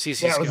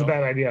CC Yeah, it was skill. a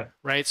bad idea.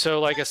 Right? So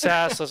like a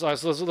SAS, let's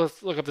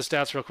look up the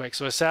stats real quick.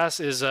 So a SAS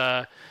is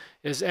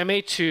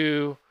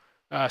MA2,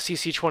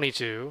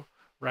 CC22,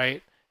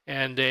 right?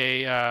 And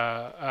a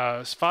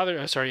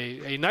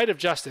Knight of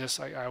Justice.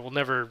 I will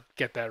never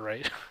get that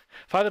right.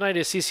 Father Knight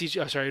is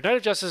Knight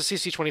of Justice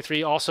is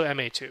CC23, also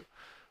MA2,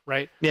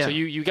 right? Yeah. So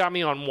you got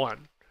me on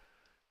one.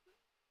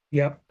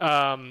 Yep.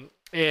 And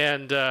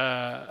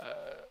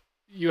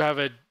you have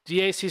a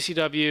DA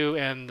CCW,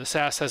 and the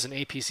SAS has an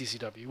AP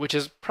CCW, which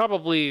is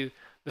probably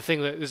the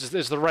thing that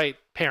is the right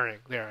pairing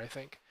there, I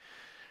think.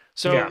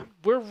 So Yeah.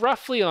 we're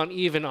roughly on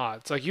even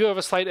odds. Like you have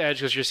a slight edge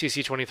because you're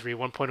CC23,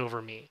 1 point over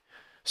me.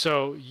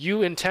 So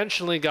you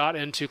intentionally got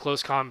into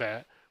close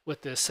combat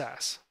with this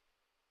SAS,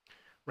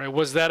 right?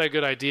 Was that a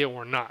good idea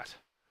or not?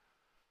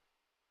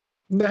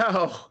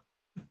 No.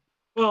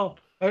 Well,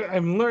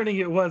 I'm learning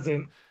it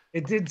wasn't.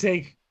 It did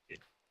take.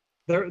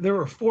 There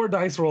were 4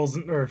 dice rolls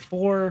or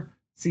 4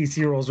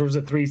 CC rolls, or was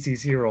it 3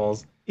 CC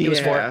rolls? It was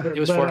 4. Yeah. It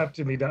was Led 4. up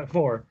to me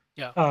 4.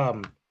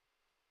 Yeah.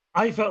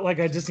 I felt like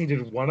I just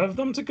needed one of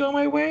them to go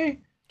my way.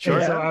 Sure.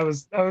 And so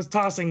I was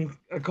tossing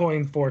a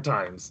coin 4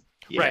 times.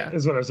 Right.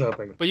 Is what I was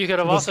hoping. But you could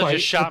have With a also slight-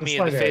 just shot with a me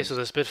in the slight face edge. with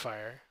a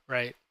Spitfire,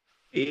 right?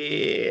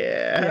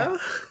 Yeah.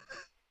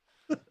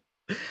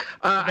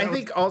 I That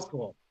think was also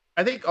cool.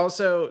 I think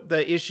also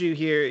the issue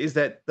here is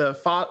that the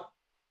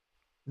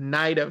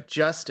Knight of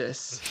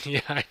Justice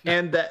Yeah. I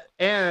know.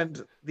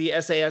 and the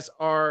SAS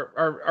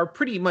are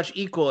pretty much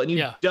equal, and you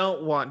Yeah.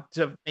 don't want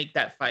to make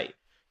that fight.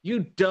 You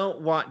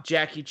don't want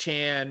Jackie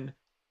Chan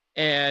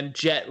and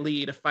Jet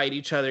Li to fight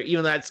each other,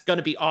 even though that's going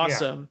to be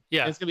awesome.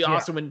 Yeah. It's going to be Yeah.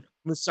 awesome when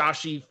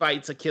Musashi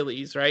fights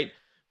Achilles, right?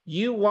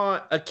 You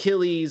want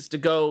Achilles to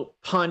go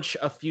punch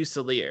a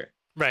Fusilier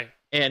Right.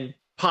 and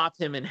pop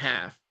him in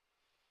half.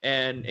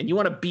 And you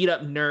want to beat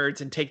up nerds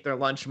and take their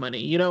lunch money.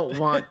 You don't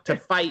want to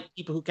fight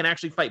people who can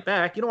actually fight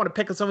back. You don't want to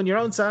pick on someone your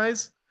own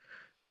size.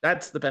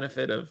 That's the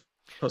benefit of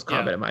post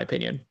combat, Yeah. in my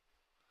opinion.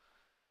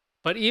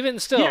 But even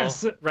still,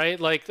 Yes. right?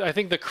 Like I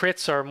think the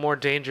crits are more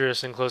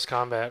dangerous in close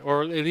combat,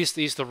 or at least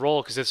the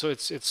roll because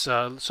it's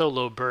so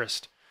low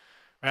burst.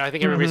 Right? I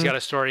think everybody's Mhm. got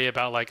a story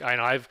about like I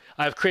know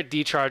I've crit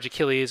decharge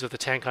Achilles with the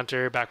Tank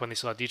Hunter back when they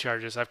still had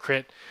decharges. I've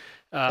crit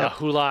Yep.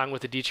 Hulang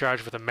with the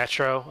decharge with a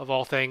Metro of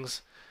all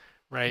things,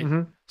 right?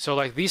 Mhm. So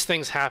like these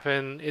things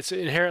happen. It's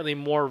inherently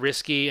more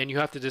risky, and you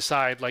have to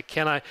decide like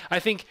can I? I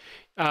think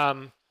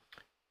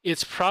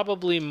it's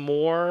probably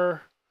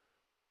more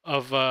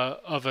of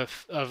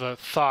a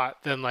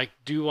thought than like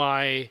do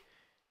I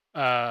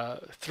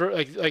throw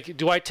like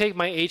do I take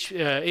my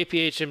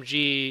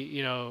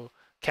APHMG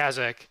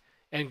Kazakh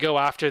and go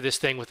after this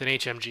thing with an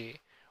HMG,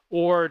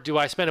 or do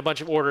I spend a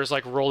bunch of orders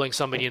like rolling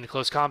somebody into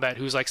close combat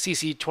who's like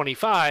CC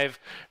 25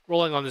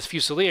 rolling on this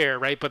Fusilier,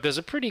 right? But there's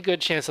a pretty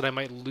good chance that I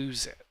might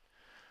lose it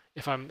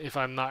if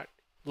I'm not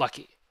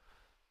lucky.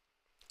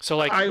 So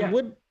like I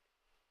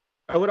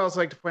would also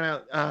like to point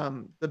out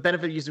the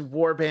benefit of using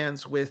war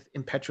bands with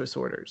impetuous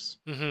orders.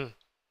 mhm.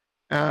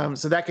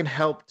 So that can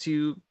help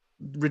to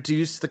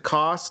reduce the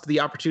cost, the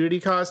opportunity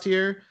cost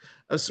here.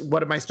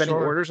 What am I spending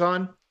Sure. orders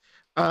on?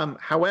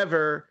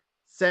 However,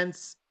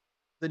 since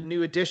the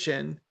new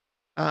edition,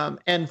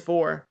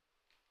 N4,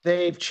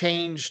 they've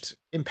changed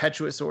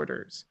impetuous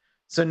orders.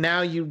 So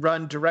now you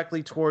run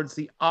directly towards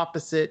the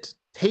opposite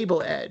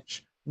table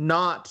edge,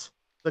 not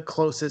the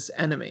closest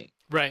enemy.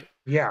 Right.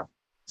 Yeah.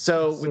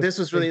 So That's a this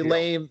was big really deal.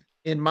 lame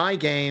in my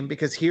game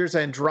because here's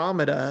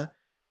Andromeda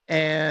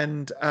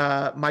and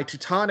my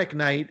Teutonic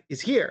Knight is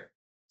here.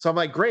 So I'm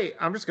like, great,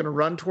 I'm just going to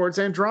run towards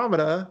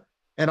Andromeda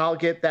and I'll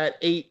get that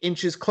 8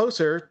 inches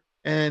closer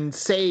and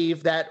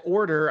save that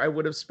order I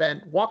would have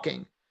spent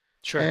walking.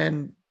 Sure.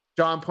 And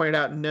John pointed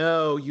out,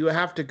 no, you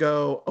have to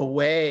go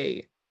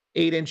away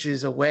 8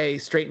 inches away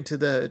straight into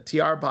the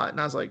TR bot. And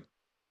I was like,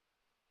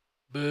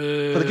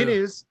 Boo. but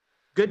the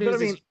good But I news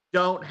mean- is you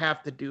don't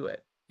have to do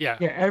it. Yeah.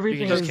 Yeah,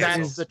 everything just is,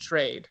 cancel. That's the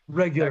trade.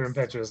 regular That's-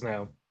 Impetuous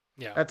now.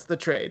 Yeah. That's the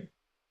trade.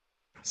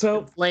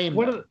 So It's lame.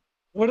 one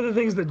though. of the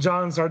things that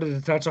John started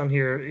to touch on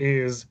here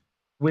is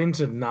when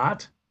to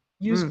not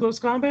use close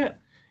combat,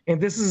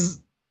 and this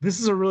is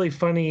a really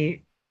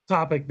funny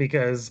topic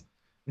because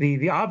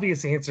the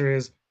obvious answer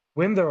is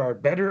when there are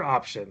better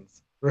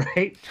options,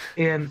 right?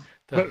 And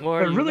The but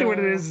more you really what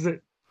it know. is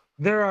that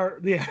there are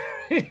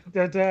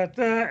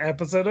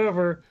episode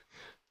over.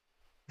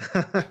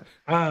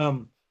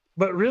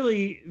 But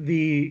really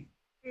the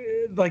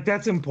like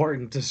that's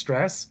important to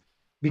stress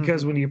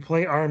because when you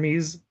play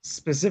armies,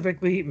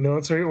 specifically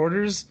military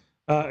orders,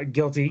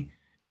 guilty,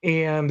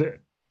 and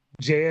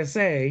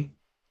JSA,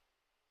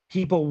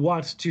 people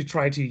want to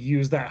try to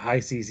use that high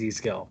CC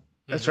skill.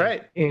 That's Mhm.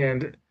 right.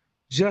 And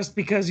just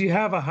because you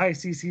have a high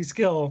CC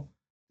skill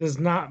does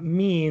not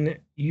mean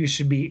you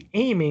should be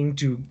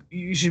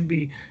you should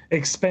be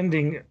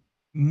expending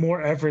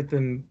more effort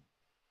than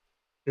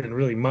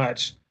really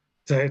much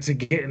to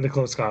get into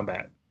close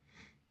combat.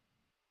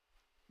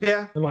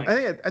 Yeah, I'm like-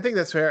 I think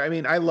that's fair. I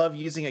mean, I love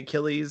using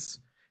Achilles,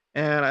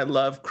 and I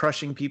love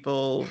crushing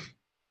people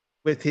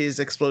with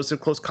his explosive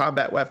close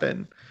combat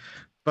weapon.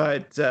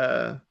 But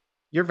it's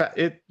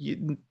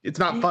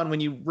not fun when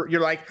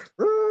you're like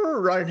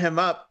running him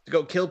up to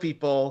go kill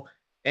people,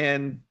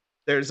 and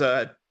there's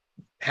a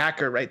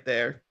hacker right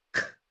there,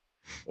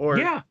 or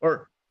Yeah.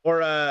 or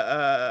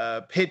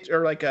a pitch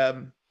or like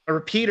a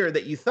repeater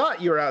that you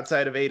thought you were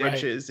outside of 8 Right.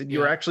 inches, and you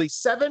were Yeah. actually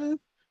 7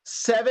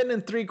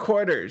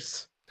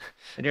 3/4.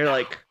 And you're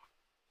like,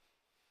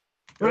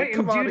 Right,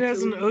 come and on, dude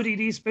has an Achilles.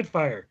 ODD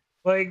Spitfire.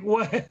 Like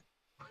what?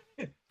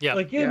 Yeah.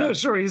 Like Yeah. no,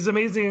 sure, he's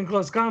amazing in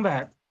close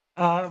combat,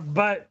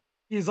 but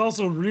he's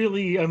also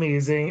really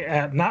amazing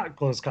at not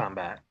close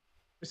combat.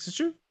 This is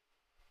true.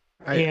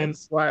 And-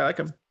 That's why I like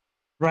him.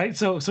 Right.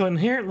 So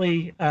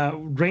inherently,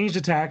 ranged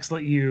attacks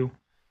let you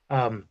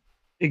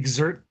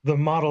exert the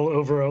model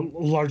over a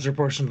larger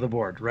portion of the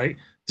board. Right.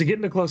 To get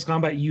into close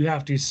combat, you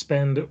have to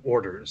spend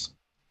orders.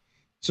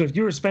 So if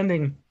you were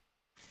spending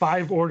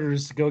 5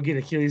 orders to go get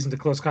Achilles into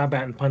close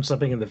combat and punch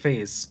something in the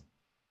face,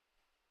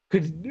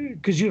 could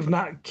you have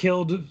not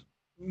killed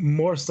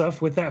more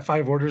stuff with that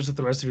 5 orders with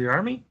the rest of your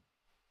army?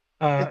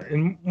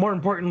 And more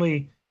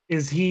importantly,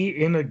 is he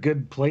in a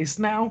good place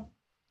now?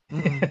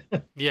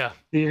 Yeah.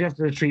 That you have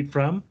to retreat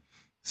from.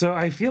 So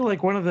I feel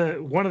like one of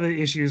the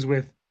issues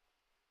with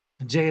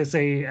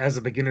JSA as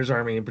a beginner's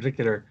army in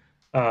particular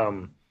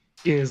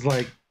is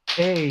like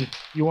A,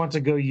 you want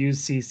to go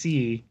use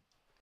CC,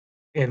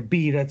 and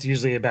B, that's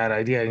usually a bad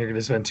idea, and you're going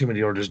to spend too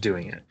many orders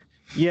doing it.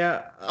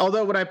 Yeah.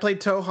 Although when I played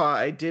Toha,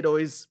 I did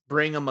always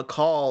bring a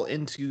McCall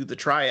into the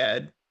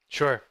triad.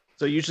 Sure.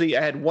 So usually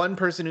I had one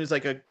person who's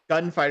like a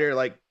gunfighter,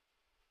 like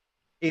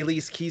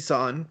Elise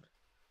Kisan.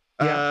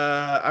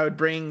 I would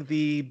bring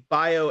the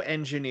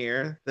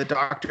bioengineer, the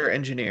doctor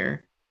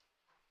engineer,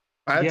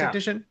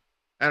 biotechnician.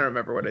 I don't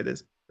remember what it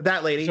is. But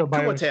that lady, So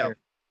Kumo Tail. bioengineer.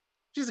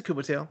 She's a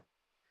Kumo Tail.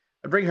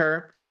 I'd bring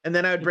her, and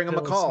then I would bring a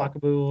McCall.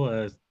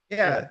 Smackaboo,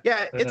 Yeah,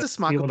 it's a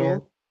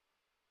Theodore.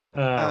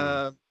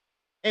 smockable.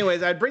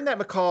 Anyways, I'd bring that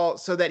McCall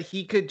so that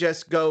he could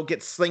just go get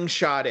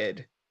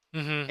slingshotted,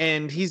 Hmm.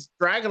 and he's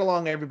dragging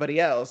along everybody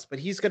else, but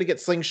he's going to get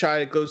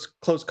slingshotted, goes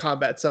close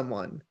combat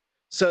someone,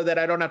 so that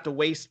I don't have to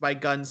waste my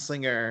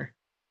gunslinger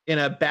in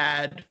a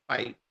bad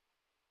fight,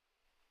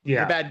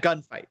 yeah. a bad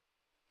gunfight.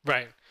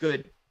 Right.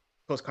 Good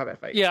close combat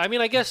fight. Yeah. I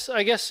mean, I guess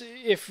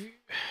if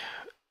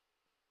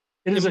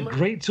It is a Im-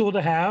 great tool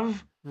to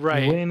have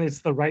right. when it's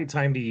the right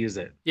time to use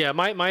it. Yeah,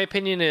 my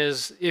opinion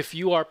is if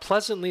you are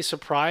pleasantly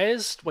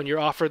surprised when you're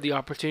offered the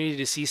opportunity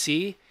to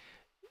CC,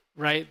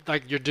 right,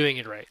 like you're doing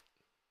it right.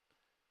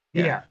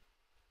 Yeah.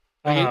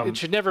 Like, it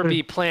should never but-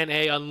 be plan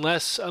A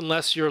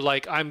unless you're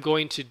like, I'm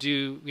going to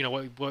do,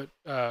 what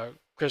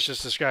Chris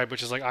just described,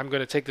 which is like, I'm going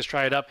to take this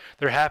triad up.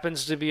 There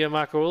happens to be a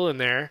Makul in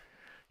there.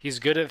 He's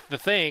good at the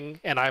thing,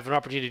 and I have an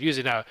opportunity to use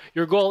it now.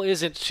 Your goal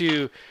isn't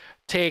to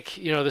take,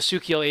 the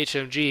Sukiel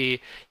HMG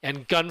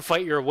and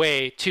gunfight your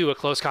way to a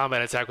close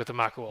combat attack with the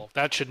Makul.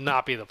 That should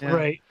not be the plan.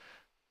 Right.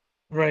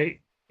 Right.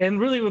 And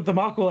really what the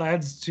Makul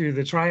adds to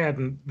the triad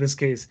in this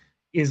case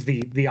is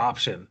the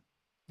option.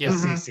 Yes.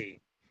 Mhm. CC.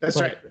 That's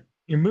Like, right.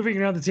 You're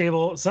moving around the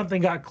table,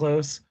 something got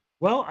close.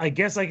 Well, I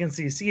guess I can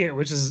CC it,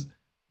 which is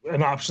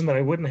an option that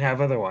I wouldn't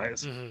have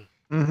otherwise. Mhm.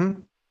 Mm-hmm.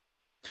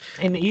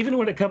 And even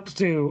when it comes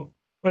to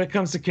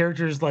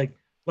characters like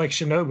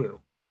Shinobu,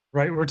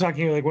 right? We're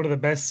talking like one of the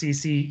best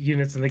CC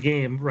units in the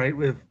game, right?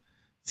 With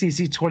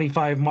CC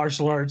 25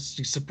 martial arts,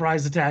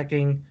 surprise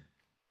attacking.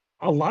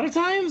 A lot of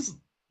times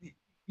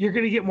you're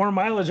going to get more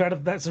mileage out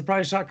of that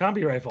surprise shot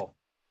combi rifle.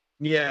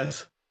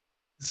 Yes.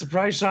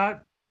 Surprise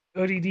shot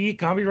ODD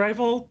combi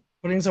rifle,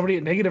 putting somebody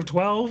at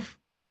 -12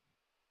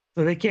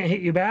 so they can't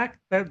hit you back.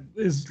 That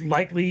is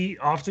likely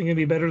often going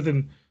to be better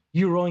than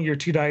you rolling your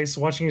 2 dice,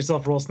 watching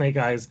yourself roll snake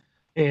eyes,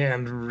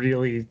 and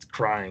really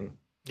crying.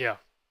 Yeah.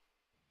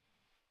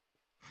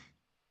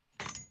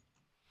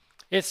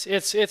 It's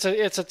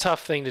a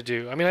tough thing to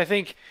do. I mean, I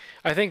think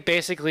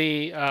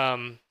basically,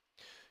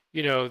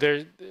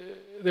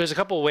 there's a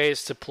couple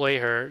ways to play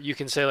her. You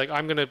can say like,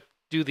 I'm gonna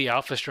do the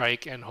Alpha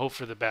Strike and hope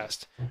for the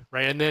best,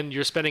 right? And then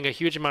you're spending a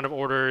huge amount of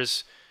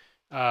orders,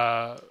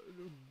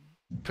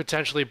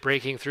 potentially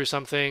breaking through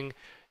something,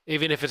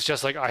 even if it's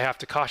just like I have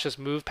to cautious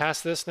move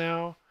past this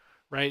now,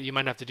 right? You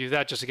might have to do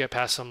that just to get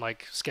past some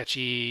like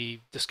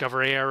sketchy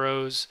discovery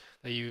arrows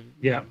that you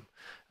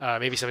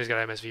maybe somebody's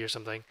got MSV or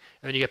something,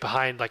 and then you get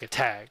behind like a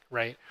tag,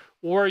 right?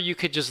 Or you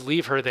could just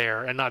leave her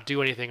there and not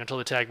do anything until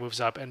the tag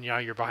moves up, and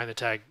you're behind the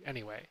tag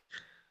anyway.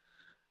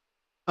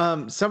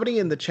 Somebody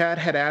in the chat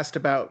had asked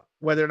about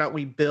whether or not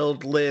we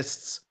build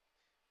lists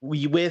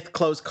with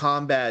close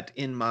combat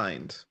in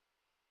mind.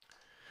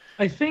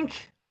 I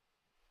think.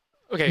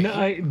 Okay.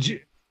 No,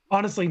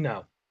 honestly,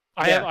 no.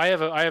 I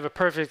have a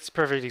perfect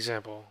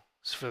example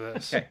for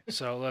this. Okay.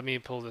 So let me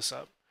pull this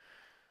up.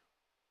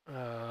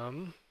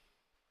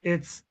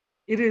 It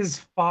is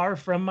far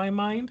from my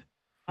mind.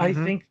 I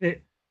think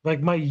that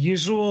like my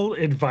usual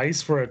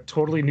advice for a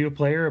totally new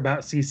player about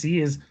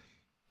CC is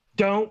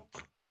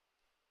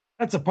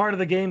that's a part of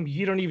the game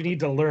you don't even need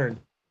to learn.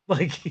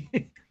 Like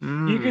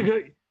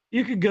you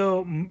could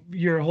go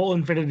your whole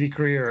Infinity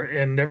career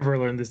and never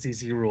learn the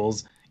CC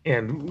rules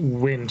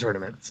and win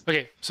tournaments.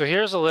 Okay, so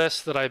here's a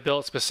list that I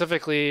built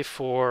specifically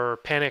for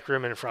Panic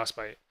Room and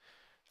Frostbite.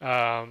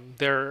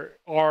 There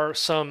are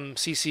some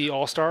CC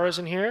All-Stars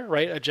in here,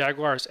 right? A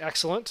Jaguar is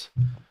excellent.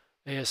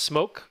 It has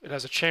smoke. It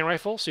has a chain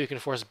rifle, so you can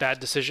force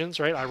bad decisions,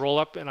 right? I roll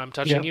up and I'm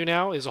touching you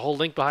now. There's a whole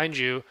link behind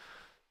you.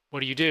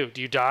 What do?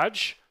 Do you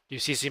dodge? Do you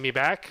CC me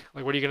back?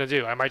 Like, what are you going to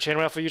do? I might chain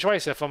rifle you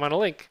twice if I'm on a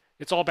link.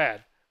 It's all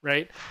bad,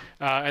 right?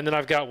 And then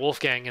I've got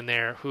Wolfgang in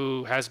there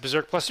who has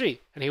Berserk +3,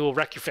 and he will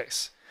wreck your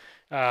face.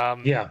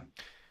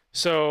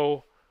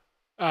 So,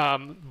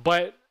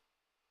 but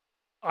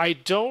I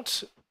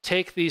don't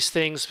take these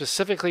things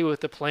specifically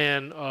with the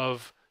plan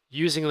of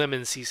using them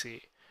in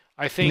CC.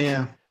 I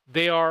think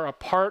they are a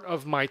part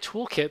of my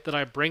toolkit that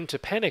I bring to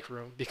Panic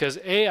Room because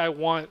I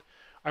want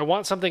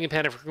something in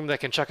Panic Room that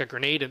can chuck a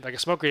grenade and like a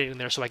smoke grenade in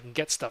there so I can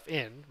get stuff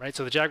in, right?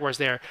 So the Jaguar's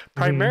there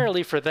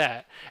primarily for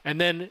that.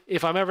 And then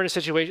if I'm ever in a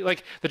situation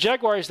like the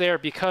Jaguar is there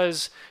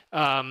because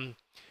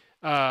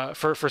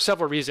for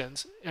several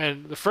reasons.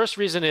 And the first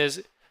reason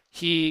is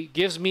he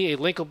gives me a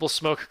linkable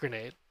smoke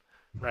grenade,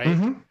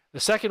 right? The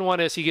second one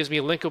is he gives me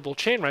a linkable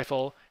chain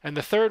rifle. And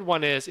the third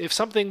one is if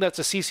something that's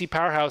a CC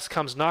powerhouse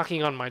comes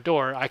knocking on my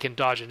door, I can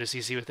dodge into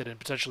CC with it and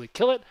potentially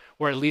kill it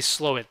or at least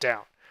slow it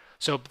down.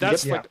 So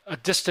that's like a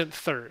distant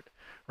third,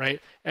 right?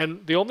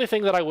 And the only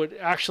thing that I would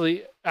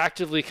actually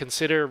actively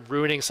consider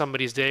ruining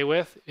somebody's day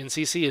with in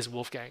CC is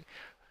Wolfgang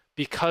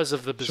because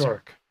of the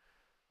Berserk,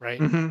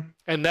 right?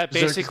 And that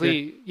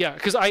basically,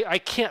 because I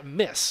can't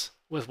miss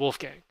with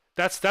Wolfgang.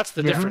 That's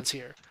the difference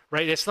here,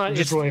 right? It's not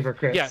just rolling for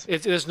crits. Yeah,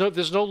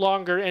 there's no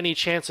longer any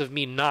chance of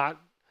me not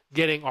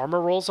getting armor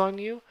rolls on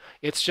you.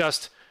 It's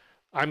just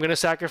I'm going to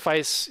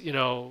sacrifice,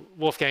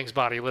 Wolfgang's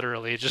body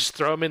literally, just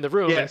throw him in the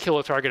room and kill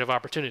a target of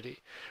opportunity,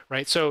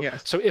 right? So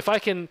so if I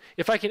can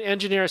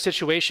engineer a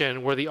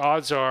situation where the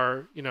odds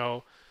are,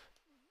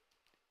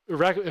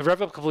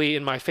 irrevocably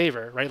in my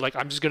favor, right? Like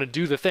I'm just going to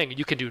do the thing and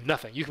you can do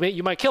nothing.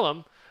 You might kill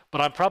him, but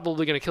I'm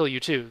probably going to kill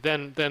you too.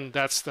 Then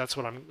that's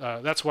what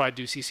that's what I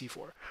do CC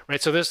for, right?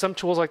 So there's some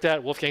tools like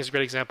that. Wolfgang's a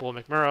great example.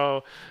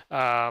 McMurrow,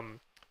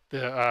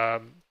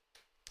 the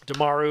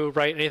Damaru,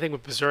 right? Anything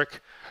with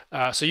Berserk.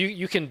 So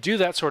you can do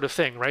that sort of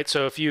thing, right?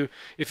 So if you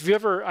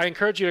ever, I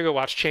encourage you to go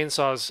watch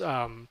Chainsaw's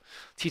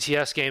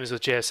TTS games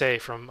with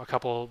JSA from a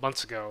couple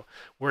months ago,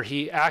 where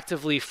he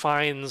actively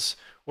finds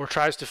or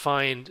tries to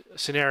find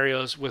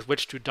scenarios with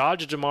which to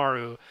dodge a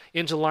Damaru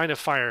into line of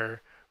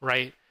fire,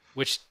 right?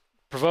 Which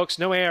provokes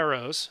no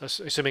arrows,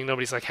 assuming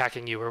nobody's like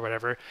hacking you or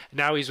whatever.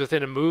 Now he's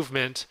within a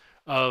movement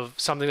of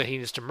something that he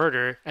needs to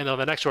murder, and then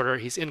the next order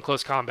he's in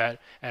close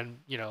combat and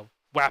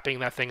whapping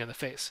that thing in the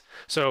face.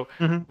 So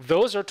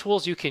those are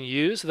tools you can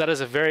use. That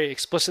is a very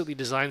explicitly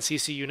designed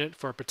CC unit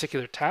for a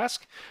particular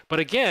task. But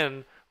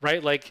again,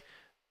 right, like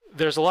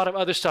there's a lot of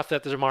other stuff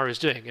that the Damaru is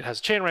doing. It has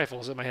chain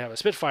rifles. It might have a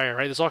Spitfire,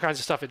 right? There's all kinds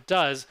of stuff it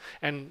does,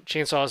 and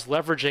Chainsaw is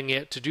leveraging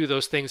it to do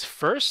those things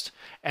first,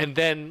 and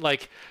then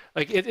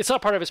it's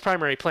not part of its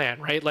primary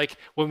plan, right? Like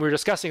when we were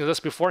discussing this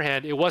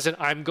beforehand, it wasn't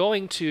I'm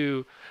going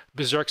to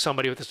berserk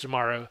somebody with this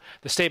Damaru.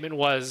 The statement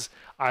was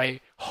I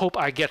hope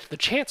I get the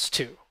chance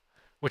to,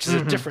 which is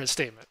a different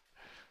statement.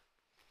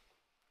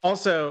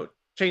 Also,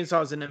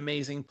 Chainsaw is an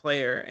amazing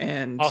player,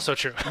 and also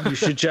true. You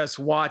should just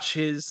watch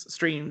his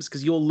streams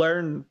because you'll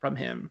learn from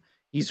him.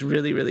 He's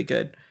really, really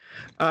good.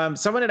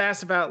 Someone had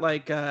asked about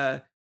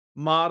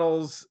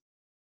models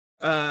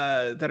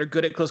that are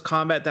good at close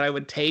combat that I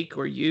would take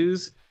or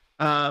use.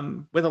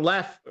 With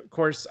Aleph, of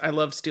course, I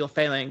love Steel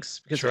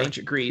Phalanx because of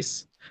Ancient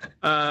Greece.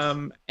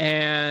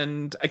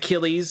 And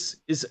Achilles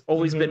has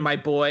always been my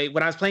boy.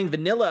 When I was playing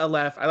vanilla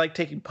Aleph, I like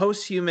taking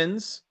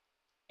Posthumans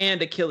and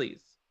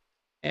Achilles,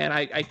 and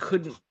I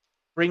couldn't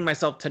bring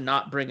myself to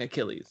not bring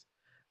Achilles.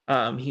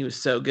 He was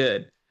so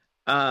good.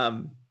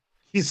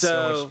 He's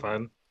so much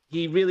fun.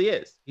 he really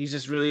is. He's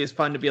just really is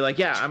fun to be like,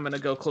 yeah, I'm gonna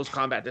go close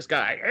combat this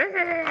guy.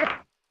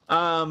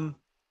 Then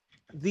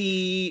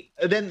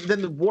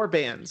the war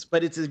bands,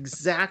 but it's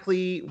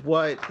exactly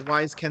what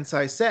Wise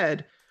Kensai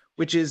said,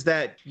 which is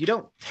that you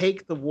don't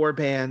take the war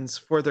bands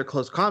for their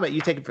close combat,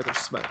 you take it for their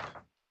smoke.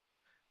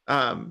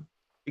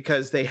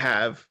 Because they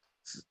have,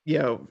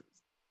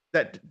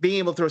 that being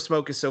able to throw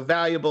smoke is so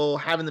valuable,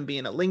 having them be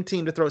in a link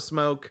team to throw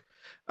smoke.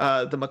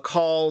 The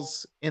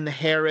Macalls in the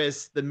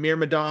Harris, the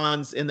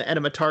Myrmidons in the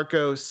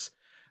Enematarkos,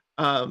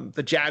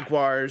 the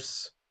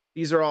Jaguars,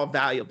 these are all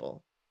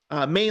valuable,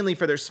 mainly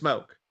for their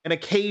smoke and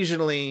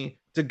occasionally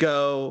to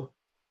go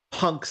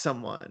punk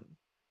someone,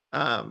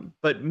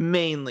 but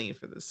mainly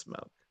for the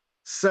smoke.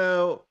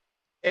 So,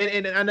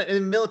 and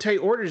in military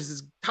orders,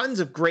 there's tons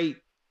of great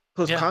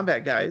close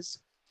combat guys,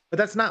 but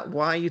that's not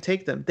why you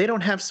take them. They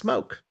don't have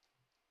smoke.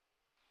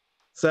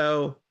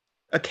 So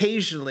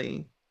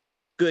occasionally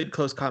good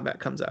close combat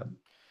comes up.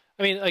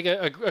 I mean, like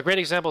a great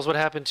example is what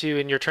happened to you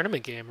in your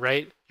tournament game,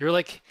 right? You're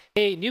like,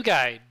 hey, new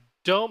guy,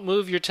 don't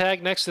move your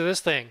tag next to this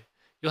thing.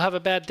 You'll have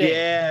a bad day.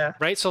 Yeah.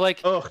 Right? So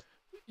like,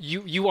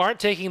 you aren't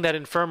taking that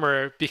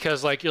Infirmer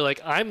because like you're like,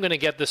 I'm gonna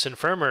get this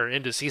Infirmer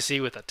into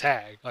CC with a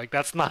tag. Like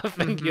that's not a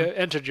thing you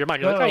entered your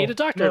mind. You're like, I need a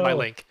doctor in my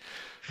link.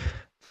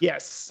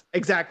 Yes,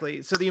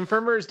 exactly. So the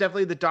Infirmer is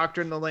definitely the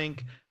doctor in the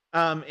link.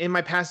 In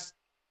my past,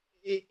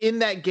 in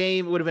that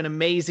game, it would have been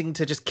amazing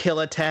to just kill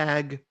a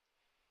tag,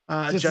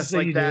 just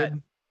like that.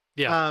 Did.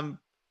 Yeah.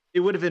 It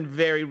would have been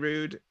very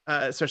rude,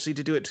 especially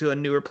to do it to a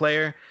newer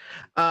player.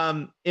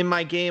 In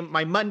my game,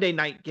 my Monday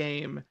night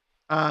game,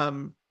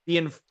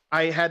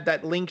 I had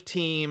that link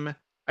team.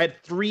 I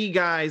had 3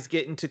 guys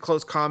get into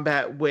close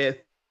combat with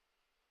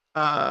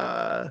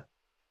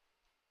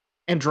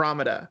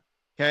Andromeda.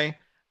 Okay.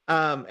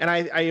 And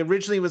I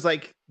originally was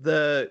like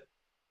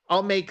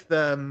I'll make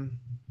the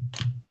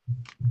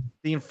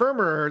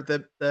Infirmer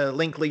the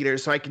link leader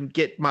so I can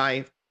get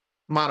my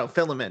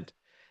monofilament.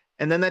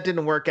 And then that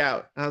didn't work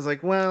out. I was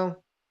like,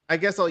 well, I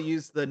guess I'll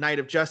use the Knight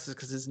of Justice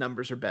because his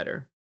numbers are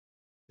better.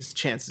 His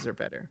chances are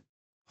better.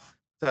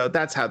 So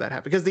that's how that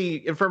happened. Because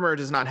the Infirmer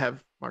does not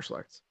have martial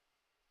arts.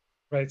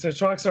 Right. So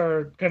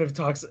Troxar kind of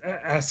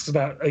asks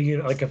about a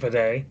unit like a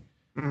Fade.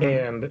 Mm-hmm.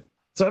 And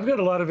so I've got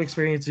a lot of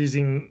experience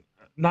using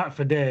not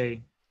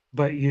Fade,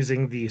 but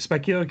using the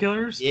Specular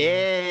Killers.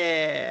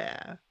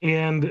 Yeah.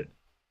 And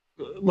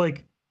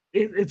like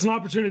it's an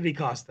opportunity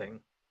cost thing,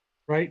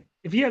 right?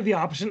 If you have the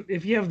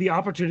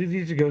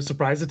opportunity to go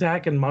surprise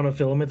attack and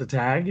monofilament the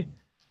tag,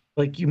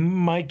 like you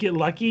might get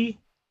lucky,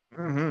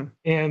 and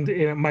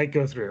it might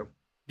go through.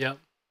 Yeah.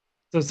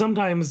 So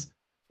sometimes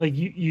like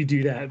you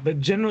do that, but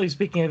generally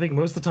speaking, I think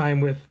most of the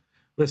time with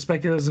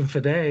Speculars and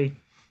Fade,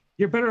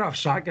 you're better off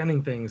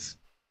shotgunning things.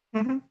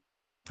 Mm-hmm.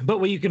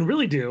 But what you can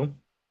really do,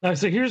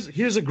 so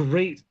here's a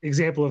great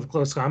example of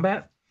close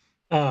combat.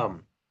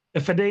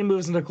 If Fade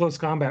moves into close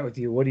combat with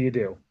you, what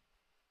do?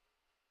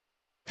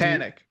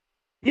 Panic.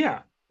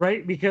 Yeah,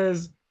 right?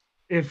 Because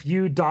if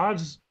you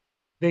dodge,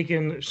 they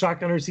can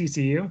shotgun or CC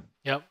you.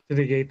 Yep. To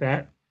negate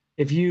that.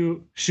 If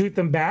you shoot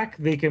them back,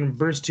 they can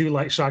burst 2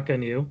 light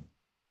shotgun you.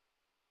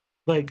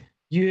 Like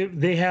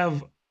they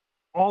have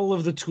all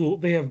of the tool.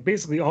 They have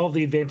basically all of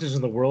the advantages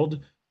in the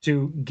world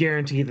to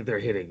guarantee that they're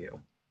hitting you.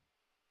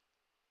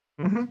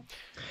 Mm-hmm.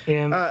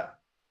 And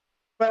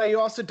but you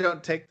also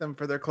don't take them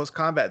for their close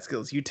combat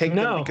skills. You take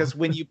them because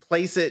when you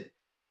place it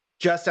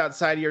just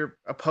outside of your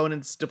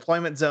opponent's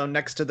deployment zone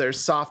next to their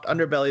soft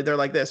underbelly, they're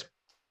like this.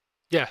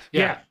 Yeah.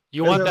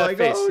 You want that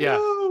face. Oh,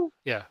 no.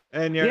 Yeah.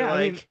 And you're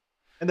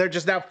and they're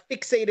just now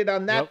fixated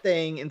on that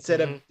thing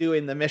instead of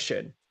doing the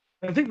mission.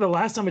 I think the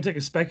last time I took a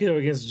Specular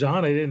against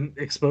John, I didn't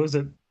expose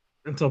it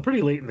until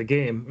pretty late in the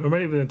game, or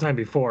maybe the time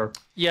before.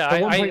 Yeah,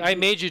 I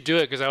made you do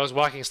it because I was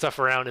walking stuff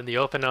around in the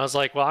open. And I was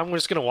like, well, I'm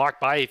just going to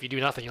walk by. If you do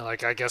nothing, you're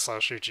like, I guess I'll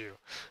shoot you.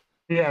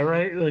 Yeah,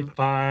 right? Like,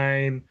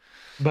 fine.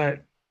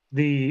 But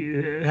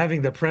the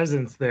having the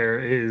presence there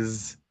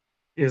is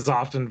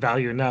often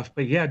value enough.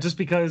 But yeah, just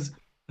because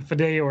a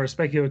Fade or a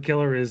Specular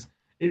Killer is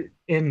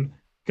in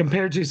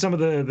compared to some of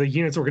the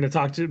units we're going to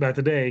talk about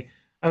today,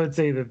 I would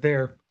say that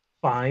they're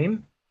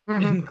fine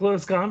in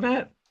close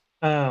combat.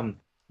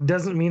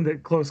 Doesn't mean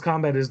that close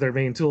combat is their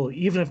main tool,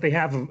 even if they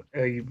have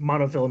a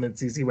monofilament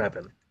CC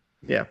weapon.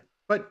 Yeah,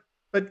 but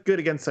good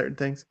against certain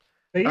things.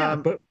 But yeah,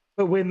 but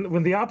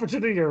when the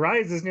opportunity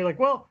arises and you're like,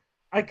 well,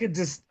 I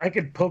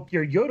could poke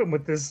your Yodam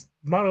with this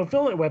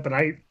monofilament weapon.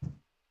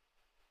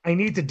 I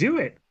need to do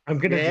it. I'm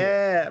gonna do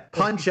it.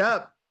 Punch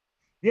up.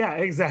 Yeah,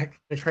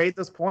 exactly. Trade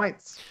those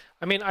points.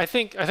 I mean, I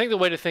think the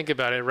way to think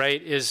about it,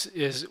 right,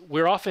 is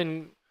we're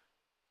often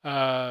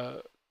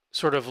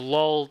sort of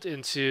lulled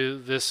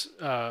into this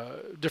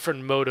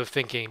different mode of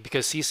thinking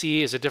because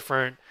CC is a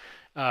different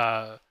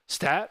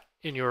stat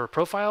in your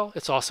profile.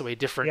 It's also a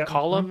different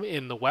column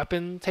in the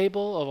weapon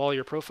table of all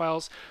your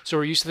profiles. So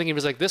we're used to thinking of it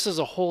as like, this is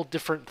a whole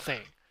different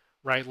thing,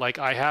 right? Like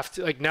I have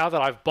to, like now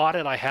that I've bought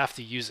it, I have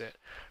to use it,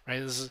 right?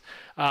 This is,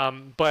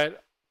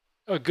 but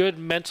a good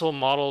mental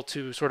model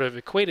to sort of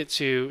equate it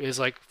to is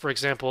like, for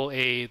example,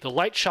 the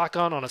light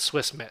shotgun on a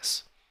Swiss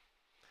Miss,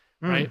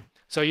 right?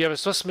 So you have a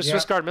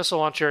Swiss Guard missile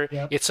launcher.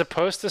 Yep. It's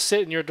supposed to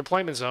sit in your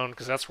deployment zone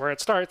because that's where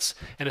it starts,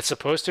 and it's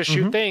supposed to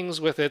shoot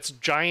things with its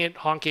giant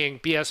honking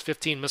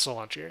BS-15 missile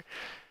launcher.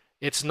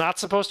 It's not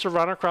supposed to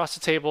run across the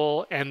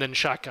table and then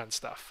shotgun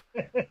stuff.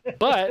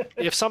 But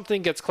if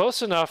something gets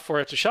close enough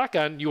for it to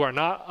shotgun, you are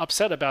not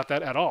upset about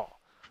that at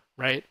all,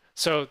 right?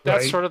 So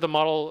that's sort of the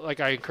model like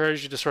I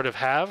encourage you to sort of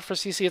have for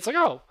CC. It's like,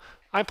 oh,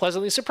 I'm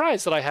pleasantly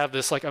surprised that I have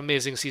this like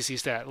amazing CC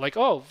stat. Like,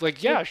 oh,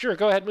 like, yeah, sure,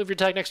 go ahead, move your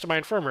tag next to my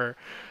Infirmer.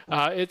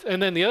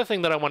 And then the other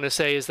thing that I want to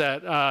say is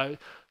that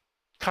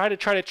kind of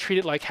try to treat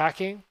it like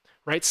hacking,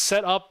 right?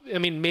 Set up, I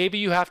mean, maybe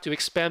you have to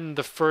expend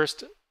the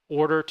first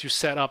order to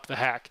set up the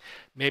hack.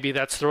 Maybe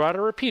that's throw out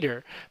a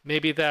repeater.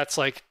 Maybe that's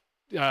like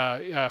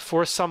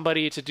force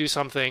somebody to do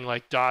something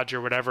like dodge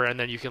or whatever, and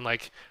then you can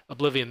like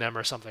oblivion them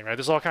or something, right?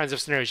 There's all kinds of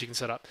scenarios you can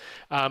set up.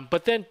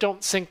 But then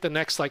don't sink the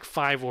next like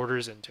 5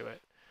 orders into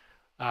it.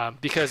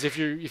 Because if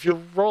you're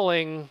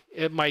rolling,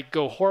 it might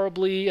go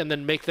horribly, and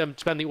then make them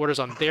spend the orders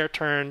on their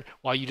turn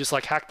while you just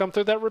like hack them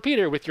through that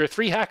repeater with your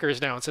 3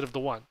 hackers now instead of the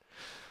 1.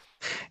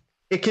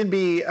 It can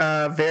be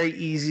very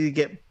easy to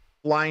get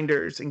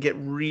blinders and get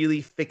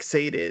really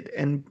fixated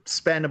and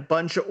spend a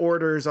bunch of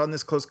orders on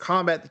this close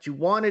combat that you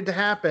wanted to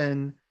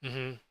happen,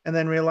 and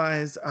then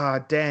realize,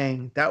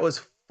 dang, that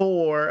was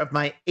 4 of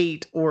my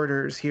 8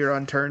 orders here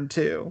on turn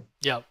 2.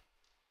 Yep.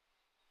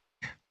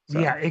 So.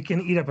 Yeah, it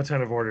can eat up a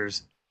ton of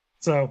orders.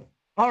 So,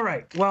 all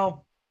right.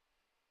 Well,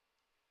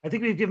 I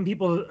think we've given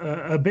people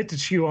a bit to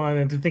chew on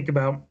and to think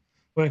about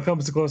when it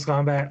comes to close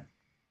combat.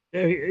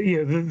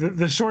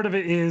 The short of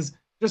it is,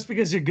 just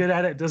because you're good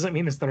at it doesn't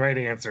mean it's the right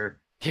answer.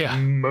 Yeah.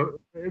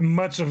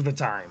 Much of the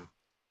time.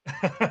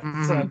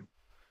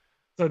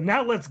 So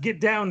now let's get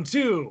down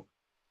to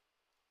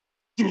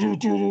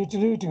Immortal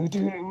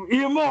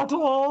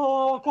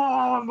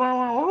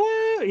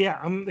Kombat. Yeah,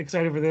 I'm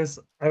excited for this.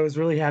 I was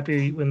really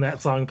happy when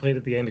that song played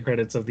at the end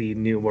credits of the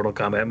new Mortal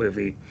Kombat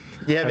movie.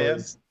 Yeah, I man.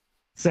 was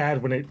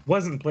sad when it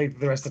wasn't played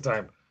the rest of the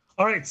time.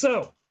 All right,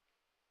 so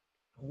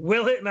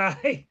Willet and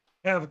I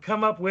have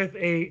come up with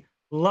a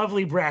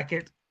lovely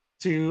bracket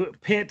to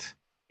pit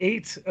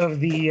 8 of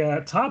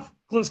the top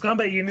close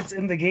combat units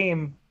in the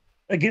game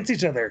against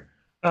each other.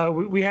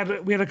 We had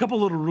a couple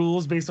little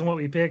rules based on what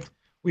we picked.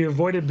 We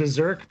avoided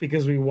Berserk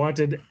because we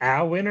wanted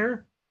a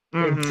winner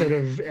instead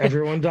of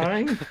everyone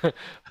dying.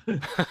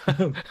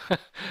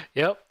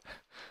 Yep,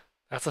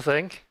 that's a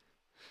thing.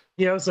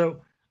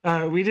 So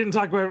we didn't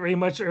talk about it very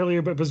much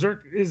earlier, but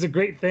Berserk is a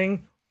great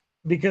thing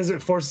because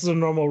it forces a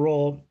normal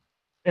roll,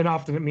 and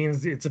often it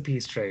means it's a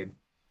peace trade.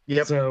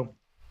 Yep. So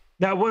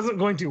that wasn't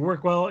going to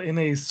work well in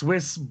a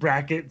Swiss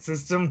bracket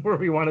system where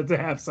we wanted to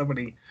have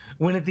somebody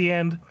win at the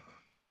end.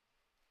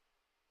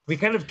 We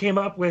kind of came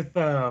up with...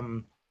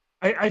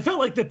 I felt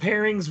like the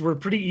pairings were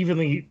pretty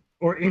evenly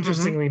or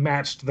interestingly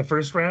matched the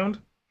first round.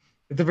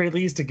 At the very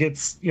least, it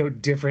gets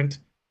different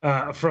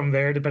from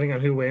there depending on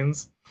who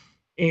wins.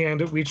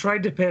 And we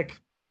tried to pick,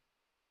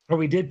 or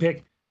we did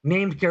pick,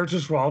 named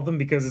characters for all of them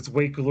because it's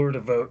way cooler to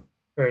vote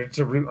or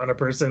to root on a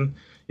person.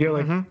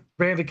 Like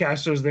Brandon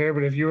Castro's there,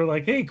 but if you were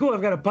like, hey, cool,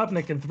 I've got a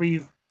Pupnik and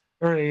 3,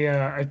 or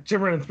a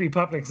Chimera and 3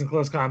 Pupniks in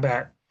close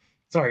combat.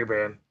 Sorry,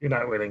 Brand, you're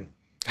not winning.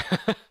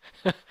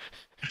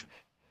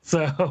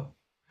 So.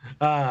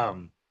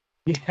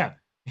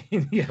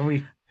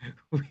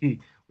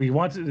 We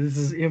wanted, this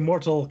is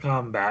Immortal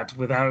Kombat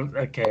without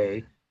a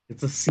K.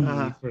 It's a C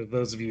for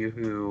those of you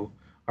who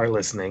are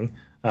listening.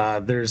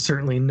 There's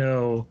certainly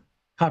no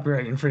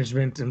copyright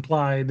infringement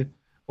implied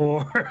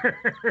or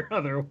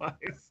otherwise.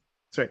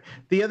 That's right.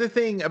 The other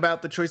thing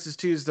about the choices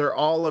too is they're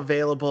all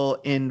available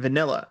in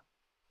vanilla.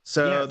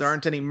 So there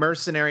aren't any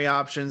mercenary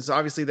options.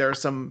 Obviously there are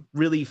some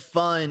really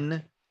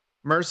fun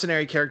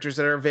mercenary characters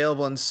that are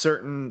available in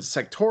certain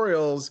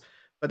sectorials,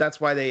 but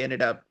that's why they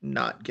ended up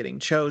not getting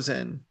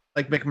chosen.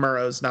 Like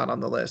McMurrow's not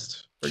on the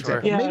list, for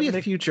example. Yeah, maybe a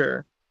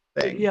future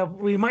thing. Yeah,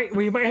 we might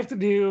have to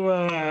do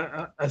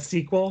a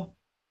sequel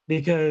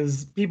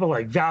because people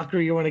like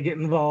Valkyrie want to get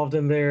involved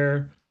in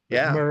there.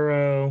 Yeah,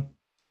 McMurrow.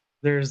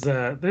 There's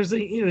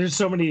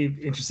so many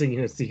interesting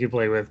units you could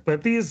play with,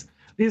 but these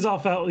all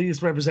felt at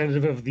least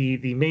representative of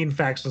the main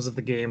factions of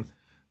the game.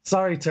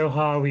 Sorry,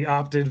 Toha, we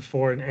opted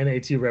for an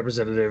NA2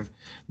 representative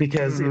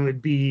because it would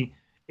be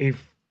a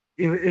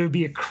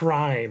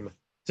crime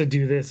to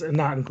do this and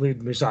not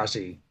include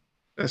Musashi.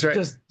 That's right.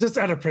 Just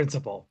out of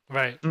principle.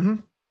 Right.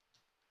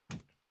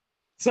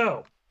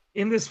 So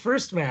in this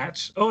first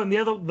match, and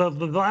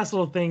the last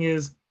little thing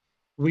is,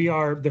 we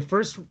are the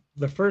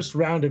first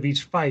round of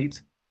each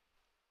fight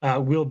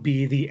will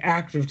be the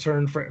active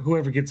turn for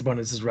whoever gets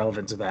bonuses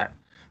relevant to that.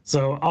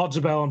 So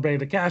Aljabel and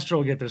Brandon Castro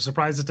will get their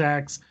surprise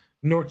attacks.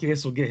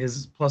 Norkius will get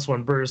his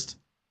 +1 burst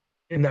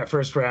in that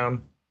first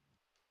round.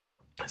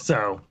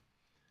 So,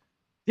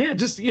 yeah,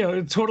 just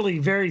totally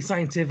very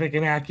scientific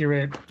and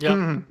accurate. Yep,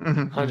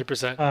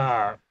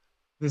 100%.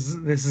 This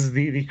is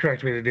the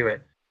correct way to do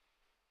it.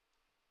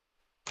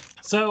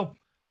 So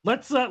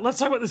let's talk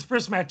about this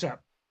first matchup.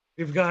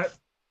 We've got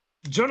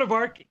Joan of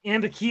Arc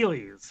and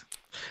Achilles.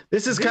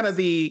 This is kind of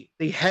the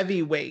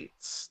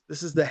heavyweights.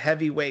 This is the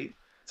heavyweight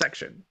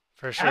section.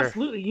 For sure.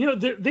 Absolutely. You know,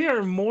 they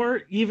are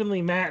more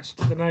evenly matched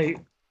than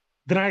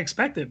I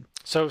expected.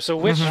 So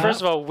which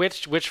first of all,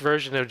 which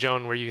version of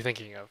Joan were you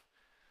thinking of?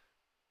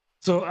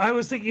 So I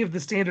was thinking of the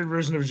standard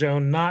version of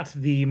Joan, not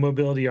the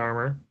mobility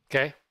armor.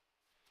 Okay.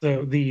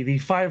 So the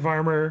 5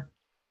 armor,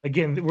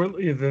 again,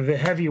 we're the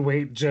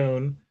heavyweight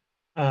Joan,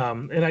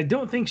 and I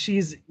don't think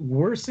she's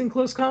worse in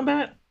close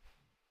combat.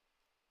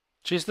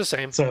 She's the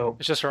same. So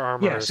It's just her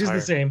armor. yeah, is she's higher.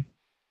 the same.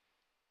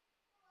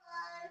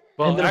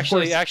 Well, And then, of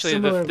actually, course, the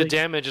similarly-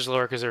 damage is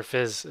lower because her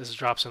fizz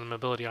drops in the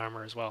mobility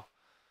armor as well.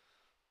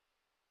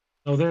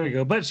 Oh, there you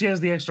go. But she has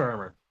the extra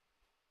armor.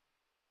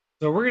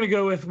 So we're gonna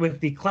go with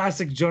the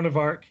classic Joan of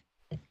Arc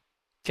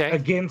Okay.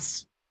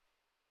 against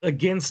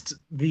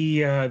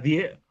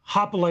the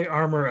hoplite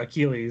armor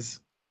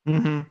Achilles.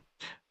 Mm-hmm.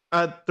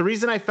 The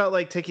reason I felt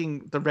like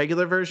taking the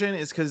regular version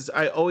is because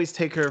I always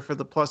take her for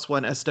the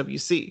 +1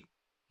 SWC.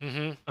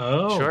 Mm-hmm.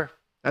 Oh, Sure.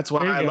 That's why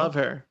There you I go. love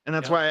her, and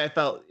that's Yeah. why I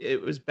felt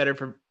it was better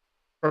from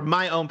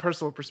my own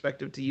personal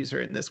perspective to use her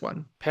in this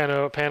one.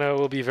 Pano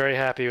will be very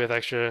happy with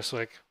extra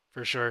slick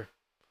for sure.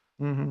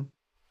 Mm-hmm.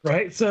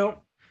 Right. So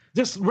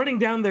just running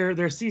down their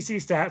CC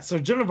stats. So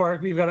Joan of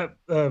Arc, we've got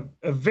a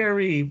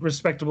very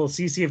respectable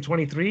CC of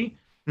 23,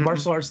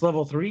 martial arts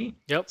level 3.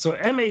 Yep. So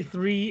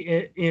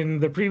MA3 in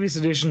the previous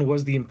edition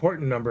was the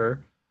important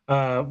number,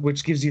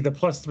 which gives you the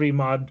 +3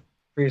 mod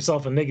for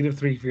yourself and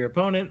 -3 for your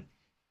opponent.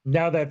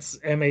 Now that's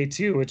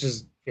MA2, which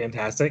is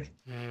fantastic.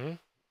 Mm-hmm.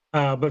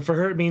 But for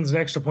her, it means an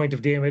extra point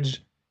of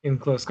damage in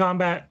close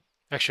combat.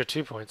 Extra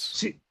 2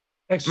 points.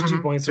 Extra 2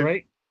 Mhm. points,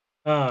 right?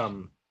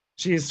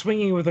 She is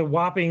swinging with a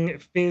whopping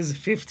Fizz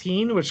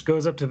 15, which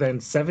goes up to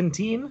then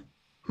 17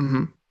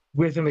 Mm-hmm.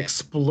 with an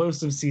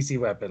explosive CC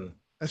weapon.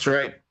 That's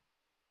right.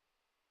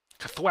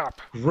 Thwap.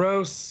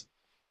 Gross.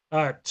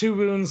 2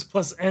 wounds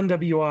plus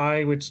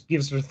NWI, which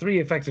gives her 3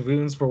 effective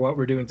wounds for what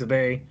we're doing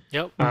today.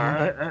 Yep.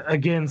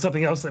 Again,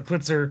 something else that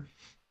puts her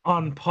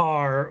on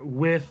par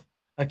with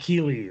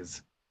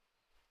Achilles.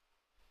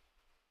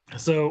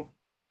 So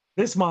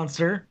this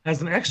monster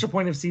has an extra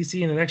point of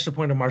CC and an extra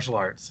point of martial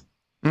arts.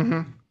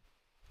 Mm-hmm.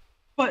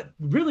 But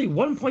really,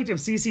 1 point of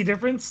CC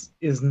difference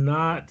is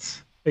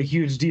not a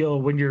huge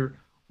deal when you're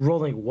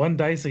rolling 1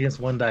 dice against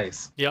 1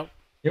 dice. Yep.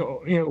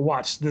 You know,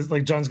 watch this.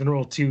 Like John's gonna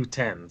roll 2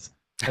 10s.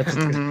 That's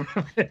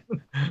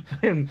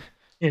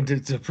and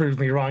to prove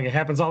me wrong, it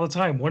happens all the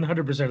time,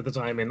 100% of the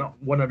time, in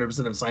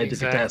 100% of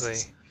scientific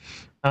tests.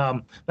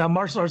 Now,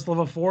 martial arts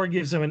level 4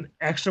 gives him an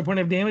extra point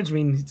of damage.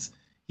 Means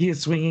he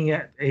is swinging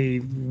at a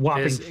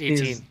whopping Fizz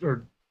 18.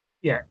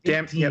 18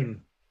 Damn, yep.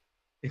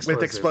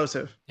 With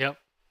explosive. Yep.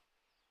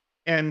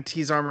 And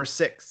he's armor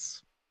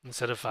 6.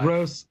 Instead of 5.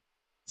 Gross.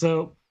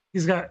 So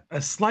he's got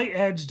a slight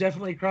edge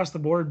definitely across the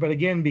board, but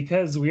again,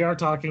 because we are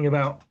talking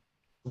about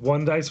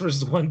 1 dice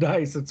versus 1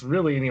 dice, it's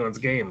really anyone's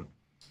game.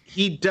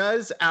 He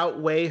does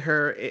outweigh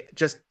her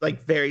just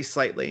like very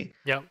slightly.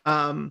 Yep.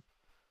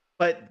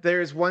 But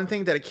there's one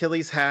thing that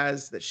Achilles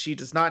has that she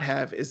does not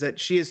have is that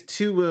she has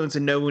 2 wounds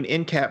and no wound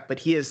in cap, but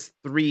he has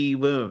 3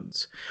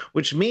 wounds,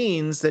 which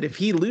means that if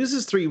he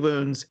loses 3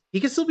 wounds, he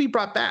can still be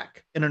brought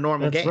back in a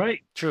normal That's game.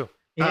 right. True.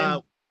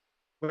 And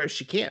Where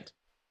she can't.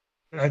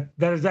 that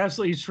is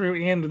absolutely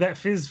true. And that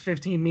Fizz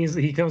 15 means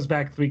that he comes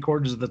back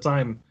 3/4 of the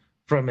time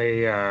from a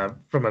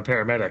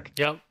paramedic.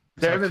 Yep.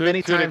 There So have been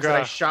many coup de times that I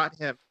grace.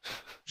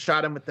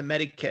 shot him with the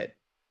medic kit.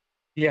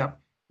 Yeah.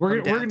 We're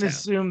going to downtown.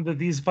 assume that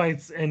these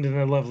fights end in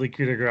a lovely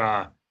coup de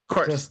grace, Of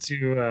course. just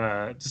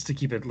to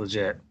keep it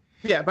legit.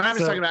 Yeah, but I'm just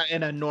So- talking about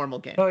in a normal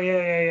game. Oh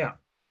yeah.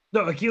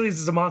 No, Achilles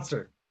is a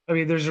monster. I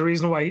mean, there's a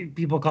reason why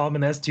people call him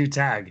an S2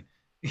 tag.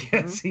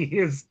 Yes, he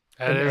is.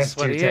 That an is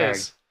what S2 he tag.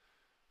 is.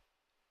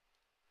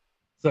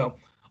 So,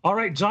 all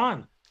right,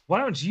 John, why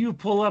don't you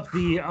pull up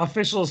the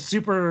official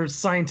super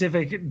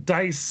scientific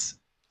dice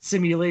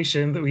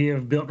simulation that we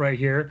have built right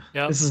here?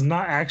 Yep. This is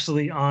not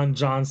actually on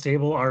John's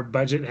table. Our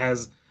budget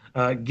has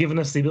given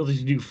us the ability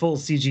to do full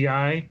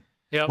CGI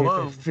Yep. with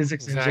Whoa. the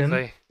physics engine.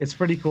 Exactly. It's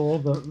pretty cool.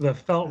 The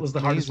felt was the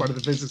hardest part of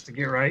the physics to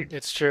get right.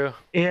 It's true.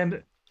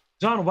 And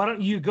John, why don't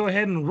you go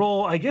ahead and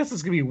roll? I guess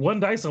it's gonna be 1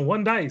 dice on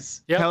 1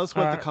 dice. Yep. Tell us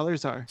what Uh, the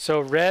colors are.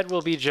 So red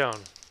will be Joan.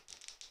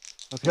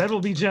 That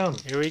will be Joan.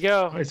 Here we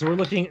go. All right, so we're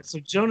looking. So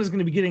Joan is going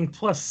to be getting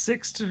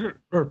 +6 to her,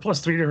 or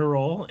 +3 to her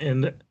roll,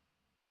 and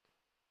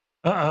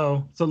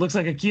so it looks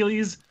like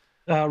Achilles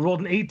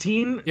rolled an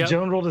 18. Yep.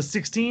 Joan rolled a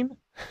 16.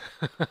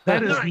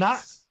 That is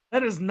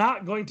Nice.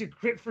 not going to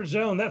crit for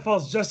Joan. That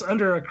falls just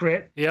under a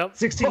crit. Yep.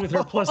 16 with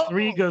her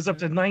 +3 goes up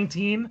to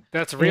 19.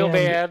 That's real And-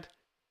 bad.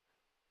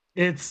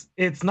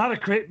 It's not a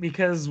crit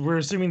because we're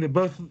assuming that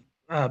both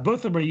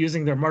of them are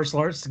using their martial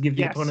arts to give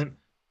the Yes. opponent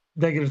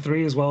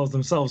 -3 as well as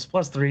themselves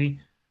 +3.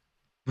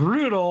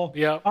 Brutal.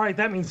 Yep. All right,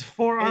 that means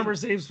 4 Hey, armor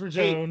saves for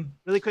hey, Joan.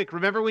 Really quick,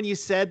 remember when you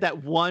said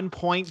that 1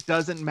 point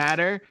doesn't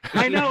matter? If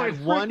I you know, had it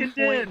 1 freaking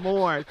point did.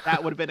 more.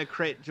 That would have been a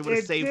crit. You would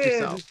have It saved did.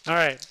 yourself. All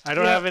right. I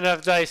don't Yeah. have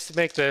enough dice to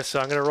make this, so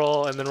I'm going to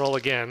roll and then roll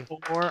again.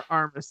 4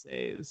 armor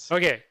saves.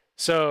 Okay.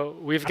 So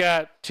we've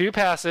got 2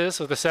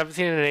 passes with a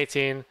 17 and an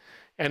 18,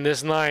 and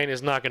this 9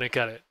 is not going to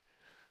cut it.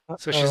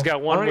 So she's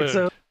got 1 All right,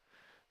 wound.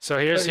 So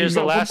here's you've the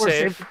got one last more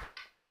save.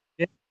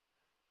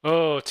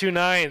 Oh, 2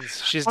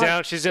 9s. She's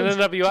down. She's in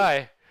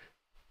NWI.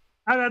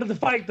 Not out of the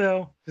fight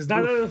though. She's not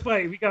out of the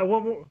fight. We got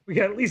one more. We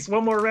got at least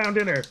one more round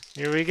in her.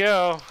 Here we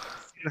go.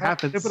 It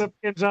happens. Tip it up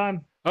again,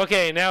 John.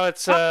 Okay, now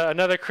it's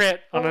another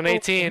crit on an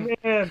 18.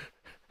 Man.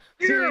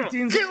 Yeah,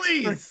 18s.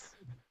 Achilles!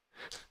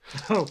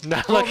 Oh,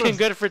 Not almost. looking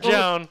good for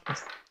Joan.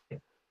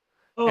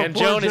 Oh, And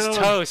poor Joan is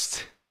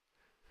toast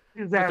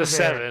She's out with a of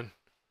there. 7.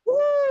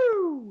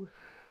 Woo!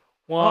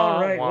 Wah,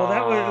 All right, well,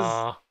 that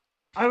wah.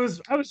 I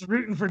was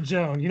rooting for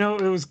Joan. You know,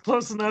 it was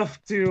close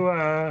enough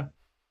to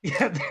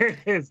yeah, there it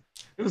is.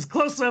 It was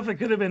close enough it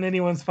could have been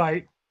anyone's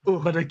fight. Ooh.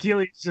 But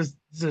Achilles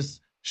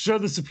just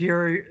showed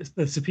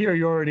the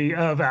superiority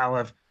of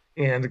Aleph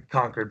and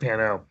conquered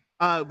Pano.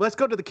 Let's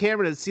go to the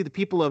camera to see the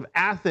people of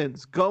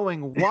Athens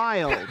going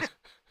wild.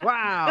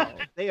 Wow,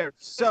 they are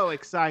so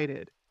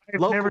excited.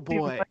 I've Local never seen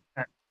it boy. like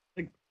that.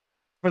 Like,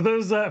 for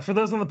those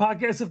on the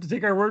podcast, have to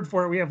take our word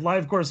for it. We have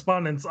live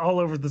correspondents all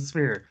over the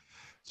sphere.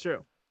 It's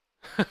true.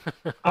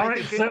 All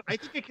right, so I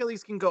think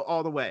Achilles can go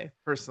all the way,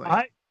 personally.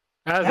 I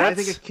I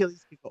think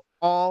Achilles can go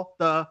all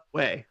the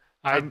way.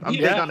 I'm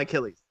big yeah. on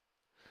Achilles.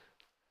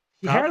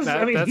 he No, has.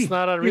 that- I mean, that's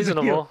not he's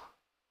a heel.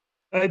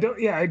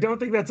 unreasonable. I don't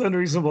think that's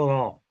unreasonable at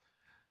all.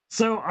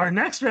 So our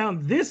next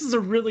round, this is a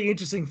really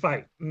interesting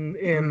fight,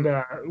 and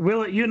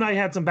Will, you and I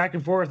had some back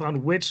and forth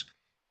on which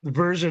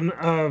version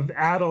of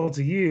Adel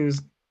to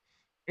use,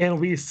 and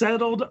we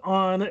settled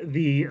on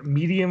the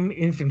medium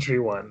infantry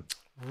one.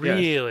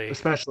 Really?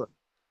 Especially.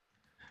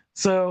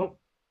 So,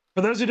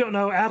 for those who don't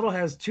know, Adel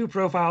has two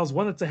profiles: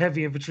 one that's a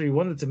heavy infantry,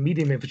 one that's a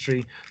medium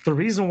infantry. The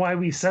reason why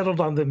we settled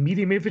on the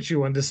medium infantry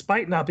one,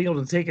 despite not being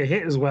able to take a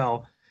hit as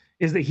well,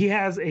 is that he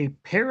has a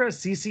para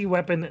CC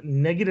weapon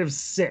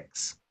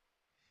 -6.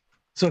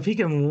 So if he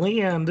can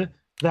land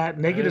that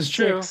is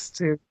true. -6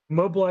 to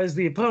mobilize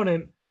the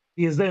opponent,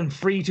 he is then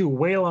free to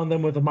wail on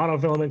them with a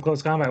monofilament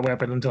close combat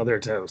weapon until they're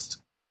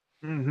toast.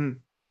 Mm-hmm.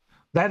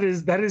 That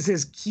is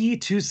his key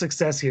to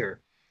success here.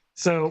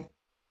 So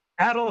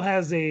Adel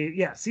has a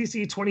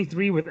CC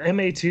 23 with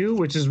MA2,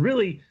 which is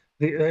really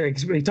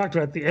we talked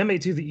about the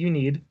MA2 that you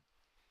need.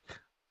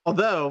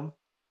 Although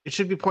it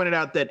should be pointed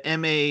out that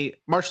MA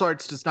martial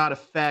arts does not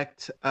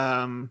affect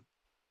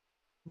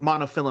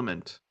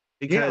monofilament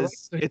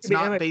because so it it's could be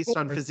not MA4, based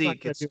on it's not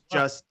physique. gonna It's do much.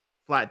 just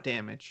flat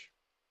damage.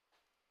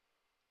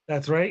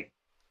 That's right.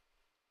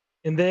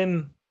 And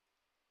then,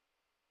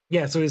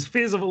 so his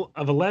phys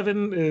of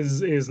 11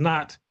 is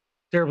not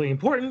terribly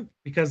important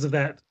because of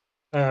that.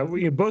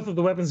 Both of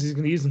the weapons he's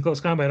going to use in close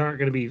combat aren't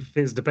going to be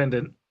phys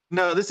dependent.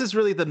 No, this is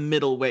really the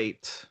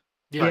middleweight.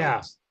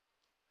 Yeah.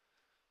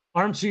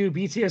 Arm 2,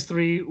 BTS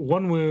 3,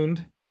 1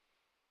 wound.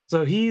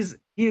 So he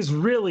is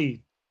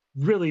really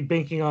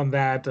banking on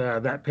that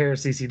pair of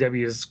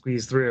CCW to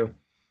squeeze through.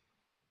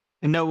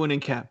 And no wounding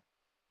cap.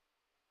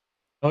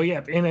 Oh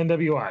yeah, in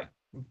NWI.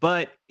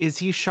 But is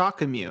he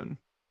shock immune?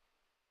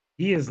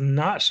 He is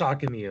not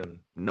shock immune.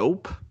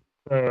 Nope.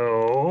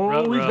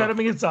 So we've Ruh-roh. got him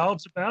against Al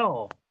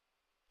Jabel.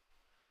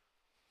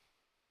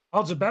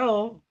 Al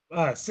Jabel,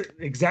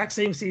 exact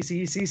same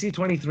CC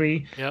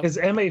 23. Yep. His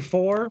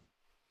MA4,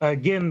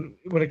 again,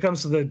 when it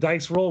comes to the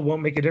dice roll,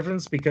 won't make a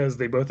difference because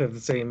they both have the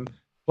same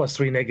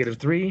 +3,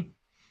 -3.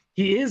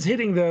 He is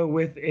hitting though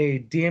with a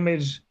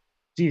damage.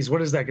 Geez,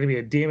 what is that going to be?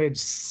 A damage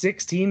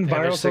 16 Damage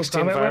viral close 16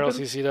 combat viral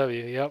weapon?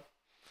 CCW. Yep.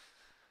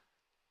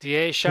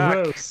 DA shock.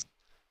 Gross.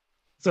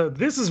 So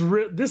this is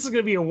going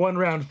to be a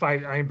 1-round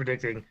fight. I'm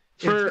predicting.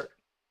 For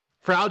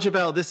Al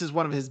Jabel, this is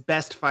one of his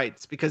best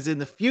fights because in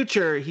the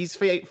future he's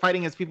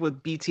fighting against people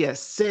with BTS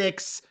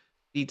 6,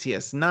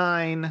 BTS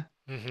 9.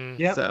 Mm-hmm.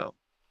 Yep. So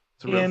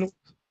it's a real- And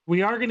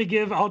we are going to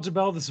give Al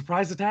Jabel the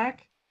surprise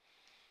attack,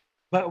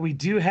 but we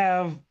do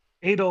have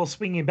Adol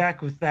swinging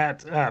back with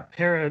that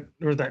para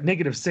or that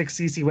 -6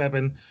 CC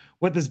weapon.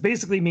 What this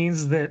basically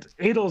means is that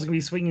Adol is going to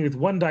be swinging with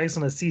 1 dice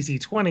on a CC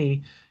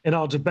 20, and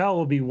Al Jabel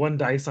will be 1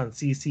 dice on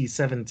CC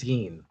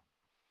 17.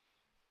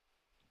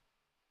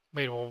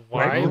 Wait, well,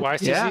 why? Right. Why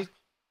CC? Yeah.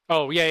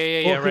 Oh, yeah. Right.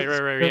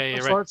 Yeah, you're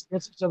right. Starts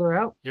against each other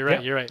out. You're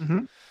right. Yep. You're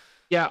right.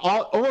 Yeah,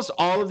 almost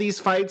all of these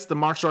fights, the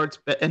martial arts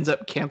ends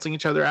up canceling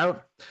each other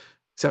out,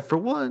 except for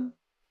one.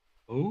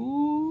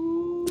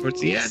 Ooh, Towards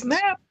the end.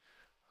 snap!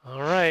 All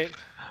right.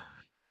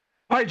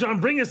 All right, John,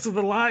 bring us to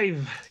the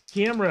live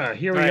camera.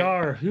 Here we Right.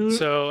 are.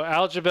 So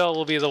Al Jabel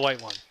will be the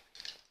white one.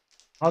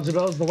 Al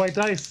Jabel is the white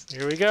dice.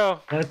 Here we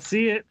go. Let's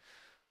see it.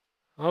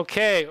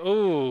 Okay.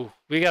 Ooh,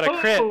 we got a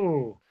crit.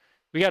 Oh,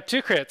 We got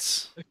 2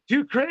 crits.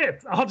 2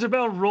 crits. Al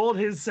Jabel rolled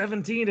his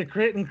 17 to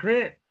crit and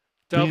crit.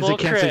 They Double usually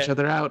cancel crit. each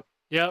other out.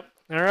 Yep.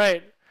 All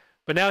right.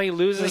 But now he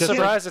loses Just-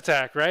 surprise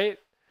attack, right?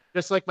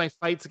 Just like my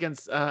fights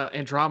against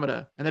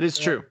Andromeda, and that is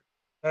Yeah. true.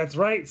 That's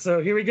right.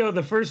 So here we go.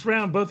 The first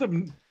round, both of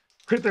them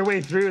crit their way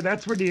through.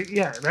 That's pretty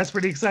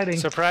exciting.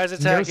 Surprise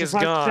attack is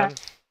surprise gone. attack.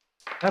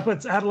 That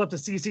puts Adel up to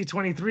CC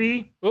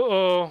 23.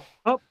 Uh-oh.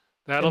 Oh.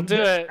 That'll And do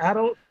it.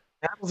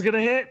 Adel's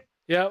gonna hit.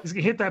 Yep. He's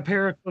gonna hit that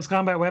pair of close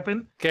combat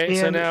weapon. Okay,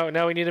 so And-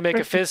 now we need to make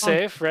a fizz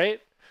save,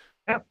 right?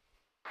 Yep.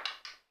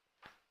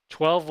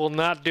 12 will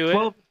not do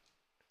it.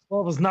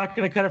 12 is not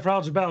gonna cut it for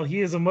Al Jabel.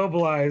 He is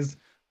immobilized.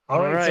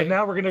 All right, so right.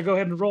 now we're gonna go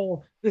ahead and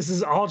roll. This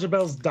is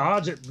Aljabel's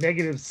dodge at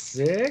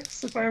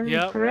 -6, if I'm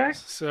Yep. correct.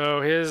 So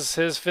his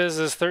fizz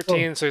is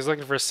 13, so he's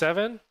looking for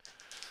 7.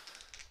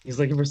 He's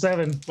looking for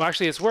 7. Well,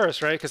 actually, it's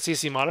worse, right? Because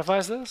CC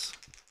modifies this.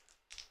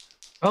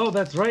 Oh,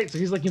 that's right. So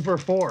he's looking for a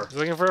 4. He's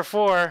looking for a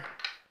 4.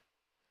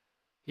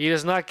 He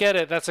does not get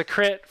it. That's a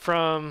crit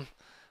from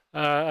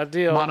a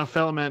deal.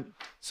 Monofilament.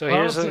 So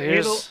here's so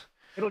here's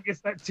It'll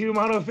get that 2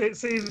 mono if it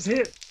saves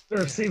hit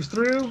or saves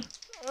through.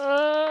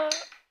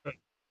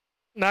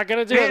 not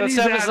gonna do Man, it. That he's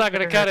 7's out not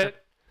gonna there. cut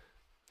it.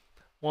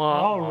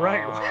 All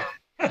right.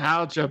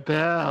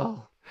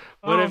 Aljabel.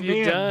 What have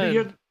you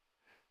done?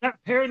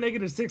 That pair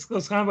 -6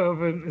 close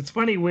combo. It's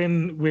funny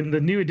when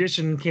the new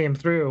edition came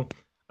through.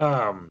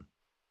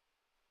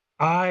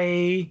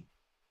 I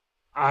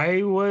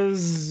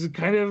was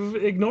kind of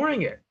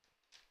ignoring it,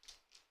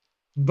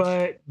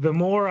 but the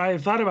more I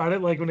thought about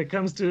it, like when it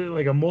comes to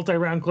like a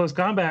multi-round close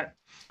combat,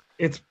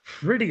 it's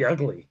pretty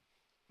ugly.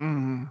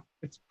 Mm.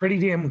 It's pretty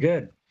damn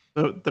good.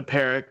 The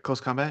pair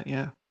close combat,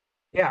 yeah.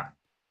 Yeah.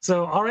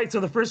 So, all right. So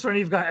the first round,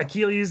 you've got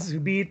Achilles who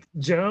beat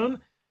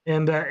Joan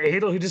and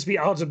Adel who just beat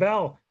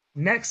Aljabel.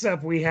 Next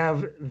up, we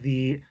have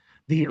the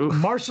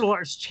martial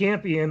arts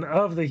champion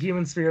of the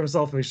human sphere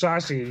himself,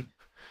 Musashi,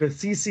 with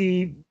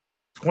CC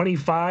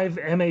 25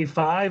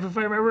 MA5, if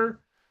I remember.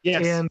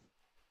 Yes. And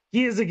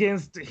he is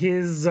against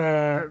his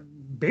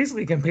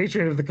basically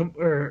compatriot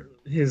of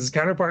his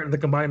counterpart in the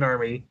combined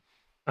army,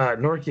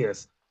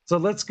 Norkius. So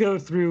let's go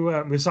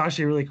through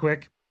Musashi really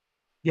quick.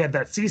 You had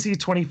that CC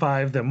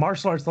 25, the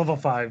martial arts level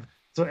 5.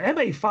 So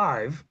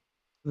MA5,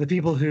 the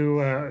people who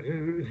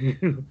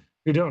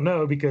don't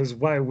know, because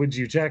why would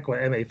you check what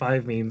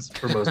MA5 means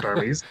for most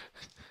armies?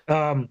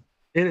 It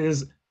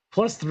is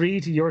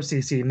 +3 to your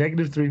CC,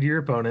 -3 to your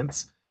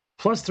opponents,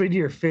 +3 to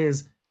your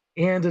fizz,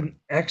 and an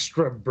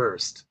extra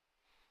burst,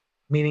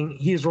 meaning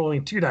he's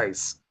rolling 2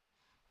 dice.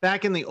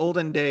 Back in the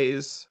olden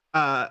days,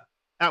 that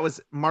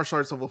was martial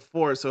arts level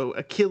 4, so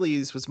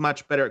Achilles was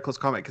much better at close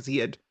combat because he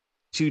had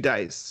 2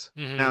 dice.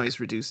 Mhm. Now he's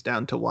reduced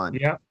down to 1.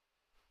 Yeah.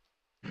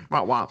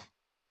 Wow.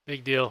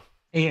 Big deal.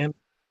 And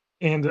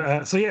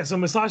so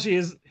Musashi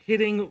is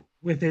hitting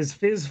with his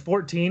fizz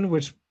 14,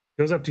 which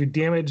goes up to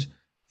damage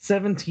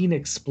 17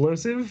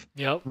 explosive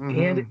Yep.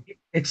 and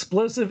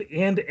explosive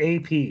and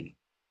AP,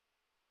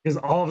 because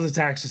all of his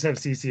attacks just have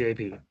CC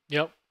AP.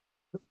 Yep.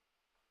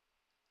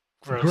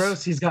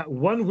 Gross. He's got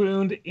 1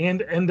 wound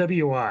and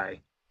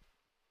NWI.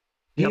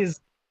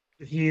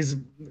 He's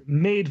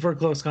made for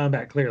close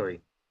combat,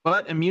 clearly.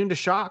 But immune to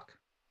shock.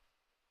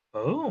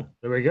 Oh,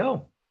 there we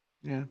go.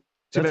 Yeah.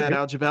 Too That's bad a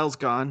Aljabel's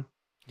gone.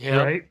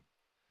 Yeah. Right?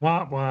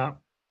 Womp womp.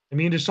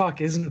 Immune to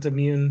shock isn't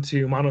immune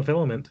to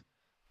monofilament.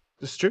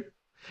 It's true.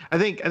 I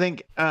think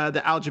the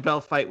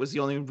Aljabel fight was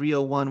the only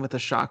real one with a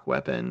shock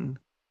weapon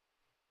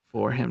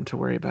for him to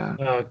worry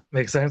about.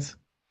 Makes sense.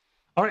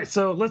 All right,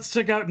 so let's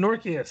check out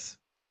Norkius.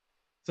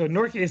 So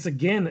Norkius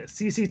again,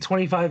 CC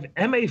 25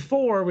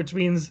 MA4, which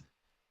means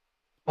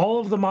all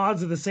of the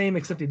mods are the same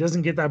except he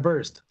doesn't get that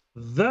burst.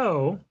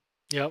 Though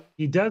Yep.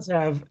 he does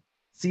have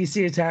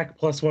CC attack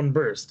 +1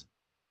 burst.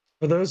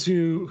 For those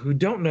who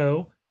don't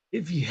know,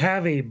 if you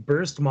have a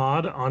burst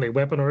mod on a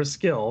weapon or a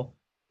skill,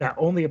 that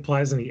only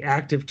applies in the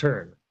active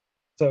turn.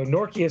 So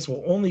Norkius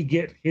will only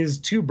get his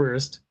 2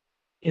 burst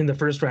in the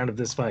first round of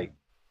this fight.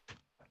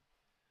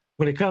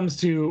 When it comes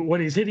to what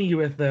he's hitting you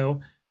with,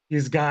 though,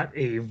 he's got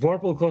a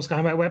Vorpal close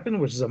combat weapon,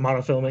 which is a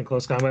monofilament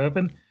close combat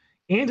weapon,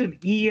 and an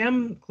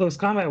EM close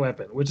combat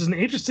weapon, which is an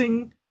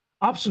interesting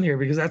option here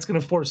because that's going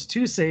to force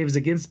 2 saves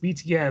against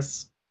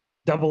BTS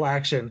double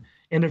action.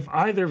 And if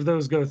either of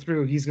those go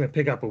through, he's going to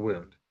pick up a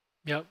wound.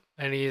 Yep.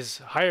 And he's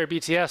higher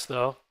BTS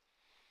though.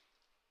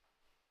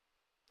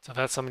 So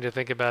that's something to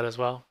think about as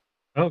well.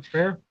 Oh,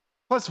 fair.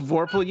 Plus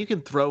Vorpal, you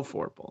can throw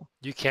Vorpal.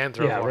 You can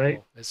throw Vorpal.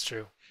 Right. It's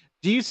true.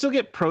 Do you still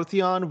get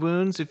Protheon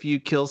wounds if you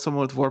kill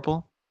someone with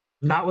Vorpal?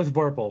 Not with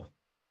Vorpal.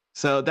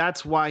 So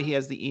that's why he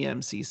has the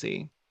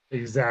EMCC.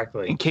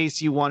 Exactly. In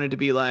case you wanted to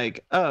be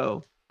like,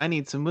 oh, I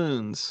need some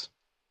wounds.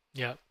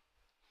 Yep.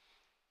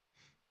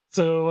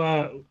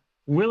 So,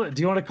 Willett,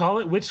 do you want to call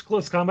it? Which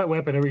close combat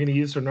weapon are we going to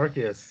use for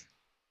Norkius?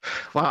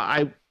 Well,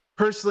 I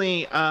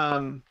personally,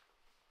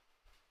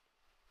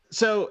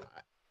 so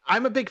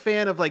I'm a big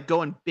fan of like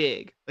going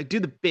big, like do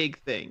the big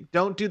thing.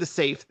 Don't do the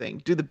safe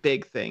thing. Do the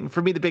big thing.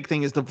 For me, the big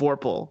thing is the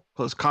Vorpal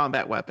close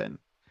combat weapon.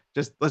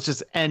 Let's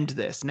just end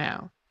this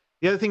now.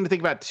 The other thing to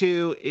think about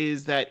too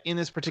is that in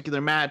this particular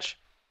match,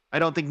 I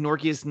don't think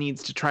Norkius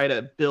needs to try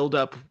to build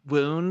up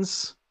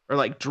wounds or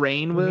like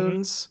drain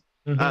wounds.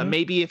 Mhm.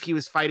 Maybe if he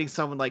was fighting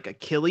someone like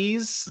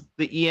Achilles,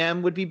 the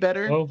EM would be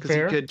better Oh, because he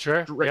fair. could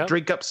Sure. Yep.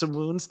 drink up some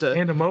wounds to.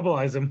 And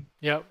immobilize him.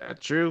 Yep.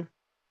 That's true.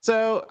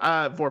 So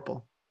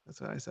Vorpal. That's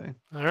what I say.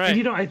 All right. And,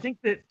 you know, I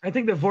think that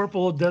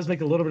Vorpal does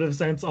make a little bit of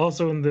sense.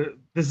 Also,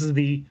 this is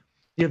the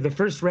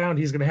first round,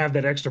 he's going to have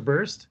that extra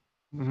burst,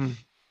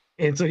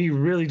 and so he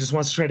really just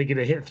wants to try to get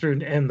a hit through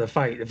and end the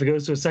fight. If it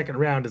goes to a second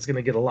round, it's going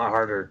to get a lot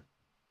harder.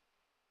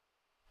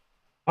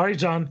 All right,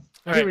 John.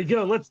 All Here right. we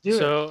go. Let's do it.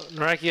 So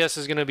Norakias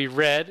is going to be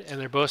red, and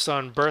they're both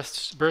on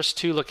burst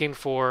 2 looking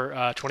for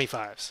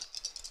 25s.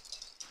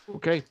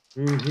 Okay.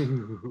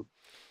 Ooh.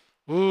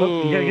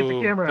 Ooh, you gotta get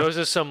the camera. Those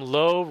are some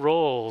low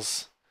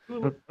rolls.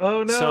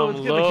 Oh no! Some Let's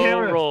get the low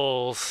camera.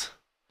 rolls.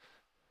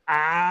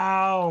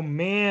 Ow,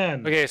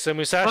 man. Okay, so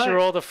Musashi But-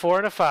 rolled a 4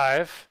 and a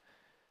 5,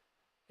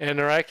 and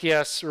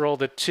Norakias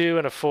rolled a 2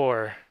 and a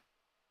 4.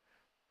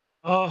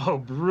 Oh,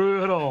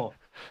 brutal.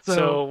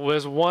 So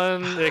was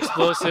one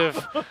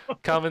explosive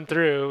coming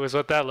through, is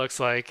what that looks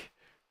like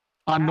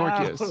On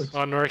Ouch. Norkius.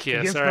 on Norkius.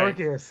 Against All right.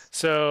 Norkius.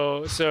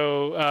 So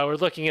we're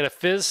looking at a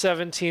Fizz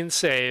 17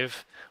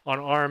 save on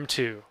arm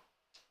 2.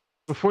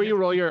 Before you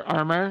roll your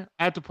armor,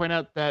 I have to point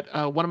out that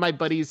one of my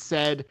buddies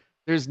said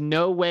there's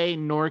no way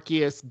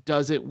Norkius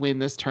doesn't win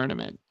this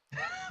tournament.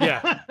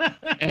 Yeah.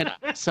 And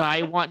so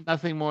I want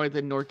nothing more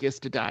than Norkius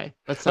to die.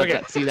 Let's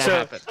not see that so,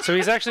 happen. So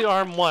he's actually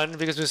arm 1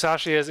 because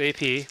Musashi has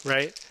AP,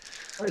 right?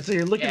 All right, so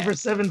you're looking for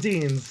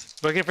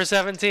 17s. Looking for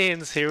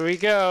 17s. Here we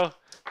go.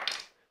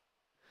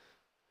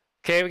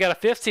 Okay, we got a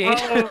 15.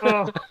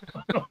 Oh.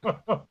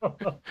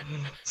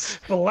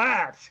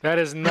 Splat. That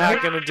is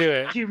not going to do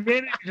it.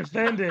 Humanity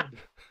defended.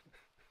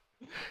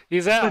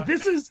 He's But out.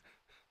 this is,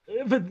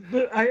 but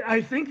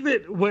I think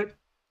that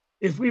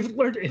if we've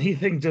learned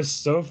anything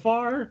just so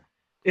far,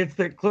 it's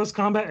that close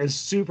combat is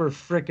super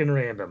freaking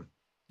random.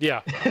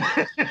 Yeah.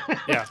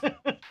 Yeah.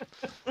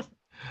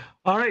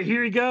 All right,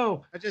 here we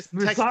go. I just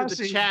texted the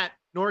Musashi. chat.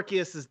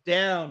 Norkius is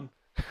down.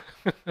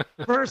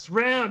 First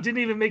round, didn't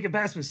even make it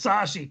past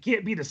Musashi.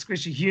 Can't beat a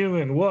squishy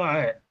human.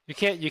 What? You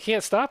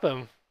can't stop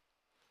him.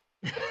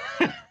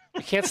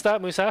 You can't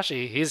stop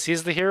Musashi.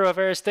 He's the hero of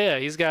Aristea.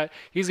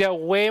 He's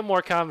got way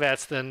more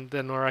combats than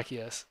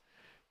Norakias.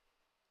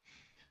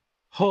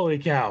 Holy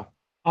cow.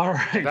 All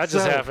right. That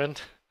just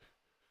happened.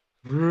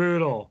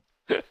 Brutal.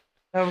 That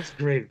was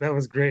great. That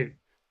was great.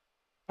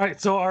 All right,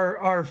 so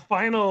our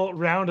final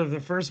round of the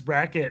first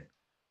bracket,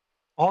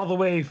 all the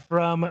way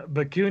from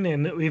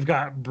Bakunin, we've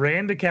got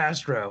Brand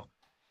Castro.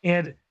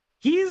 And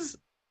he's,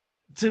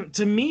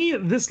 to me,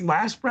 this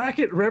last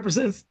bracket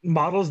represents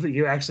models that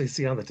you actually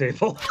see on the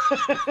table.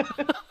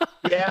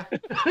 Yeah.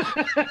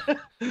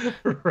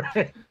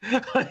 Right.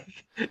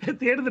 Like, at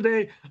the end of the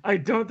day, I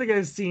don't think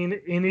I've seen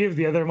any of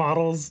the other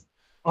models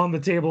on the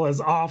table as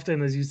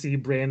often as you see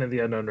Brand and the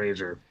Unknown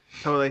Ranger.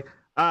 Totally.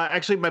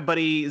 Actually, my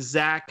buddy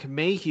Zach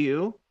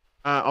Mayhew,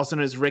 also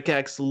known as Rick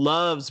X,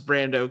 loves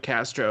Brando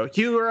Castro.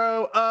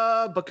 Hero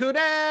of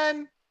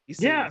Bakunin. He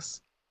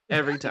sings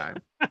every time.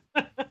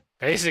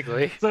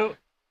 Basically. So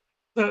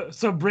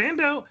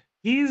Brando,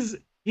 he's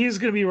going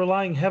to be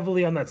relying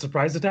heavily on that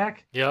surprise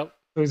attack. Yep.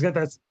 So he's got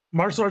that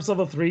martial arts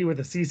level 3 with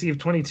a CC of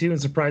 22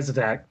 and surprise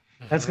attack.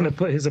 That's going to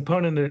put his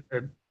opponent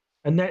at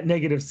a net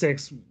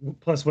 -6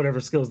 plus whatever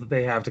skills that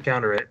they have to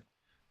counter it.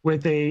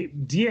 With a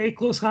DA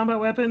close combat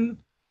weapon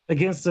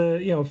against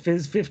a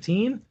Fizz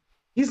 15,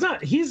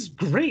 he's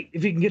great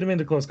if you can get him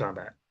into close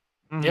combat.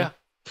 Mhm. Yeah.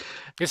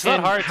 It's not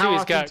And hard how too.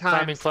 He's got oftentimes-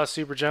 climbing plus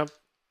super jump.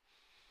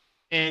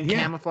 And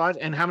Yeah. camouflage.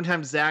 And how many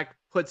times Zach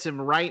puts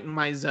him right in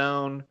my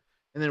zone,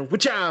 and then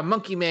witcha,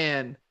 Monkey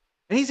Man.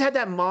 And he's had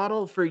that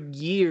model for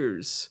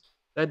years.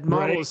 That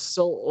model Right. is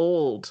so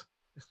old.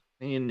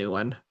 I need a new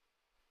one.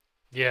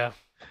 Yeah.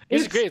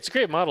 It's a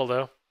great model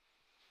though.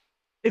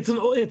 It's an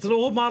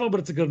old model, but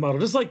it's a good model.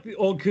 Just like the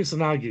old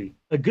Kusanagi,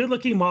 a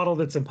good-looking model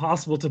that's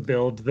impossible to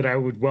build that I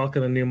would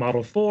welcome a new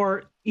model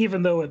for,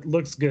 even though it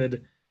looks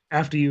good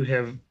after you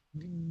have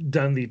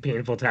done the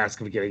painful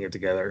task of getting it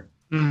together.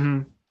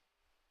 Mm-hmm.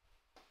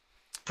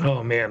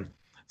 Oh man!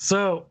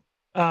 So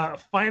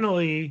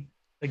finally,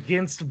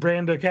 against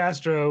Brando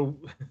Castro.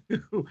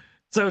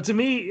 So to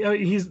me,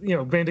 he's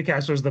Brando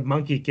Castro is the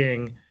Monkey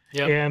King,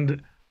 Yep.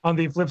 and on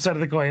the flip side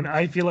of the coin,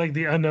 I feel like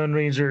the Unknown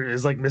Ranger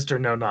is like Mr.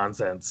 No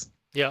Nonsense.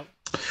 Yep.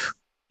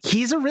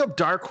 He's a real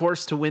dark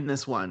horse to win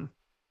this one.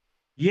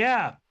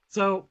 Yeah.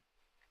 So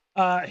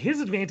his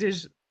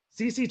advantage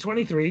CC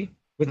 23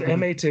 with Mhm.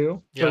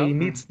 MA2. So Yeah. he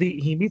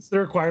meets the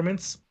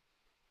requirements.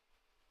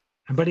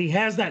 But he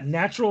has that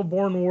natural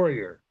born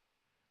warrior,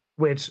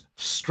 which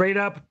straight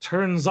up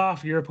turns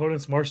off your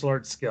opponent's martial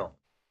arts skill.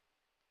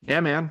 Yeah,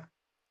 man.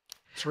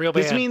 It's real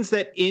bad. This means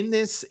that in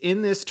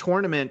this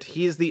tournament,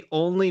 he is the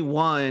only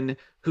one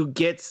who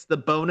gets the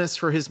bonus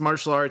for his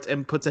martial arts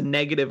and puts a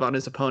negative on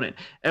his opponent.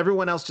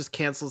 Everyone else just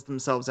cancels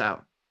themselves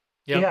out.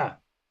 Yep. Yeah.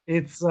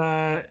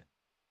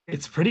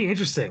 It's pretty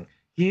interesting.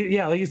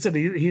 Like you said,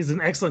 he's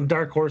an excellent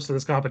dark horse to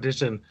this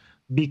competition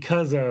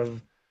because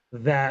of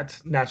that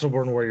natural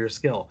born warrior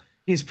skill.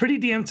 He's pretty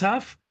damn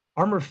tough.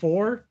 Armor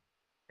 4,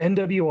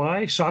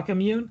 NWI, shock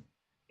immune,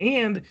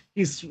 and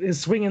he's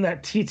swinging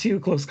that T2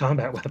 close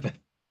combat weapon.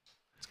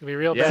 It's gonna be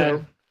real Yeah.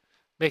 bad.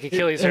 Make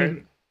Achilles hurt.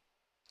 And,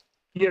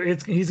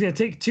 he's going to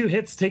take 2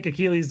 hits, take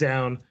Achilles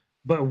down,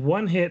 but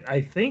 1 hit,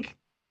 I think,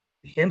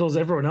 handles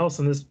everyone else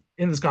in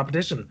this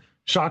competition,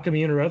 shock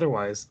immune or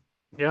otherwise.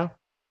 Yeah.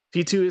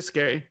 T2 is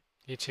scary.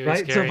 You too.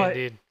 Right, It's so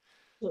scary indeed.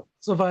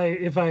 So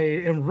if I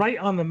am right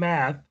on the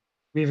math,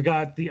 we've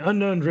got the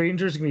Unknown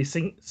Rangers going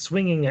to be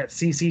swinging at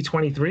CC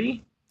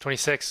 23,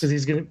 26. because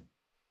he's gonna.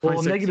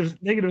 Well, 26.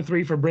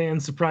 -3 for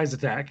Brand's surprise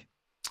attack,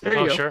 There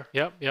Oh, you go. sure.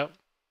 Yep.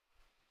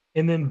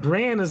 and then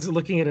Brand is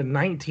looking at a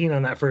 19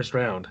 on that first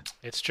round.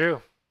 It's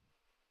true.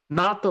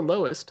 Not the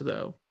lowest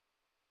though.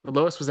 The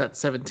lowest was at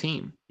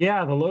 17.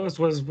 Yeah, the lowest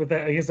was with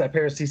that against that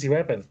Paris CC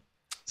weapon.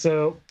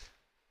 So,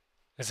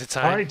 Is it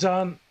all time? right,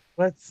 John.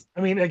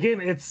 Again,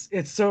 it's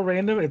so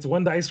random. It's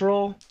one dice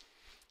roll.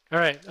 All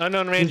right.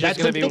 Unknown Ranger's That's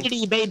going to be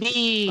infinity,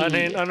 baby.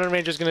 Unknown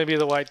Ranger's going to be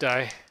the white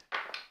die.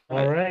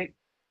 All right.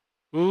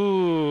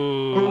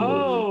 Ooh.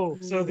 Oh,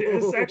 so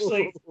it's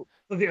actually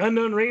so the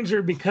Unknown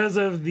Ranger, because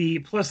of the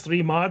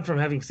 +3 mod from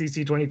having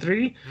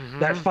CC23, Mhm.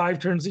 that 5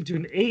 turns into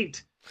an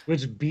 8,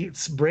 which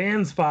beats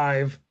Brand's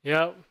 5,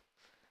 Yep.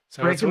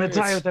 So breaking the it's,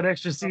 tie with that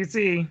extra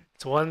CC.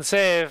 it's one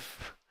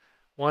save.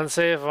 One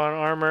save on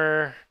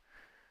armor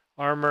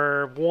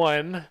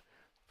 1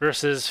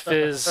 versus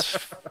Fizz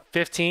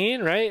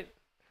 15, right?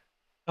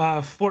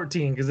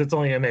 14, because it's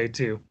only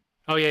MA2.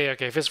 Oh, yeah,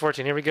 okay. Fizz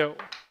 14. Here we go.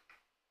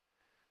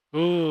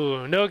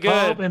 Ooh, no Oh,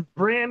 good. and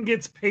Brand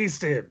gets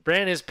pasted.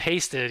 Brand is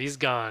pasted. He's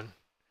gone.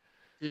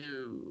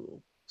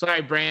 Ew.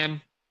 Sorry,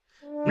 Bran.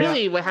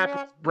 Really, what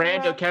happened?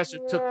 Brando Castro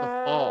took the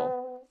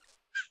fall.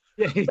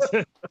 Yeah, he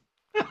took-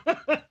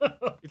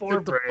 He Poor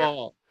took the Brand.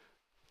 fall.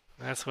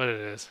 That's what it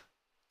is.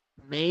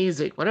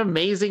 Amazing. What an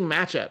amazing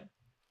matchup.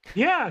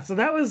 Yeah, so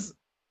that was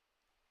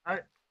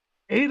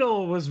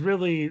Adel was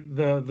really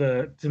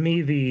the to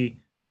me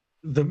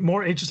the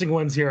more interesting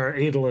ones here are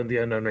Adel and the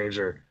Unknown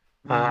Ranger.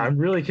 I'm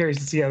really curious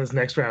to see how this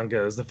next round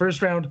goes. The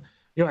first round,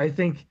 I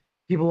think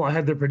people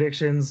had their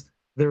predictions.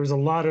 There was a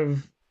lot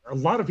of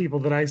people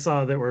that I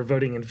saw that were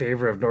voting in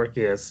favor of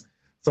Norkius,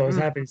 so I was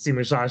happy to see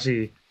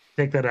Musashi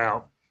take that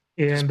out.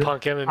 Just And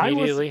punk him I was-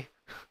 immediately.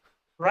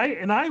 right,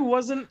 and I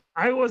wasn't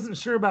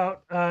sure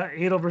about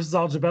Adel versus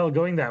Aljabel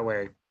going that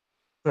way,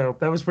 so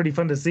that was pretty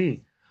fun to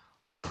see.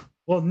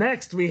 Well,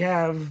 next we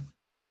have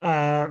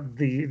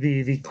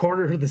the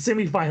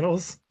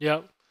semifinals.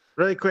 Yep.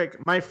 Really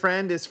quick, my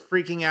friend is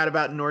freaking out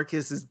about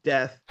Norkius's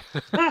death.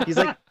 He's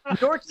like,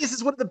 Norkius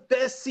is one of the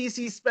best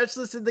CC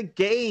specialists in the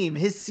game.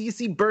 His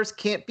CC burst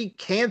can't be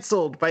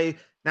canceled by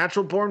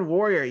Natural Born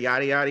Warrior,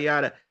 yada, yada,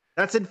 yada.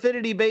 That's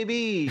infinity,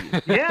 baby.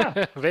 Yeah,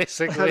 That's how the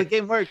Basically.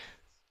 game works.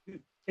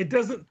 it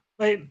doesn't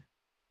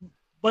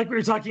like we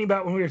were talking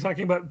about when we were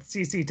talking about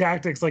CC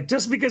tactics. Like,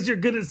 just because you're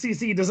good at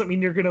CC doesn't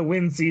mean you're gonna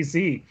win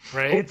CC.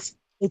 Right?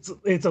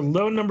 It's a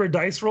low number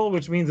dice roll,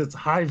 which means it's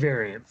high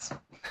variance.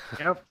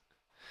 Yep.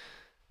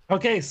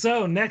 Okay,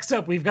 so next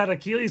up we've got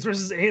Achilles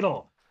versus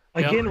Adel.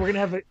 Again, Yep. we're gonna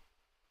have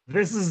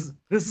this is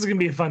gonna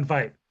be a fun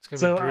fight. It's gonna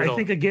So be I brutal.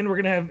 think again we're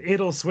gonna have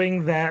Adel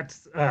swing that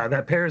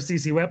Paris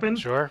CC weapon,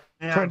 Sure.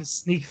 Yeah. trying to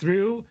sneak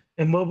through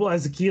and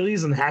mobilize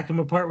Achilles and hack him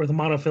apart with a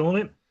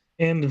monofilament.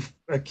 And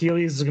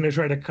Achilles is gonna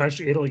try to crush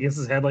Adel against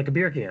his head like a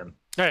beer can.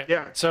 All right.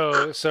 Yeah.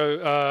 So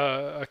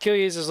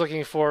Achilles is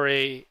looking for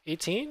a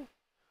 18,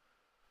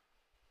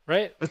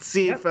 right? Let's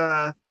see Yep.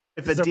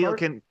 if Is there Adil more?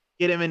 can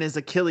get him in his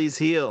Achilles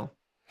heel.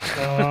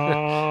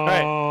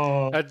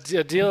 Oh, A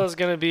deal is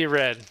going to be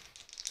red.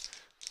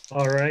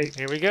 all right.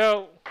 Here we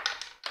go.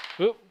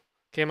 Oop.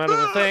 Came out of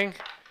the thing.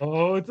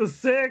 Oh, it's a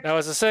 6. That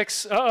was a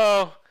 6.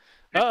 Uh-oh.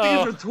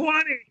 Uh-oh. It's a 20.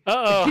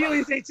 Uh-oh.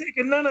 Achilles ain't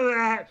taking none of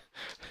that.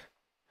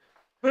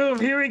 Boom,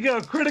 here we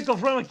go. Critical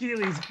from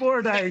Achilles.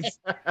 4 dice.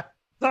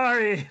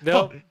 Sorry.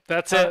 Nope.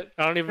 That's it.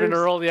 I don't even need to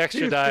roll the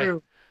extra He's die.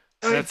 through.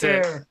 Right That's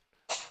it. there.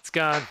 It's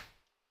gone.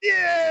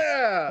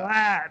 Yeah.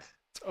 Flat.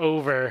 It's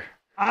over.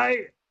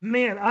 I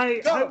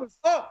was.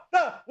 Oh,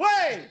 no,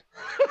 way.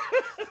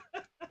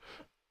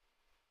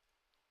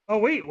 Oh,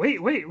 wait.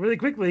 Really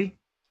quickly.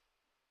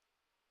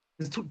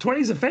 This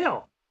 20 is a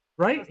fail,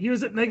 right? He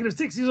was at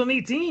 -6. He was on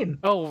 18.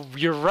 Oh,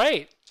 you're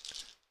right.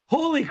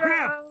 Holy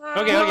crap.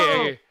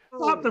 Okay.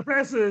 Stop the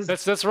presses.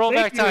 Let's roll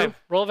Thank back time. you.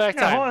 Roll back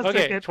Yeah, hold time. on a Okay,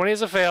 second. 20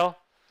 is a fail.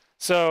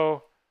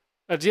 So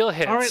a deal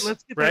hits. All right,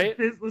 let's get right?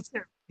 that. Let's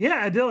get.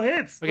 Yeah, Adil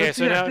hits. Okay, Let's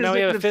so see that now we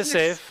have a negative fizz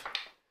 6. save.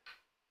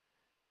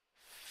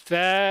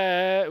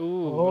 I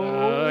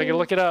gotta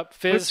look it up.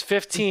 Fizz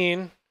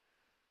 15.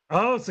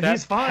 Oh, so That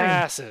he's fine.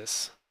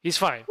 passes. He's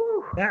fine.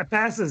 That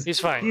passes. He's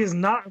fine. He is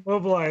not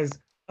immobilized.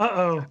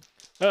 Uh-oh.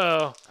 Uh-oh.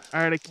 All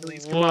right,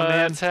 Achilles, come on,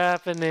 man. What's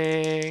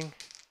happening?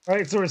 All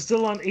right, so we're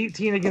still on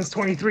 18 against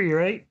 23,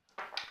 right?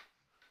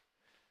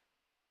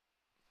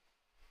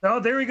 Oh,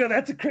 there we go.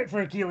 That's a crit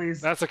for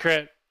Achilles. That's a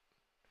crit.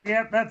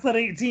 Yep, that's that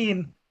 18.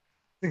 It's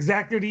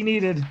exactly what he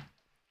needed.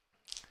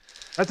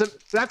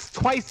 That's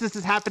twice this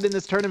has happened in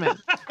this tournament.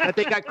 That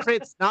they got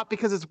crits, not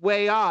because it's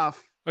way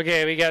off.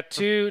 Okay, we got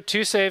two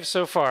saves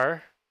so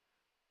far.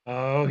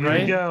 Oh, here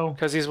Right? we go.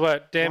 Because he's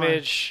what?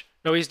 Damage.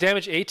 No, he's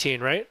damage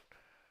 18, right?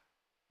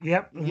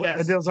 Yep.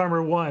 Yes. Adil's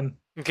armor 1.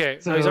 Okay,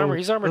 So so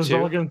he's armor those 2.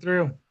 all going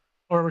through.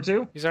 Armor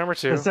 2? He's armor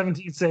 2. The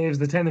 17 saves,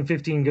 the 10 and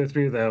 15 go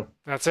through, though.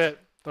 That's it.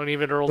 Don't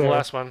even roll the So-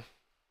 last one.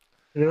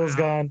 Adil's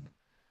gone.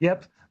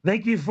 Yep.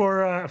 Thank you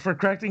for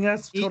correcting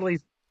us. He- Totally.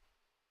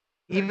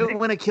 Even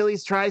when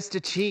Achilles tries to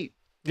cheat,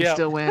 he Yeah.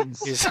 still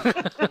wins. He's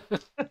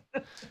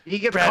He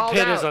gets Brad called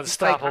Pitt out. is He's like,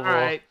 unstoppable. all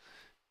right,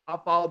 I'll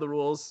follow the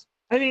rules.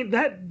 I mean,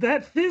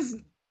 that fizz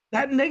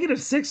That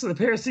 -6 of the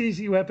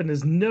para-CC weapon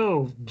is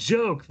no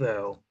joke,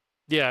 though.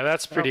 Yeah,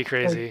 that's pretty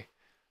crazy.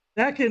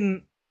 That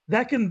can.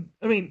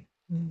 I mean,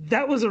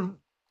 that was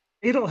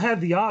it'll have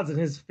the odds in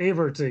his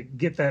favor to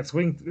get that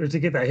swing or to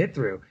get that hit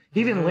through. He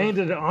even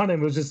landed it on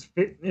him. It was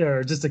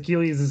just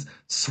Achilles'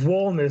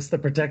 swollenness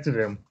that protected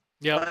him.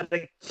 Yeah.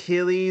 But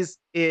Achilles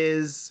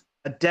is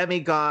a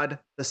demigod,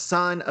 the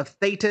son of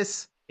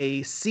Thetis,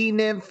 a sea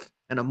nymph,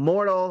 an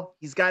immortal.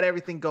 He's got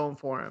everything going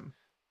for him.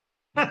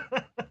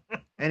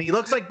 And he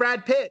looks like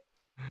Brad Pitt.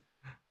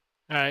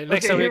 All right,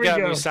 next up we got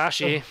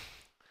Musashi.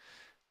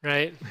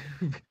 Right.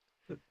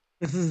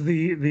 This is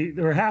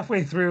we're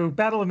halfway through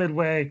Battle of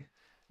Midway.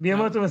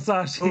 Miyamoto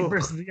Musashi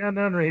versus the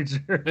Unknown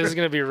Ranger. This is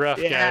gonna be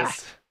rough,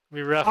 guys.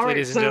 Be rough,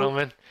 ladies and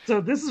gentlemen. So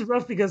this is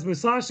rough because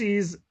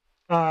Musashi's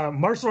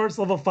martial arts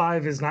level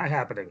 5 is not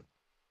happening.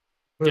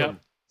 Yeah.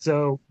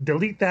 So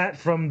delete that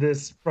from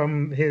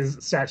his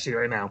stat sheet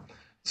right now.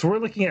 So we're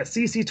looking at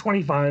CC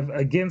 25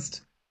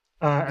 against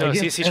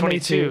CC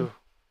 22.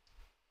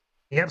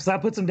 Yep, so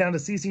that puts him down to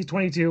CC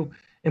 22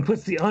 and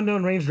puts the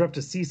Unknown Ranger up to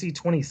CC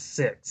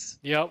 26.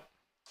 Yep.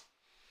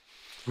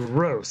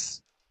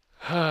 Gross.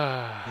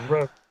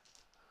 Gross.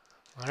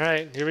 All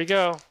right, here we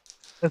go.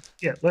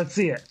 Let's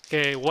see it.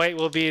 Okay, white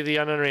will be the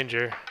Unknown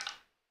Ranger.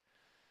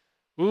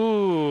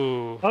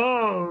 Ooh.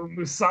 Oh,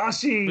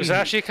 Musashi.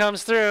 Musashi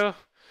comes through.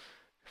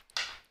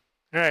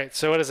 All right,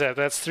 so what is that?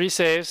 That's 3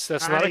 saves.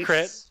 That's not a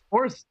crit.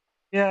 Force.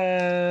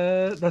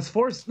 Yeah, that's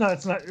 4. No,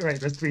 it's not right.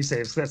 That's 3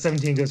 saves. That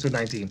 17 goes to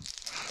 19.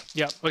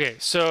 Yep. Okay,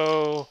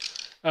 so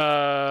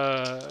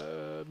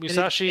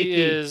Musashi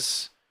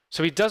is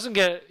he doesn't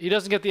get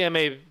the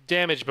MA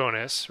damage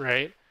bonus,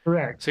 right?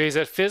 Correct. So he's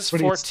at Fizz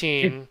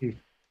 14.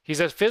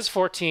 He's at Fizz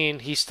 14.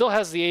 He still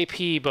has the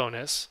AP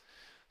bonus.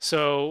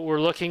 So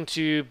we're looking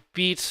to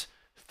beat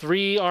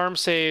 3 arm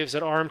saves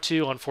at arm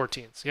 2 on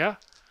 14s. Yeah?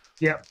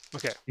 Yep.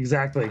 Okay.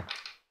 Exactly.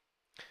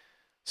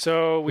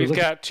 So we've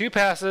got 2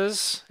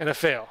 passes and a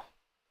fail.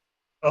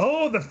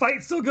 Oh, the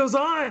fight still goes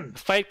on. The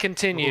fight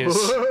continues.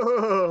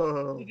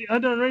 Whoa. The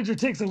Unknown Ranger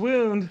takes a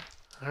wound.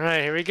 All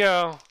right, here we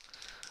go.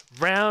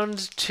 Round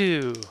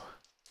 2.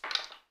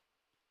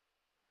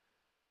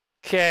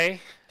 Okay.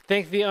 I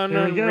think the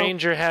Unknown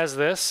Ranger has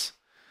this,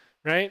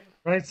 right?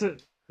 Right. So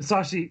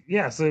Musashi,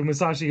 so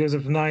Musashi goes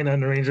up to 9.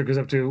 Unknown Ranger goes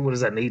up to, what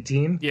is that, an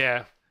 18?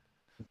 Yeah.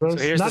 So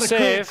here's the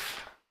save.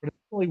 But it's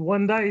only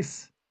 1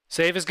 dice.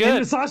 Save is good. And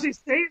Musashi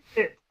saved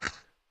it.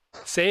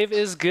 Save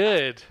is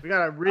good. We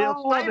got a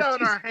real fight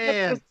on our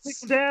hands.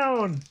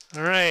 Down.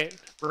 All right.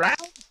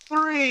 Round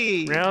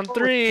 3. Round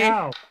 3.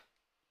 Wow.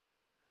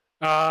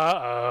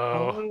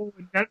 Uh-oh.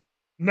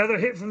 Another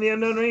hit from the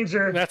Unknown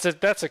Ranger. That's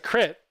a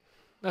crit.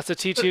 That's a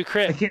T2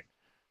 crit. It's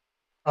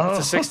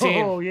a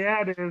 16. Oh,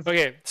 yeah, it is.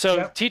 Okay, so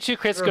T2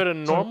 crits go to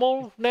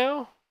normal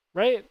now,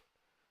 right?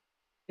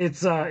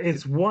 It's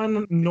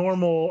 1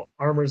 normal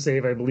armor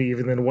save, I believe,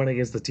 and then 1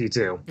 against the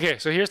T2. Okay,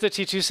 so here's the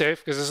T2 save,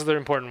 because this is the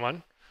important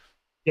one.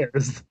 Yeah.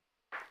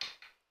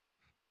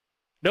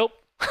 Nope.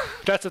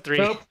 That's a 3.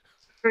 Nope.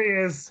 There he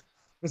is.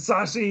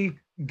 Musashi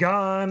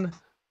gone.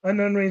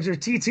 Unknown Ranger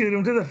T2'd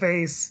him to the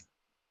face.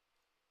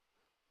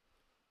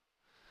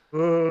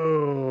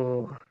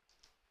 Oh.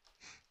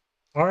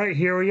 All right,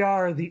 here we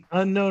are. The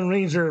Unknown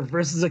Ranger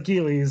versus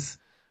Achilles.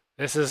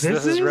 This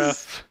is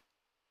rough.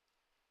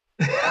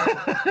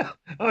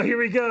 Oh, here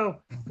we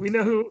go. We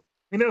know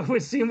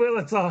which team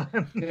Willett's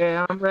on.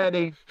 Yeah, I'm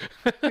ready.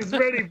 He's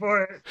ready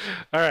for it.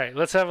 All right,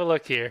 let's have a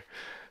look here.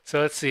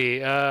 So let's see.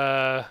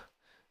 So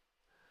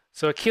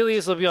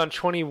Achilles will be on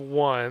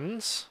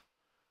 21s,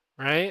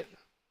 right?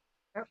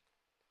 Yep.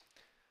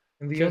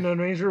 And the Unknown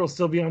Ranger will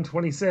still be on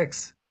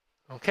 26.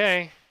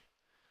 Okay.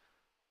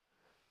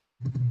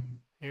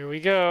 Here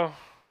we go.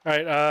 All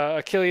right,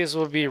 Achilles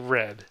will be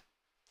red.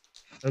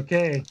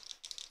 Okay.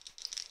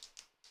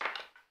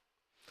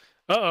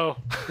 Uh-oh.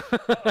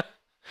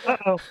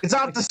 Uh-oh. It's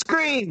off the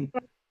screen.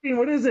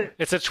 What is it?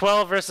 It's a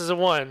 12 versus a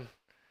 1.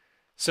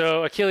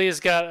 So Achilles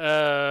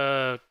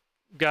got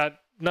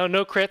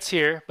no crits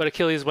here, but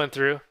Achilles went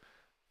through.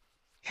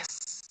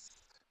 Yes.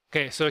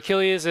 Okay, so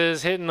Achilles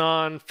is hitting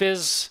on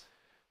Fizz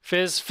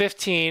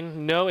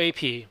 15, no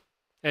AP,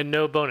 and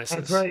no bonuses.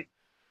 That's right.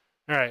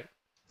 All right.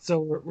 So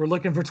we're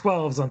looking for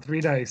 12s on 3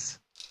 dice.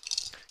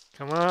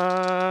 Come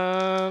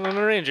on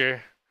the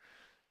Ranger.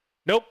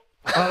 Nope.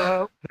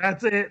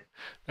 That's it.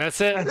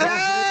 That's it.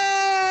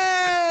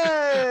 Yeah!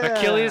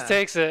 Achilles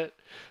takes it.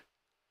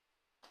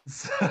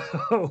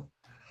 So,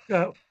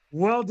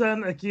 well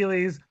done,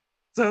 Achilles.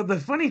 So the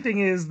funny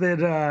thing is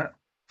that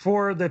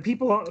for the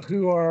people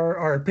who are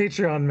our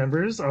Patreon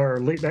members,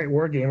 our Late Night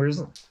War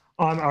Gamers,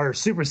 on our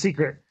super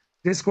secret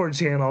Discord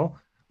channel,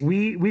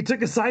 we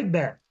took a side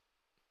bet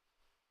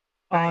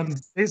on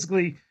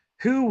basically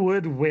who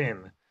would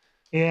win.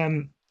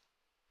 And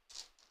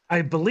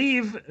I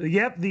believe,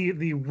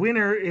 the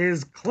winner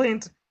is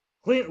Clint.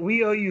 Clint,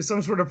 we owe you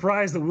some sort of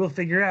prize that we'll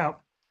figure out.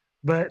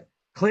 But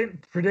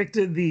Clint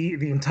predicted the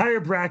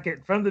entire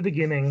bracket from the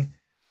beginning.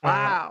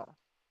 Wow.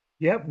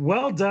 Yep,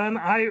 well done.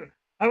 I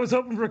was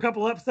hoping for a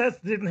couple upsets,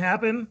 didn't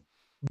happen,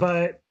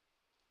 but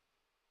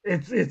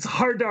it's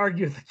hard to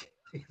argue with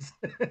Achilles.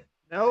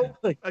 Nope.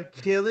 Like-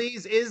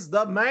 Achilles is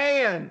the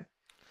man.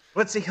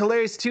 What's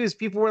hilarious too is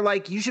people were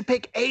like, you should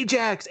pick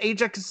Ajax.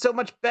 Ajax is so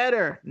much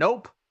better.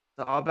 Nope.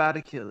 It's all about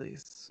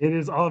Achilles. It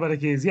is all about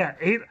Achilles. Yeah,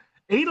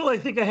 Adel, I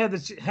think I had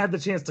the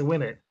chance to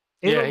win it.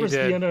 Yeah, Adel he versus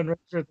did. the Unknown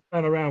Ranger at the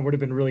final round would have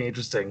been really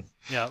interesting.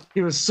 Yeah.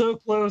 He was so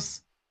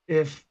close.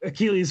 If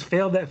Achilles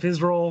failed that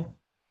fizz roll,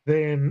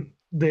 then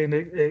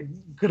it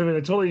could have been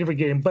a totally different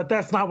game. But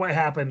that's not what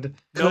happened.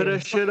 Coulda,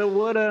 shoulda,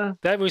 woulda.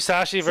 That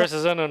Musashi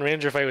versus Unknown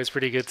Ranger fight was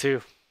pretty good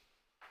too.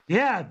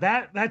 Yeah,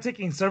 that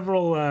taking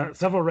several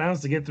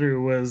rounds to get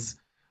through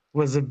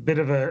was a bit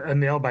of a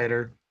nail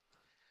biter.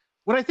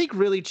 What I think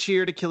really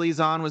cheered Achilles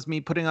on was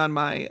me putting on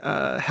my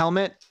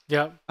helmet.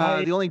 Yeah.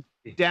 The only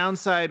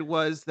downside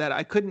was that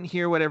I couldn't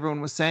hear what everyone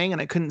was saying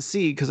and I couldn't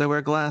see because I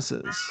wear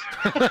glasses.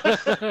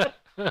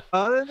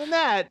 Other than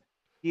that,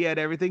 he had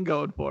everything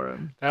going for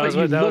him. That was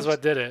But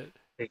what did it.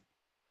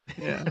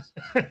 Yeah.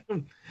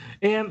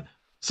 And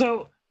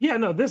so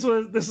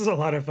this is a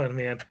lot of fun,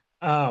 man.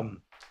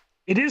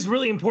 It is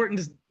really important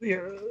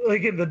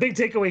like the big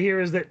takeaway here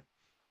is that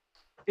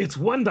it's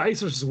one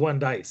dice versus one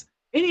dice.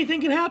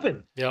 Anything can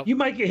happen. Yep. You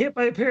might get hit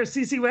by a pair of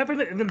CC weapon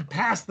and then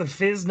pass the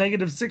fizz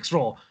 -6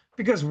 roll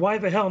because why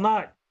the hell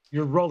not?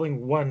 You're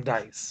rolling one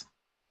dice.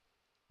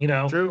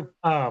 True.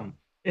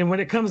 And when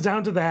it comes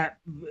down to that,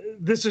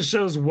 this just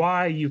shows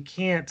why you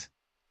can't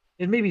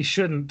and maybe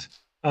shouldn't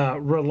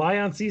rely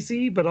on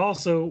CC, but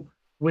also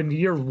when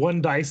your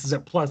one dice is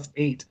at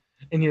 +8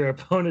 and your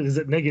opponent is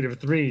at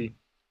 -3,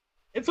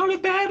 it's not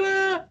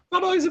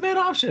not always a bad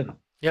option.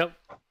 Yep.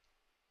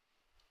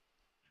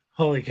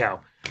 Holy cow.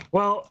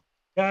 Well,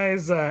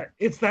 guys,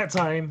 it's that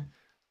time.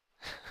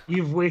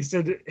 You've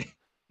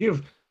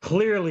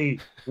clearly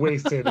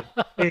wasted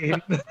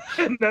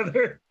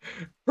another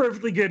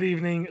perfectly good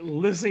evening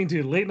listening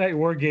to Late Night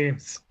War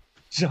Games.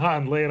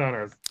 John, lay it on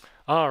us.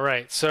 All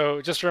right.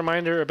 So just a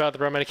reminder about the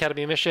Bromide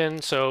Academy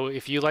mission. So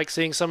if you like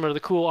seeing some of the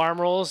cool arm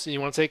rolls and you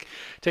want to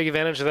take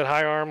advantage of that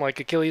high arm like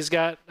Achilles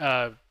got,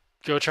 go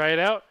try it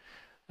out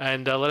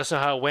and let us know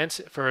how it went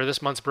for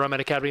this month's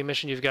Bromide Academy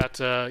mission. You've got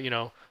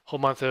whole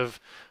month of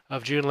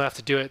June left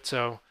to do it.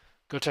 So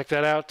go check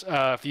that out.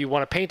 If you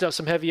want to paint up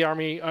some heavy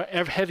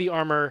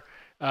armor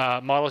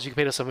models, you can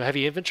paint up some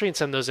heavy infantry and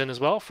send those in as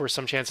well for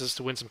some chances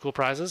to win some cool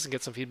prizes and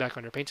get some feedback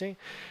on your painting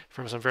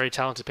from some very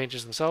talented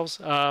painters themselves.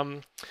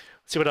 Let's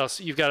see what else.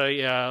 You've got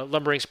a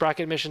Lumbering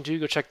Sprocket mission too.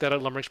 Go check that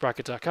out,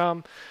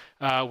 lumberingsprocket.com.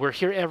 We're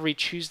here every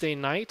Tuesday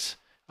night,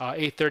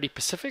 8:30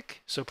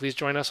 Pacific. So please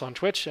join us on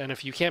Twitch. And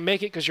if you can't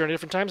make it because you're in a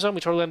different time zone,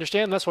 we totally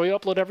understand. That's why we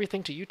upload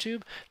everything to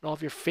YouTube and all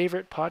of your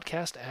favorite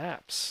podcast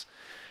apps.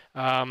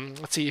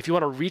 Let's see, if you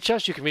want to reach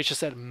us, you can reach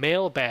us at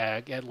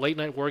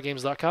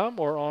mailbag@latenightwargames.com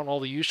or on all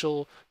the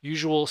usual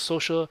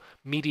social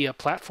media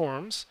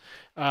platforms.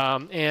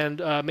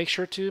 And make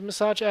sure to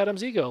massage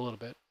Adam's ego a little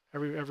bit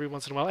every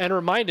once in a while and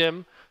remind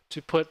him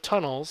to put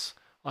tunnels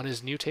on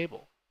his new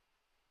table.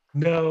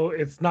 No,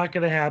 it's not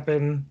going to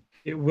happen.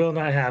 It will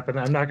not happen.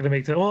 I'm not going to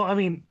make it. Well, I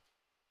mean,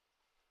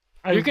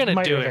 You're going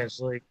to do it.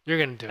 Eventually. You're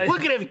going to do it.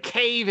 Look at him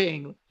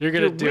caving. You're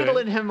going to do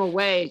whittling it. him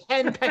away,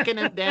 henpecking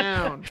him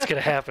down. It's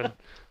going to happen.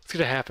 It's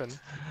going to happen.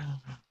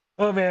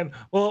 Oh, man.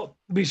 Well,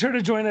 be sure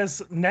to join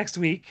us next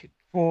week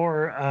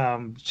for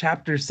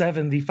Chapter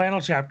 7, the final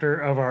chapter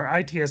of our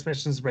ITS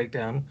missions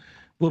breakdown.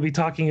 We'll be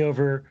talking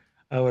over,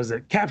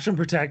 Capture and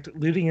Protect,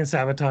 Looting and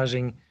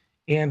Sabotaging,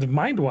 and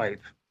Mind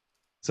Wipe.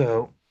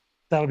 So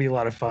that'll be a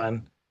lot of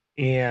fun.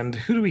 And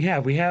who do we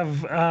have? We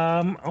have,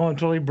 I'm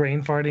totally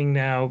brain farting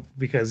now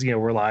because,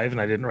 we're live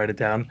and I didn't write it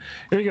down.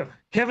 Here we go.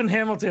 Kevin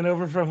Hamilton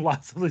over from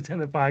Lots of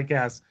Lieutenant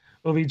Podcast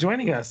will be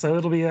joining us. So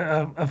it'll be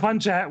a fun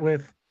chat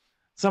with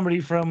somebody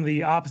from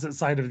the opposite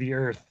side of the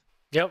earth.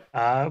 Yep.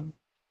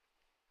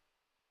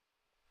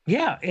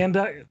 Yeah.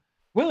 And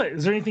Willett,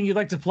 is there anything you'd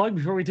like to plug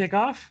before we take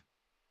off?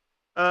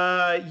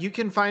 You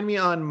can find me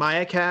on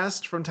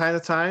Mayacast from time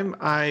to time.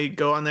 I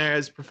go on there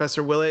as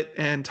Professor Willett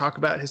and talk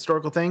about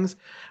historical things.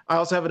 I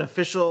also have an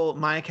official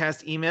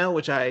Mayacast email,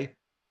 which I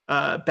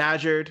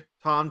badgered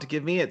Tom to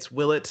give me. It's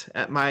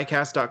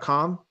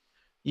willett@mayacast.com.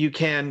 You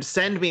can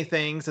send me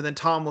things and then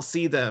Tom will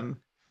see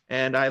them.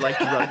 And I like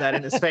to rub that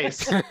in his face.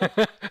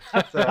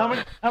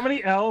 So, How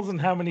many L's and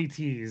how many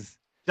T's?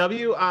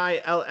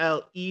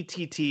 WILLETT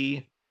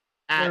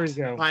There we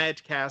go.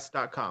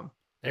 @mayacast.com.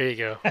 There you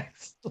go.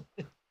 Excellent.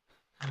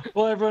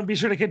 Well, everyone, be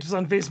sure to catch us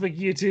on Facebook,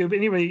 YouTube,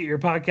 anywhere you get your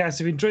podcast.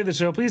 If you enjoyed the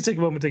show, please take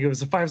a moment to give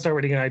us a 5-star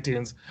rating on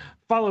iTunes.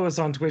 Follow us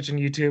on Twitch and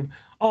YouTube.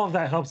 All of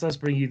that helps us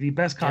bring you the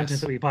best content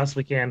that we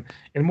possibly can,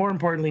 and more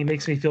importantly,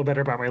 makes me feel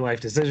better about my life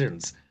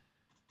decisions.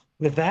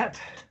 With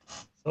that,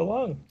 so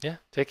long. Yeah.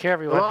 Take care,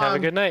 everyone. Have a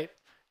good night.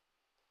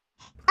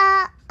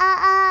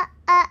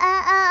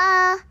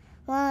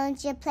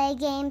 Won't you play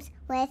games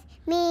with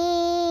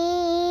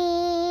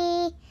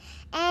me?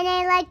 And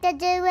I like to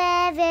do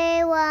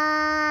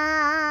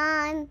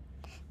everyone.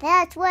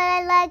 That's what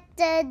I like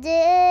to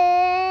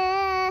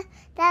do.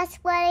 That's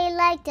what I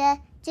like to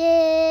do.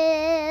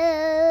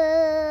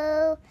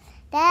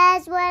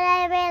 That's what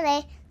I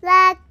really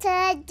like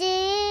to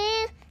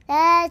do.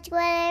 That's That's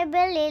what I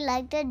really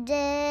like to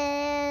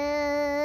do.